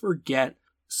honestly forget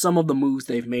some of the moves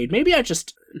they've made. Maybe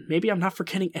I'm not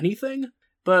forgetting anything,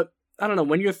 but I don't know.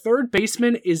 When your third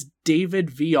baseman is David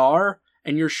VR,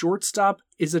 and your shortstop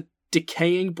is a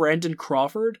decaying Brandon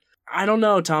Crawford, I don't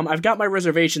know, Tom. I've got my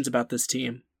reservations about this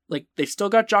team. Like, they've still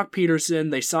got Jock Peterson,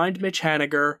 they signed Mitch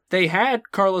Haniger, they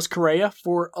had Carlos Correa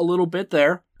for a little bit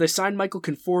there, they signed Michael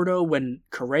Conforto when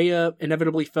Correa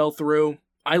inevitably fell through.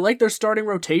 I like their starting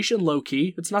rotation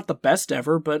low-key. It's not the best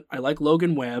ever, but I like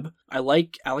Logan Webb. I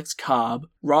like Alex Cobb.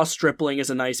 Ross Stripling is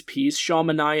a nice piece. Sean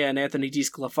Manaea and Anthony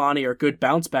DeSclafani are good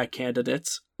bounce-back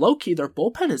candidates. Low-key, their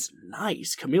bullpen is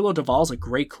nice. Camilo Doval's a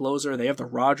great closer. They have the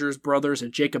Rogers brothers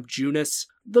and Jacob Junis.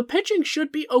 The pitching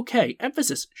should be okay.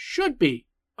 Emphasis, should be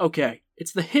okay.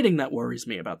 It's the hitting that worries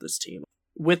me about this team.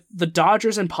 With the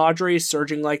Dodgers and Padres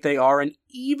surging like they are, and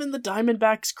even the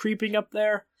Diamondbacks creeping up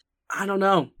there, I don't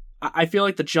know. I feel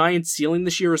like the Giants' ceiling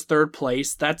this year is third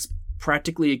place. That's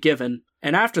practically a given.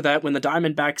 And after that, when the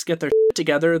Diamondbacks get their shit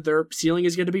together, their ceiling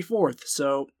is going to be fourth.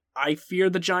 So I fear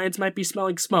the Giants might be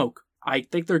smelling smoke. I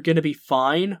think they're going to be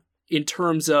fine in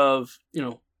terms of,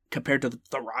 compared to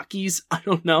the Rockies. I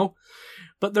don't know.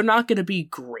 But they're not going to be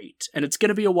great. And it's going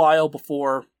to be a while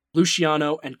before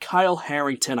Luciano and Kyle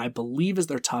Harrington, I believe is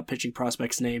their top pitching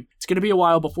prospect's name. It's going to be a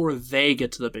while before they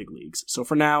get to the big leagues. So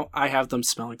for now, I have them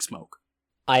smelling smoke.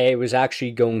 I was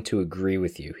actually going to agree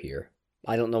with you here.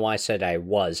 I don't know why I said I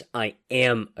was. I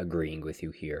am agreeing with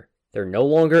you here. They're no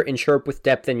longer insured with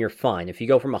depth and you're fine. If you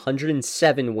go from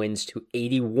 107 wins to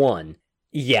 81,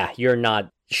 yeah, you're not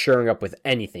shoring up with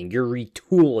anything. You're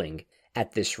retooling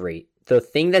at this rate. The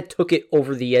thing that took it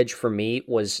over the edge for me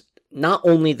was not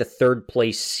only the third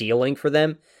place ceiling for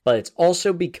them, but it's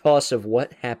also because of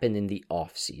what happened in the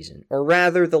offseason. Or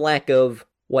rather, the lack of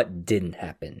what didn't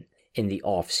happen in the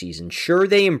offseason. Sure,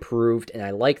 they improved, and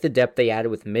I like the depth they added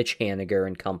with Mitch Haniger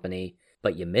and company,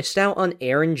 but you missed out on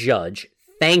Aaron Judge.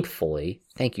 Thankfully,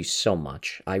 thank you so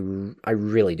much. I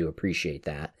really do appreciate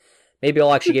that. Maybe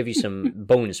I'll actually give you some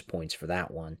bonus points for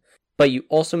that one. But you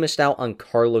also missed out on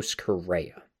Carlos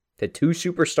Correa, the two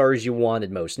superstars you wanted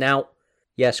most. Now,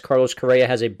 yes, Carlos Correa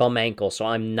has a bum ankle, so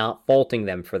I'm not faulting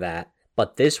them for that,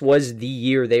 but this was the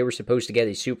year they were supposed to get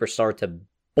a superstar to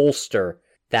bolster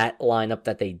that lineup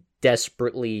that they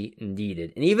desperately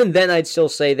needed. And even then, I'd still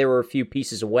say there were a few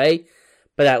pieces away,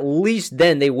 but at least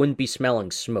then they wouldn't be smelling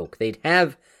smoke. They'd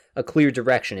have a clear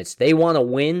direction. It's they want to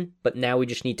win, but now we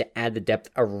just need to add the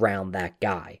depth around that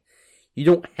guy. You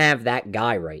don't have that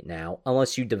guy right now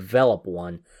unless you develop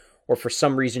one, or for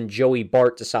some reason Joey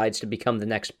Bart decides to become the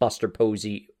next Buster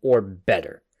Posey or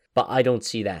better. But I don't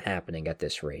see that happening at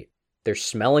this rate. They're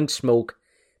smelling smoke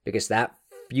because that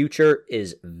future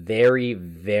is very,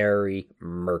 very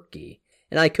murky.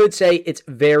 And I could say it's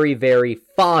very, very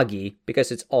foggy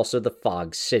because it's also the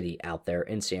Fog City out there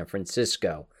in San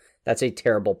Francisco. That's a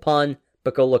terrible pun,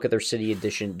 but go look at their City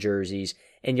Edition jerseys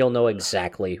and you'll know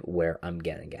exactly where I'm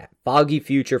getting at. Foggy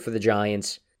future for the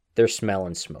Giants. They're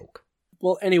smelling smoke.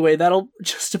 Well, anyway, that'll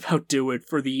just about do it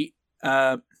for the,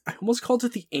 I almost called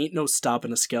it the ain't no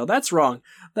stopping a scale. That's wrong.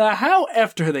 The how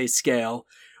after they scale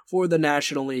for the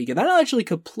National League. And that'll actually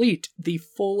complete the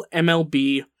full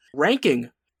MLB ranking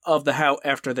of the how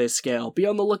after they scale. Be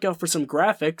on the lookout for some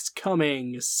graphics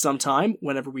coming sometime,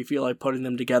 whenever we feel like putting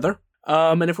them together.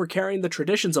 And if we're carrying the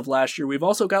traditions of last year, we've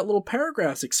also got little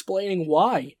paragraphs explaining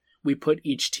why we put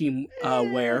each team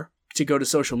where to go to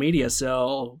social media.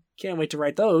 So can't wait to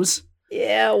write those.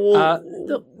 Yeah,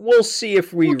 we'll see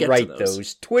if we'll write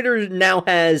those. Twitter now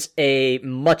has a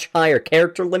much higher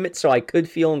character limit, so I could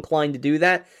feel inclined to do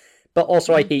that. But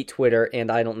also, I hate Twitter, and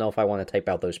I don't know if I want to type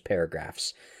out those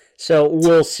paragraphs. So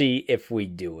we'll see if we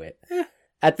do it.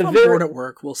 I'm bored at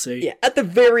work. We'll see. Yeah, at the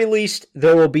very least,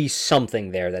 there will be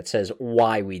something there that says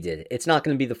why we did it. It's not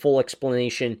going to be the full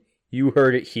explanation. You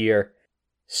heard it here.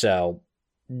 So,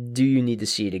 do you need to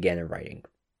see it again in writing?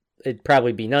 It'd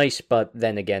probably be nice, but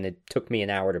then again, it took me an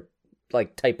hour to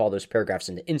type all those paragraphs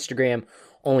into Instagram,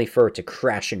 only for it to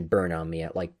crash and burn on me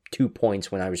at 2 points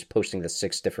when I was posting the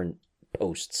 6 different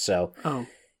posts. So,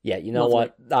 yeah, you know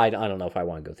what? I don't know if I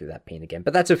want to go through that pain again,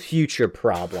 but that's a future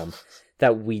problem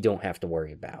that we don't have to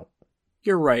worry about.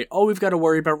 You're right. All we've got to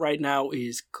worry about right now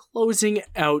is closing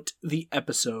out the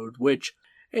episode, which,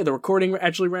 hey, the recording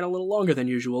actually ran a little longer than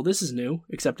usual. This is new,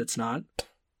 except it's not.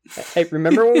 Hey,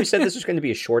 remember when we said this was going to be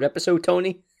a short episode,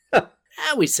 Tony?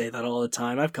 We say that all the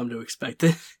time. I've come to expect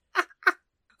it.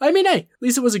 I mean, hey, at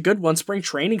least it was a good one. Spring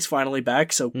training's finally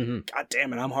back, so God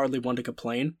damn it, I'm hardly one to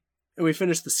complain. And we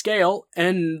finished the scale,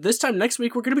 and this time next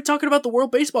week we're going to be talking about the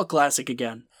World Baseball Classic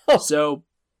again. So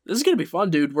this is going to be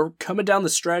fun, dude. We're coming down the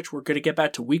stretch. We're going to get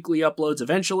back to weekly uploads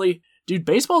eventually. Dude,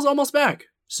 baseball's almost back.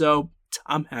 So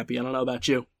I'm happy. I don't know about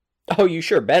you. Oh, you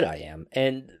sure bet I am.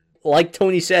 And like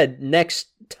Tony said, next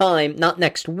time, not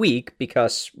next week,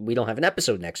 because we don't have an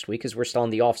episode next week, because we're still on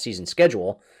the off-season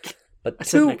schedule. But I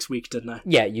said next week, didn't I?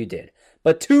 Yeah, you did.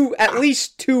 But at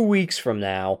least 2 weeks from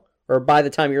now, or by the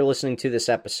time you're listening to this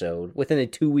episode, within a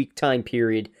 2-week time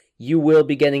period, you will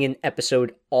be getting an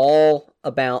episode all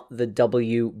about the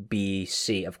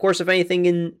WBC. Of course, if anything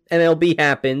in MLB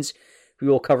happens, we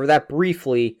will cover that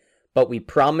briefly, but we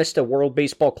promised a World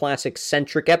Baseball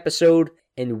Classic-centric episode,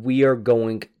 and we are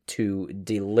going to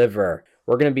deliver.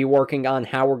 We're going to be working on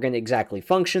how we're going to exactly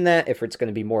function that, if it's going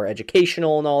to be more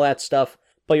educational and all that stuff,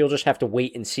 but you'll just have to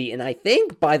wait and see. And I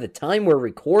think by the time we're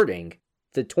recording,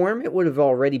 the tournament would have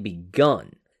already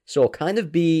begun. So it'll kind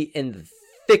of be in the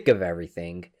thick of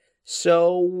everything.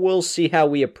 So we'll see how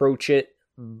we approach it.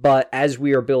 But as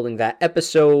we are building that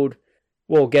episode,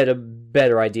 we'll get a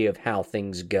better idea of how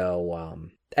things go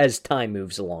as time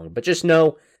moves along. But just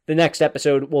know, the next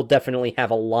episode will definitely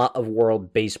have a lot of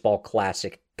World Baseball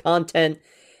Classic content,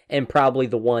 and probably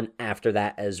the one after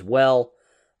that as well,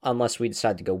 unless we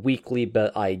decide to go weekly,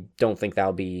 but I don't think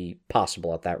that'll be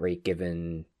possible at that rate,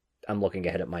 given I'm looking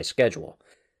ahead at my schedule.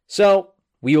 So,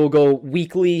 we will go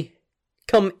weekly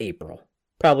come April,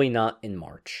 probably not in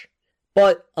March.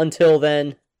 But until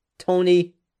then,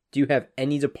 Tony, do you have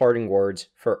any departing words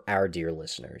for our dear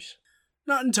listeners?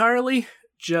 Not entirely.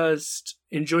 Just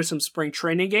enjoy some spring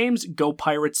training games, go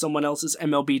pirate someone else's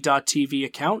MLB.TV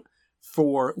account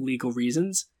for legal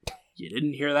reasons. You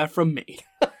didn't hear that from me.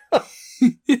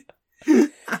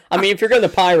 I mean, if you're going to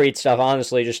pirate stuff,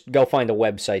 honestly, just go find a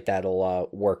website that'll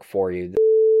work for you.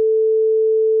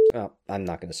 Oh, I'm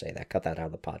not going to say that. Cut that out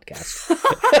of the podcast.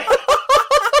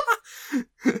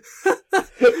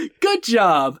 Good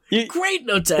job. Great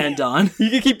note to end on. You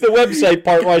can keep the website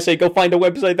part where I say go find a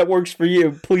website that works for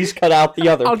you. Please cut out the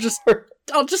other. I'll just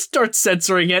start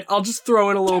censoring it. I'll just throw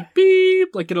in a little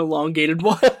beep, like an elongated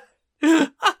one.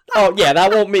 Oh, yeah,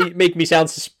 that won't make me sound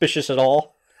suspicious at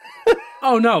all.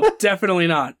 Oh, no, definitely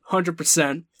not.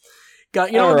 100%.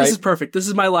 You know, this is perfect. This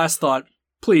is my last thought.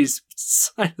 Please,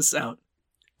 sign us out.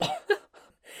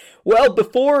 Well,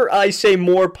 before I say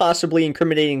more possibly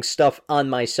incriminating stuff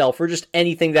on myself, or just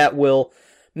anything that will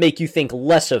make you think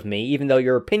less of me, even though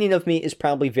your opinion of me is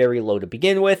probably very low to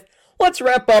begin with, let's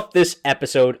wrap up this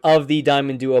episode of the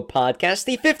Diamond Duo Podcast,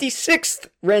 the 56th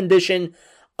rendition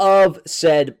of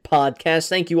said podcast.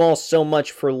 Thank you all so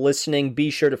much for listening.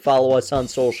 Be sure to follow us on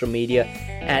social media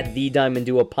at the Diamond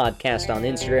Duo Podcast on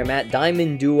Instagram, at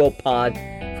Diamond Duo Pod,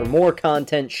 for more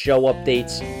content, show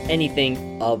updates,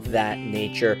 anything of that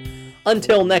nature.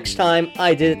 Until next time,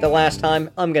 I did it the last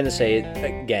time, I'm going to say it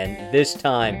again this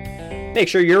time. Make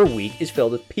sure your week is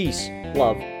filled with peace,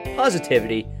 love,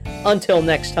 positivity. Until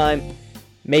next time,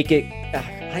 make it...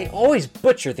 I always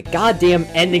butcher the goddamn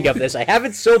ending of this. I have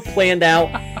it so planned out,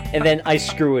 and then I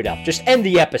screw it up. Just end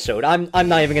the episode. I'm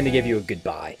not even going to give you a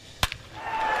goodbye.